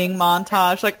training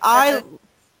montage. Like,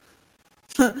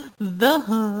 the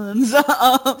Huns.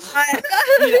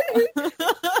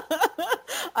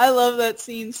 I love that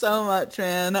scene so much,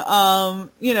 man. So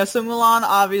Mulan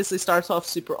obviously starts off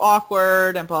super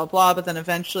awkward and blah, blah, but then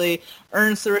eventually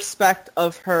earns the respect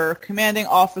of her commanding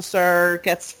officer,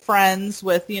 gets friends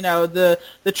with, the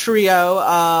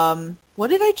trio. What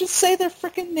did I just say their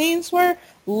freaking names were?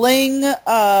 Ling,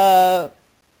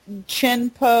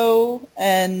 Chenpo,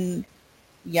 and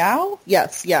Yao?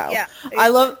 Yes, Yao. Yeah. I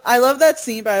love that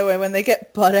scene, by the way, when they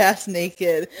get butt ass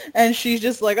naked and she's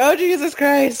just like, oh Jesus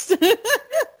Christ.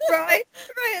 Right.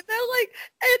 And they're like,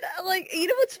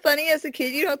 what's funny, as a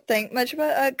kid, you don't think much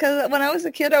about it, because when I was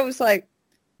a kid, I was like,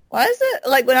 why is it,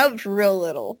 like, when I was real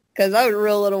little, because I was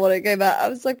real little when it came out, I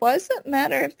was like, why does it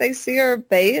matter if they see her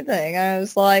bathing? And I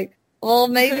was like, well,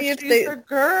 maybe if she's a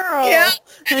girl. Yeah.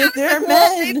 And they're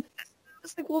men. I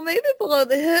was like, well, maybe below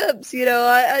the hips,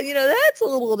 that's a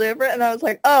little different. And I was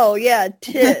like, oh, yeah,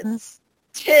 tits.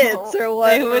 Or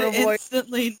whatever. They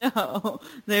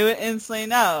would instantly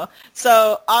know.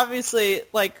 So, obviously,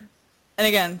 like, and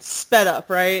again, sped up,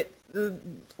 right?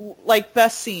 Like,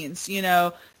 best scenes,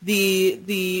 the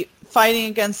fighting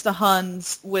against the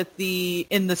Huns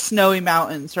in the snowy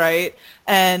mountains, right?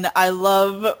 And I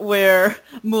love where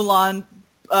Mulan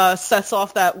sets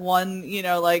off that one,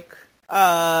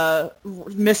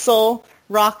 missile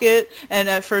rocket, and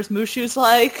at first Mushu's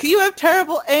like, you have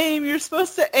terrible aim, you're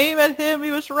supposed to aim at him,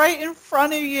 he was right in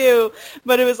front of you,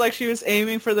 but it was like she was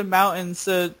aiming for the mountains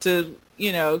to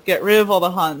get rid of all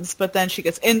the Huns. But then she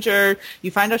gets injured,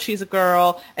 you find out she's a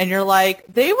girl, and you're like,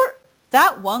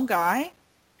 that one guy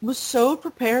was so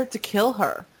prepared to kill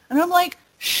her, and I'm like,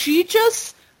 she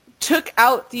just took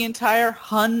out the entire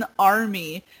Hun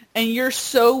army, and you're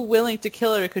so willing to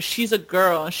kill her because she's a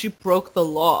girl and she broke the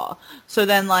law. So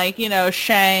then, like,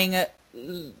 Shang,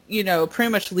 pretty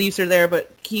much leaves her there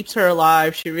but keeps her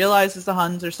alive. She realizes the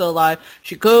Huns are still alive.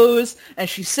 She goes and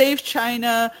she saves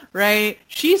China, right?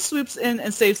 She swoops in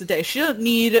and saves the day. She doesn't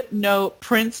need no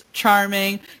Prince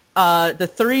Charming.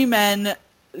 The three men,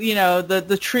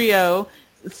 the trio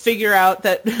figure out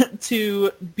that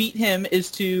to beat him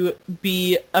is to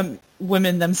be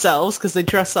women themselves because they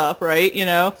dress up, right?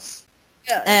 Yeah.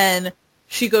 And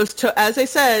she goes as I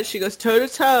said, she goes toe to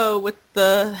toe with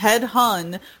the head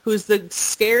Hun, who's the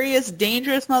scariest,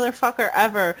 dangerous motherfucker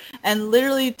ever, and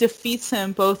literally defeats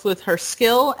him both with her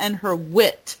skill and her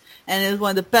wit. And it is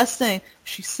one of the best things.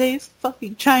 She saves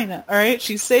fucking China, all right?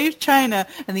 She saves China,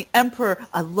 and the Emperor,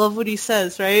 I love what he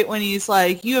says, right? When he's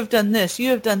like, you have done this,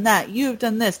 you have done that, you have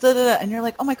done this, da da da. And you're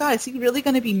like, oh my God, is he really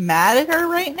going to be mad at her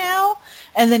right now?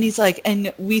 And then he's like,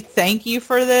 and we thank you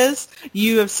for this.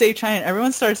 You have saved China. And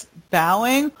everyone starts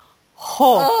bowing.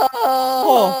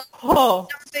 You're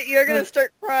going to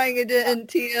start crying again,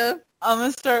 Tia. I'm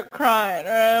gonna start crying,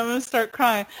 or I'm gonna start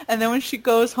crying. And then when she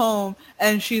goes home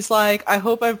and she's like, I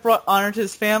hope I've brought honor to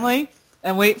his family,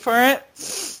 and wait for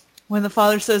it, when the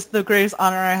father says, the greatest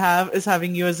honor I have is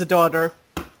having you as a daughter.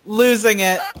 Losing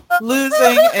it.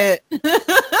 Losing it. She's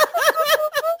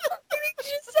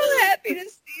so happy to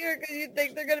see her because you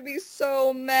think they're going to be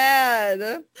so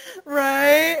mad.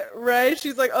 Right.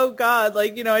 She's like, oh God,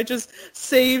 like, I just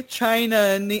saved China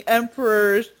and the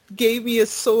emperor gave me a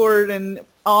sword and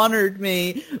honored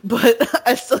me, but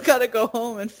I still got to go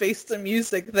home and face the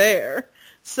music there.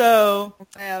 So,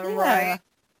 yeah. Right.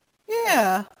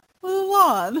 Yeah,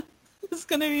 Mulan is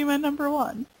going to be my number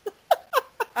one.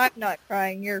 I'm not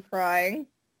crying. You're crying.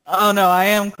 Oh, no, I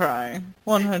am crying.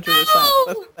 100%. No!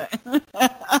 That's the thing.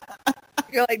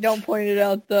 You're like, don't point it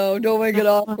out, though. Don't make it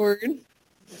awkward.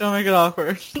 Don't make it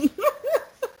awkward.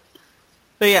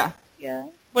 But yeah. Yeah.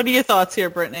 What are your thoughts here,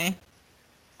 Brittany?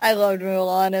 I loved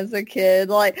Mulan as a kid.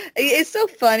 Like, it's so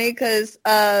funny because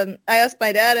I asked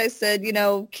my dad, I said,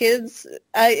 kids,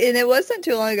 and it wasn't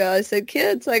too long ago, I said,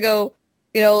 kids, I go,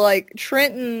 like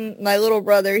Trenton, my little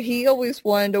brother, he always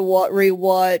wanted to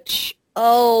rewatch,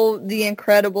 The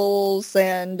Incredibles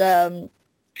and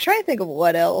trying to think of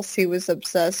what else he was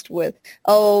obsessed with.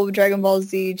 Dragon Ball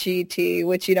Z GT,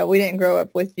 which, we didn't grow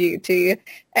up with GT.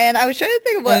 And I was trying to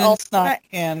think of what else. It's not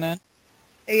canon.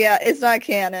 Yeah, it's not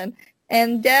canon.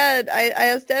 And Dad, I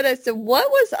asked Dad, I said, what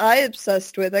was I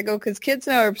obsessed with? I go, because kids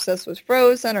now are obsessed with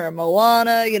Frozen or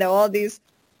Moana, all these.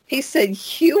 He said,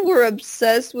 you were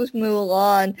obsessed with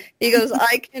Mulan. He goes,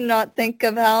 I cannot think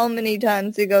of how many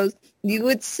times. He goes, you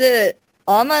would sit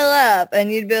on my lap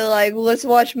and you'd be like, let's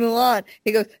watch Mulan.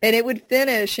 He goes, and it would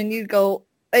finish and you'd go,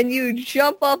 and you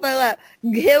jump off my lap.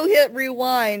 He'll hit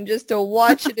rewind just to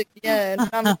watch it again.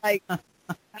 And I'm like,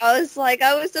 I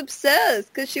was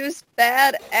obsessed because she was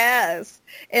badass.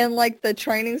 And like the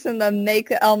trainings and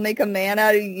the I'll make a man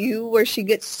out of you where she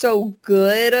gets so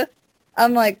good.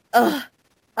 I'm like, ugh,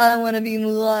 I want to be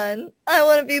Mulan. I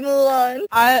want to be Mulan.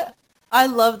 I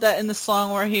love that in the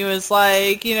song where he was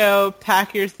like,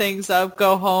 pack your things up,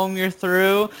 go home, you're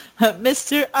through.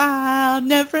 Mr. I'll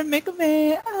never make a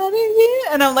man out of you.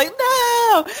 And I'm like,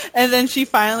 no. And then she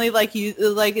finally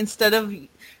instead of,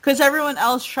 because everyone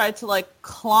else tried to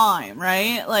climb,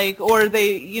 right? or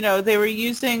they were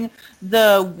using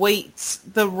the weights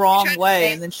the wrong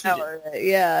way, and then she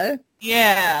yeah.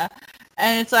 Yeah.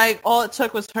 And it's like all it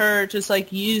took was her just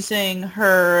using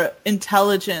her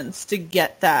intelligence to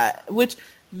get that, which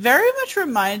very much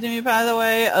reminded me, by the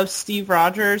way, of Steve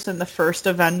Rogers in the first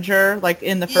Avenger,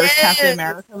 in the first Captain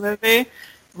America movie,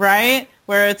 right?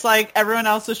 Where it's everyone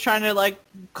else was trying to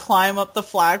climb up the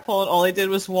flagpole and all he did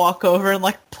was walk over and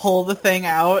pull the thing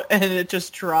out and it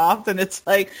just dropped. And it's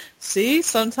see,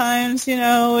 sometimes,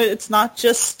 it's not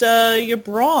just your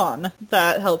brawn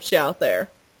that helps you out there.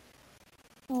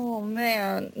 Oh,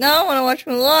 man. Now I want to watch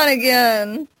Mulan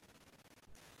again.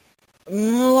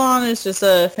 Mulan is just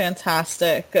a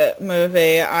fantastic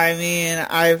movie. I mean,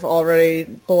 I've already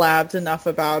blabbed enough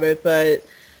about it, but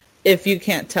if you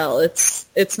can't tell,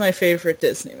 it's my favorite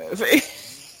Disney movie.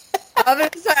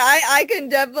 I can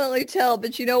definitely tell,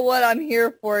 but you know what? I'm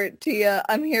here for it, Tia.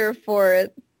 I'm here for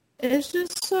it. It's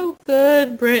just so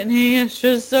good, Brittany. It's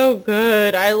just so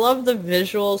good. I love the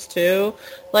visuals, too.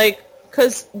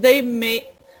 Because they made...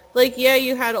 yeah,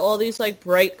 you had all these,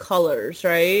 bright colors,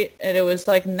 right? And it was,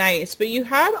 nice. But you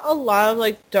had a lot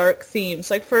of, dark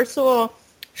themes. First of all,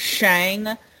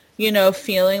 Shang,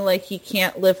 feeling like he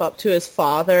can't live up to his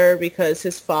father because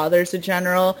his father's a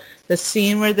general. The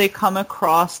scene where they come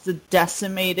across the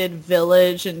decimated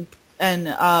village and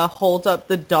hold up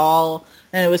the doll,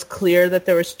 and it was clear that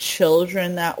there was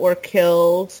children that were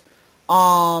killed.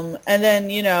 And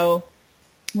then,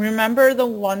 remember the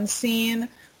one scene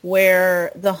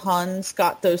where the Huns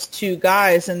got those two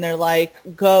guys and they're like,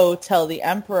 go tell the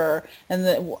emperor.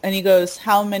 And he goes,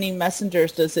 how many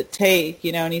messengers does it take?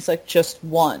 And he's like, just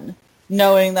one.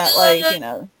 Knowing that,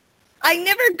 I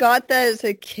never got that as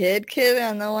a kid.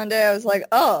 And then one day I was like,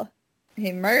 oh,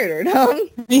 he murdered him.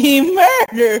 He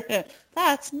murdered him.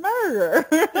 That's murder.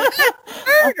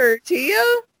 Murder, Tia.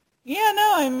 Yeah,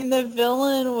 no, I mean, the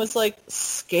villain was,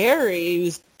 scary. He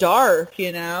was dark,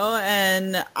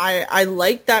 and I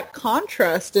liked that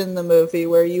contrast in the movie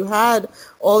where you had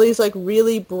all these,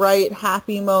 really bright,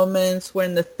 happy moments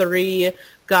when the three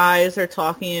guys are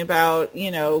talking about,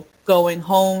 going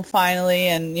home finally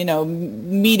and,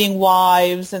 meeting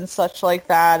wives and such like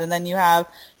that. And then you have,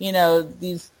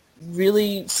 these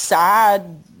really sad,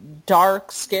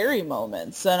 dark, scary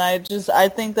moments. And I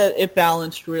think that it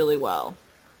balanced really well.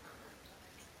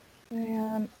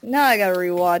 Man, now I gotta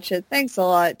rewatch it. Thanks a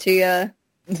lot, Tia.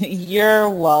 You're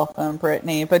welcome,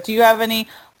 Brittany. But do you have any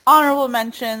honorable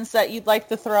mentions that you'd like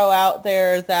to throw out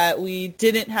there that we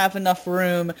didn't have enough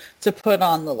room to put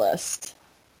on the list?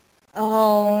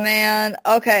 Oh man.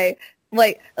 Okay.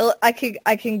 Like I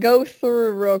can go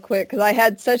through real quick because I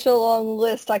had such a long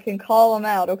list. I can call them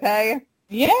out. Okay.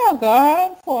 Yeah, go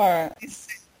ahead for it.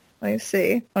 Let me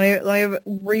see. Let me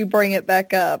re-bring it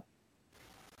back up.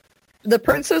 The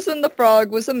Princess and the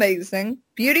Frog was amazing.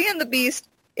 Beauty and the Beast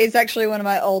is actually one of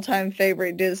my all-time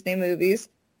favorite Disney movies.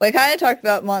 We kind of talked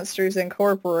about Monsters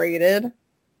Incorporated.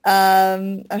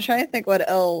 I'm trying to think what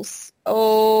else.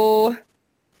 Oh, let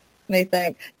me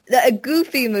think. The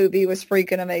Goofy movie was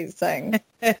freaking amazing.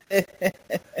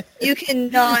 You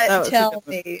cannot tell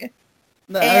me.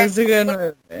 That was a good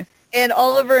movie. And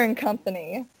Oliver and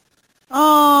Company.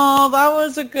 Oh, that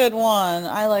was a good one.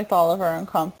 I liked Oliver and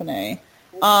Company.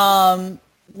 What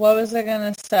was I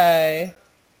gonna say?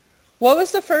 What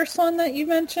was the first one that you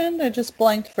mentioned? I just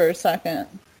blanked for a second.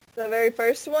 The very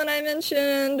first one I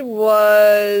mentioned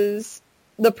was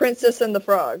The Princess and the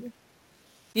Frog.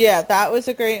 Yeah, that was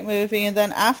a great movie. And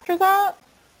then after that,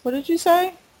 what did you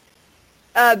say?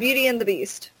 Beauty and the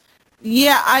Beast.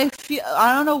 Yeah, I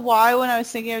don't know why when I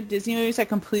was thinking of Disney movies, I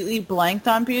completely blanked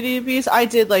on Beauty and the Beast. I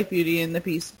did like Beauty and the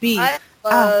Beast. I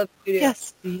love Beauty and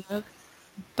the Beast.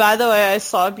 By the way, I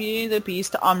saw Beauty and the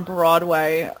Beast on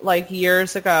Broadway like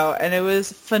years ago, and it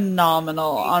was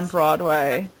phenomenal on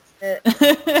Broadway.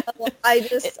 I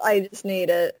just need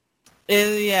it.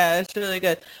 Yeah, it's really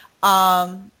good.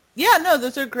 Yeah, no,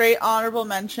 those are great honorable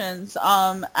mentions.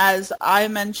 As I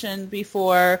mentioned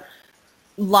before,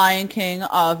 Lion King,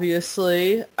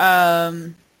 obviously.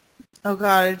 Oh God,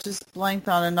 I just blanked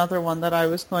on another one that I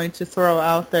was going to throw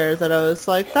out there that I was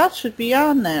like, that should be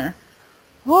on there.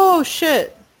 Oh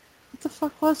shit! What the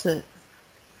fuck was it?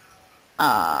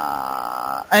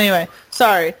 Anyway,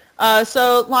 sorry.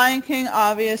 So Lion King,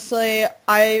 obviously.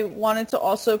 I wanted to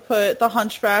also put The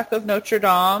Hunchback of Notre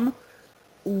Dame,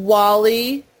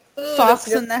 WALL-E, Fox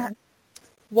and the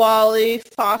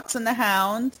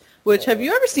Hound. Which, have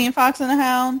you ever seen Fox and the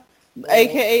Hound? No.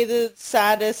 AKA the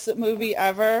saddest movie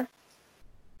ever.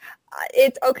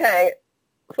 It's okay.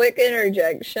 Quick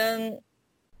interjection.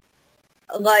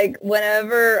 Like,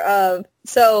 whenever,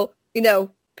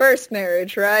 first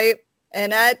marriage, right?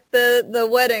 And at the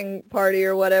wedding party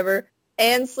or whatever,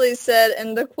 Ansley said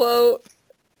in the quote,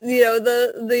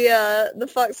 the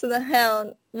Fox and the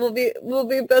Hound will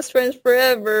be best friends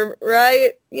forever,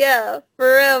 right? Yeah,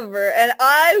 forever. And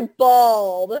I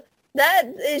bawled. That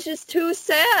is just too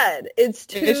sad. It's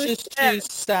too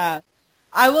sad.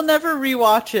 I will never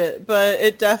rewatch it, but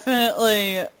it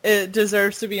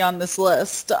deserves to be on this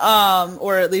list,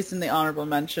 or at least in the honorable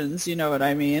mentions. You know what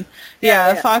I mean?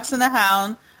 Yeah. Fox and the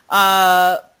Hound,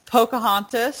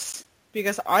 Pocahontas,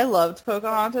 because I loved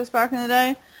Pocahontas back in the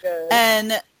day, Good.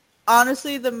 And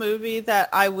honestly, the movie that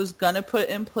I was gonna put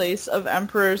in place of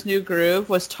Emperor's New Groove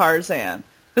was Tarzan,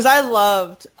 because I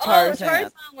loved Tarzan. Oh,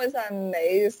 Tarzan was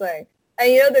amazing.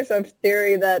 And there's a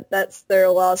theory that that's their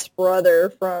lost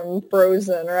brother from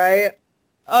Frozen, right?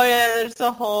 Oh yeah, there's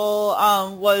a whole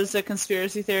was a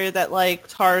conspiracy theory that like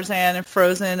Tarzan and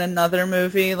Frozen, another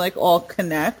movie, like all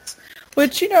connect.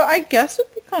 Which I guess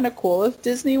would be kind of cool if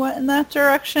Disney went in that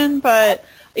direction. But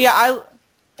yeah,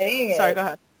 sorry, go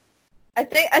ahead. I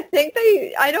think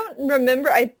they. I don't remember.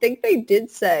 I think they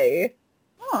did say.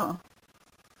 Huh.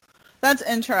 That's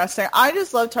interesting. I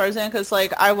just love Tarzan because,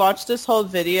 like, I watched this whole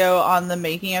video on the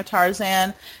making of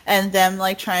Tarzan and them,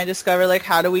 like, trying to discover, like,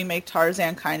 how do we make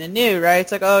Tarzan kind of new, right?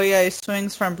 It's like, oh, yeah, he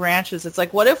swings from branches. It's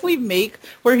like, what if we make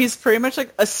where he's pretty much,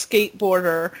 like, a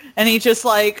skateboarder and he just,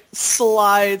 like,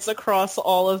 slides across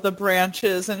all of the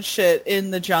branches and shit in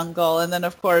the jungle? And then,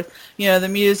 of course, the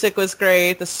music was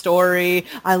great, the story.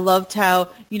 I loved how,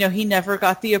 he never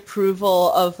got the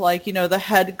approval of, like, the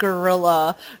head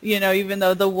gorilla, even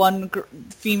though the one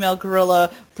female gorilla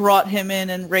brought him in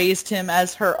and raised him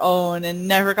as her own and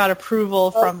never got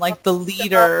approval from like the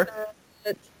leader.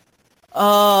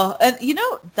 And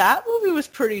that movie was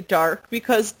pretty dark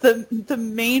because the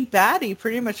main baddie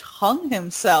pretty much hung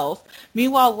himself.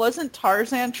 Meanwhile, wasn't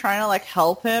Tarzan trying to like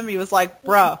help him? He was like,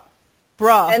 bruh.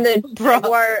 And then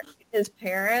Jaguar, his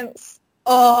parents.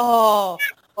 Oh.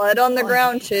 Blood on the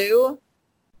ground too.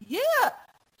 Yeah.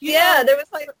 Yeah, there was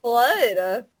like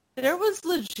blood. There was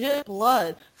legit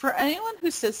blood. For anyone who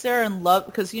sits there and loves,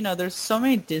 because, there's so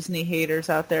many Disney haters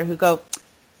out there who go,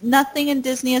 nothing in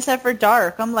Disney is ever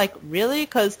dark. I'm like, really?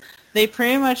 Because they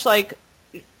pretty much, like,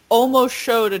 almost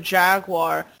showed a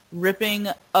jaguar ripping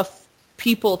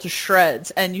people to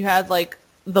shreds. And you had, like,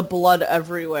 the blood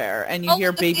everywhere, and you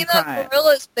hear baby crying.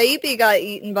 Gorilla's baby got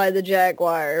eaten by the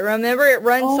jaguar. Remember, it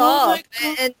runs off,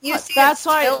 and you see its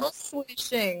tail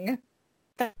swishing.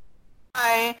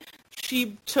 Why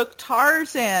she took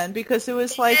Tarzan, because it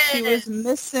was like she was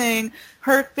missing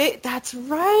her face. That's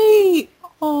right.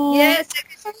 Oh. Yes,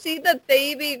 because you see the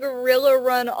baby gorilla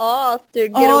run off to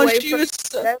get away from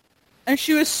and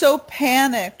she was so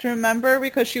panicked, remember?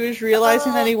 Because she was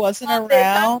realizing that he wasn't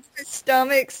around. Her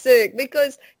stomach sick,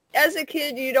 because as a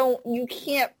kid you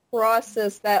can't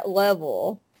process that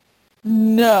level.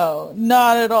 No,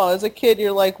 not at all. As a kid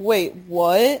you're like, wait,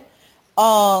 what?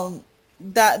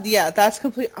 That's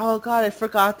complete. Oh God, I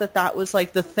forgot that was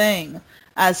like the thing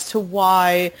as to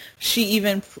why she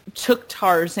even took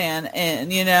Tarzan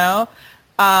in, you know?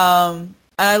 And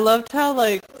I loved how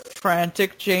like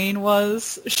frantic Jane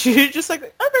was. She was just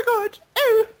like, oh my God,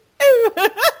 oh. Oh,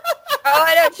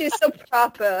 I know, she's so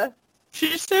proper.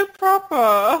 She's so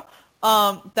proper.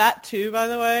 That too, by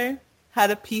the way,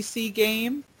 had a PC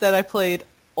game that I played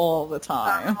all the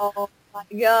time. Oh my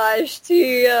gosh,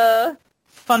 Tia.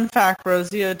 Fun fact,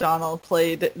 Rosie O'Donnell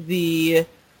played the...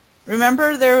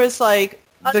 Remember there was like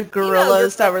the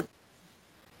gorillas that were...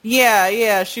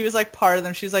 Yeah, she was like part of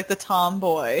them. She was like the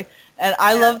tomboy. And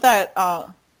I love that,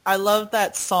 I love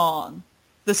that song.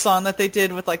 The song that they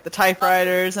did with like the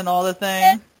typewriters and all the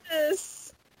things.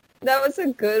 Yes. That was a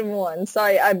good one.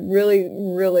 Sorry, I really,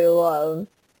 really love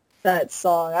that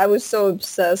song. I was so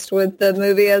obsessed with the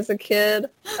movie as a kid.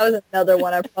 That was another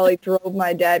one I probably drove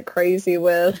my dad crazy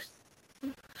with.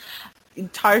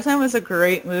 Tarzan was a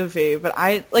great movie, but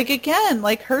I, like, again,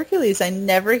 like Hercules, I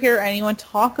never hear anyone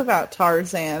talk about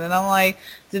Tarzan, and I'm like,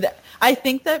 I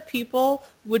think that people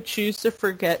would choose to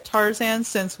forget Tarzan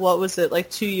since, what was it, like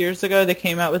 2 years ago, they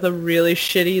came out with a really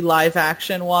shitty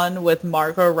live-action one with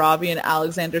Margot Robbie and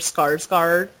Alexander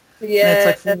Skarsgård. Yeah. And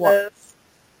it's like, what?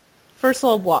 First of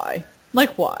all, why?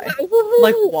 Like, why?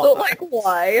 Like, why? Like,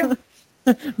 why?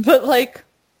 But, like,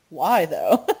 why,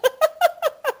 though?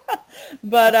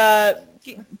 But,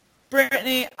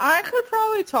 Brittany, I could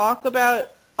probably talk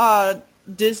about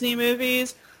Disney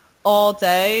movies all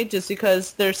day just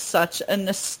because there's such a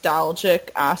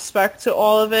nostalgic aspect to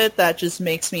all of it that just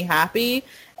makes me happy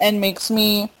and makes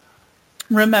me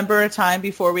remember a time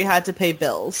before we had to pay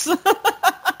bills.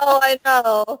 Oh, I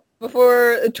know.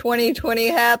 Before 2020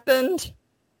 happened.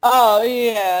 Oh,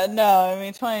 yeah, no, I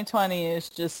mean, 2020 is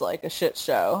just like a shit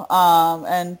show,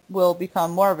 and will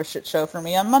become more of a shit show for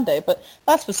me on Monday, but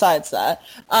that's besides that.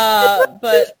 But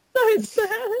besides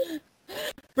that.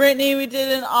 Brittany, we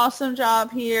did an awesome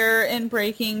job here in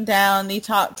breaking down the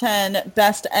top 10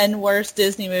 best and worst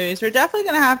Disney movies. We're definitely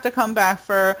going to have to come back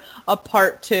for a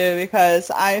part 2 because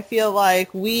I feel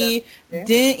like we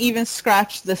didn't even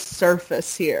scratch the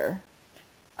surface here.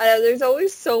 I know there's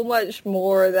always so much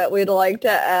more that we'd like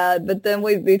to add, but then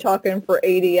we'd be talking for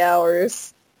 80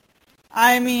 hours.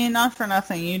 I mean, not for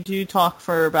nothing. You do talk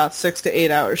for about 6 to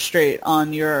 8 hours straight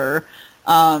on your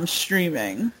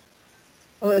streaming.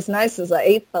 Well, as nice as I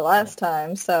ate the last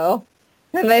time, so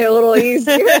it made it a little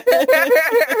easier.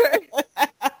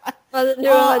 Wasn't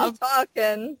doing much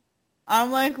talking.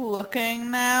 I'm like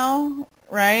looking now,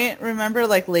 right? Remember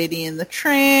like Lady and the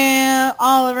Tramp,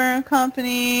 Oliver and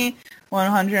Company,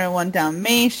 101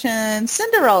 Dalmatians.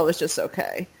 Cinderella was just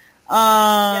okay.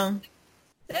 Yeah.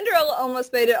 Cinderella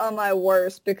almost made it on my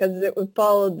worst because it would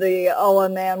follow the "oh, a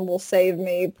man will save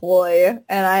me" ploy,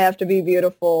 and I have to be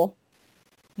beautiful.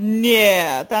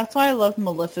 Yeah, that's why I love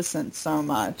Maleficent so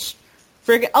much.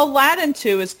 Aladdin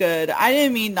 2 is good. I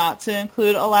didn't mean not to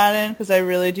include Aladdin because I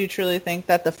really do truly think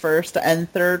that the first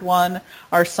and third one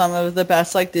are some of the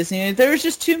best like Disney. There's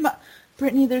just too much.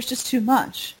 Brittany, there's just too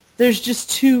much. There's just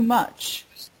too much.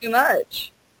 Too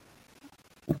much.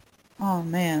 Oh,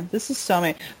 man. This is so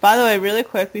many. By the way, really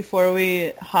quick before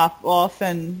we hop off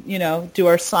and, do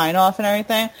our sign-off and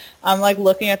everything, I'm, like,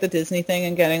 looking at the Disney thing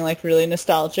and getting, like, really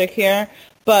nostalgic here.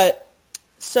 But,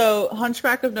 so,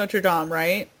 Hunchback of Notre Dame,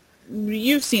 right?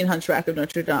 You've seen Hunchback of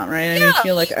Notre Dame, right? Yeah. I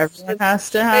feel like everyone has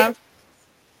to have.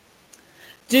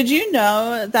 Did you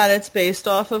know that it's based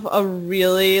off of a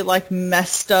really, like,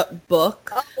 messed up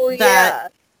book? Oh, yeah.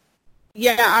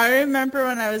 Yeah, I remember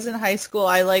when I was in high school,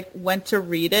 I, like, went to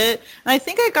read it, and I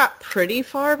think I got pretty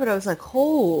far, but I was like,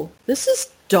 oh, this is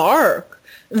dark.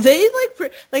 They,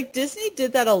 like, Disney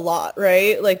did that a lot,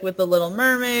 right? Like, with The Little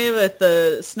Mermaid, with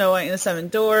the Snow White and the Seven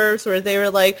Dwarfs, where they were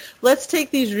like, let's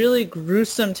take these really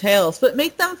gruesome tales, but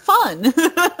make them fun.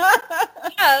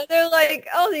 Yeah, they're like,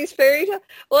 oh, these fairy tales.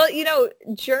 Well,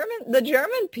 the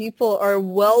German people are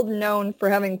well known for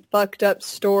having fucked up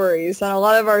stories, and a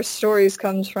lot of our stories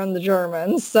comes from the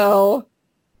Germans, so.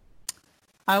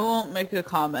 I won't make a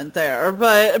comment there,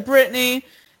 but Brittany,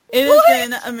 it What? has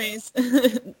been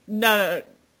amazing. No,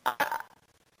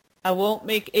 I won't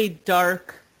make a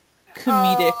dark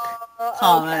comedic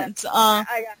comment.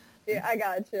 Okay. I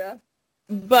got you.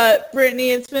 But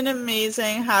Brittany, it's been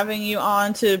amazing having you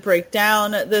on to break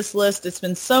down this list. It's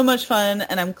been so much fun,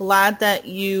 and I'm glad that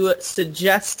you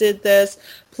suggested this.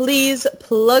 Please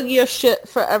plug your shit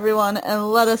for everyone and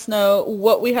let us know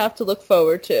what we have to look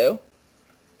forward to.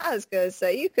 I was going to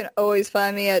say, you can always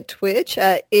find me at Twitch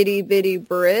at Itty Bitty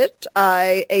Brit.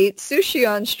 I ate sushi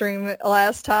on stream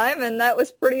last time, and that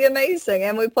was pretty amazing.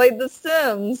 And we played The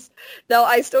Sims. Though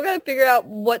I still got to figure out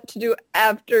what to do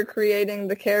after creating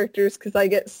the characters, because I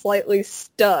get slightly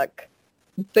stuck.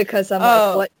 Because I'm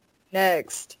like, what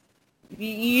next?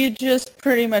 You just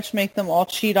pretty much make them all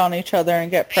cheat on each other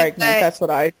and get pregnant. That's what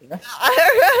I do.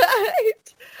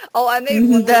 Right. Oh, I made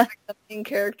one like the main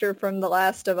character from The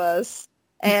Last of Us.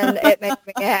 And it made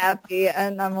me happy,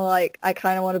 and I'm like, I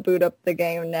kind of want to boot up the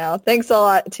game now. Thanks a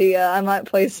lot, Tia. I might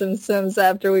play some Sims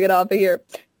after we get off of here.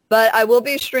 But I will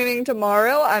be streaming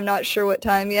tomorrow. I'm not sure what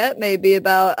time yet. Maybe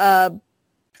about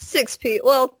 6 p.m.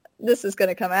 Well, this is going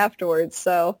to come afterwards,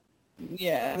 so...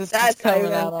 Yeah, this that's is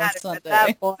coming out on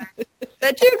Sunday.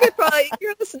 But you could probably, if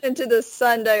you're listening to this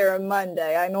Sunday or a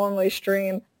Monday, I normally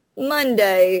stream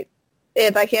Monday.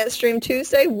 If I can't stream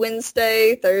Tuesday,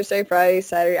 Wednesday, Thursday, Friday,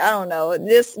 Saturday, I don't know.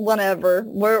 This whenever.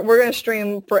 We're going to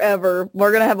stream forever.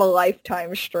 We're going to have a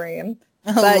lifetime stream.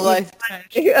 A lifetime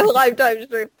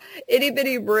stream. Itty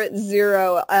Bitty Brit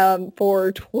 0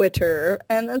 for Twitter.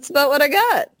 And that's about what I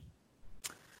got.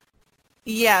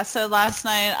 Yeah, so last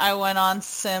night I went on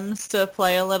Sims to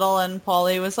play a little, and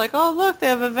Paulie was like, oh, look, they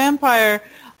have a vampire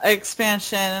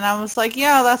expansion, and I was like,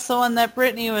 yeah, that's the one that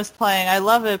Brittany was playing. I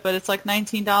love it, but it's like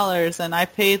 $19, and I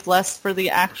paid less for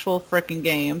the actual frickin'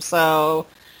 game, so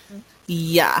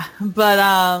yeah.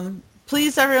 But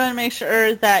please, everyone, make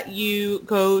sure that you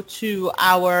go to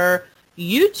our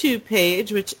YouTube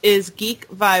page, which is Geek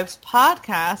Vibes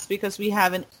Podcast, because we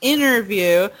have an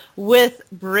interview with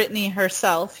Brittany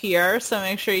herself here. So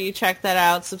make sure you check that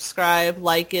out, subscribe,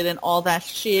 like it, and all that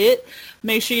shit.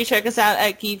 Make sure you check us out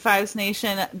at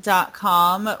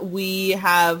geekvibesnation.com. We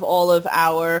have all of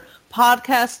our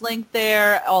podcast link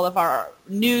there, all of our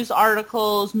news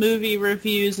articles, movie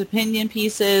reviews, opinion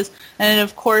pieces, and it,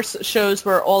 of course, shows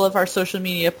where all of our social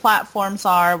media platforms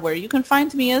are, where you can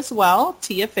find me as well,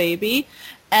 Tia Fabi.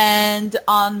 And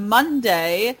on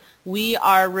Monday, we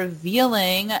are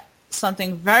revealing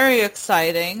something very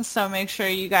exciting, so make sure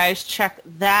you guys check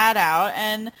that out.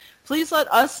 And please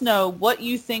let us know what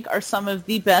you think are some of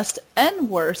the best and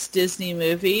worst Disney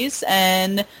movies,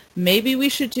 and maybe we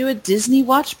should do a Disney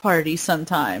watch party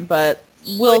sometime, but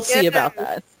we'll see about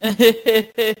that.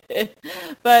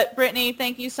 But Brittany,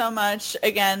 thank you so much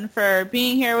again for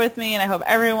being here with me, and I hope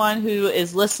everyone who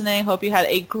is listening, hope you had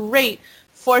a great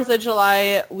 4th of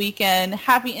July weekend,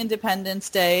 happy Independence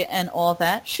Day, and all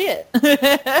that shit.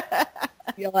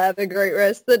 You'll have a great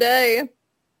rest of the day.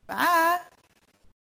 Bye.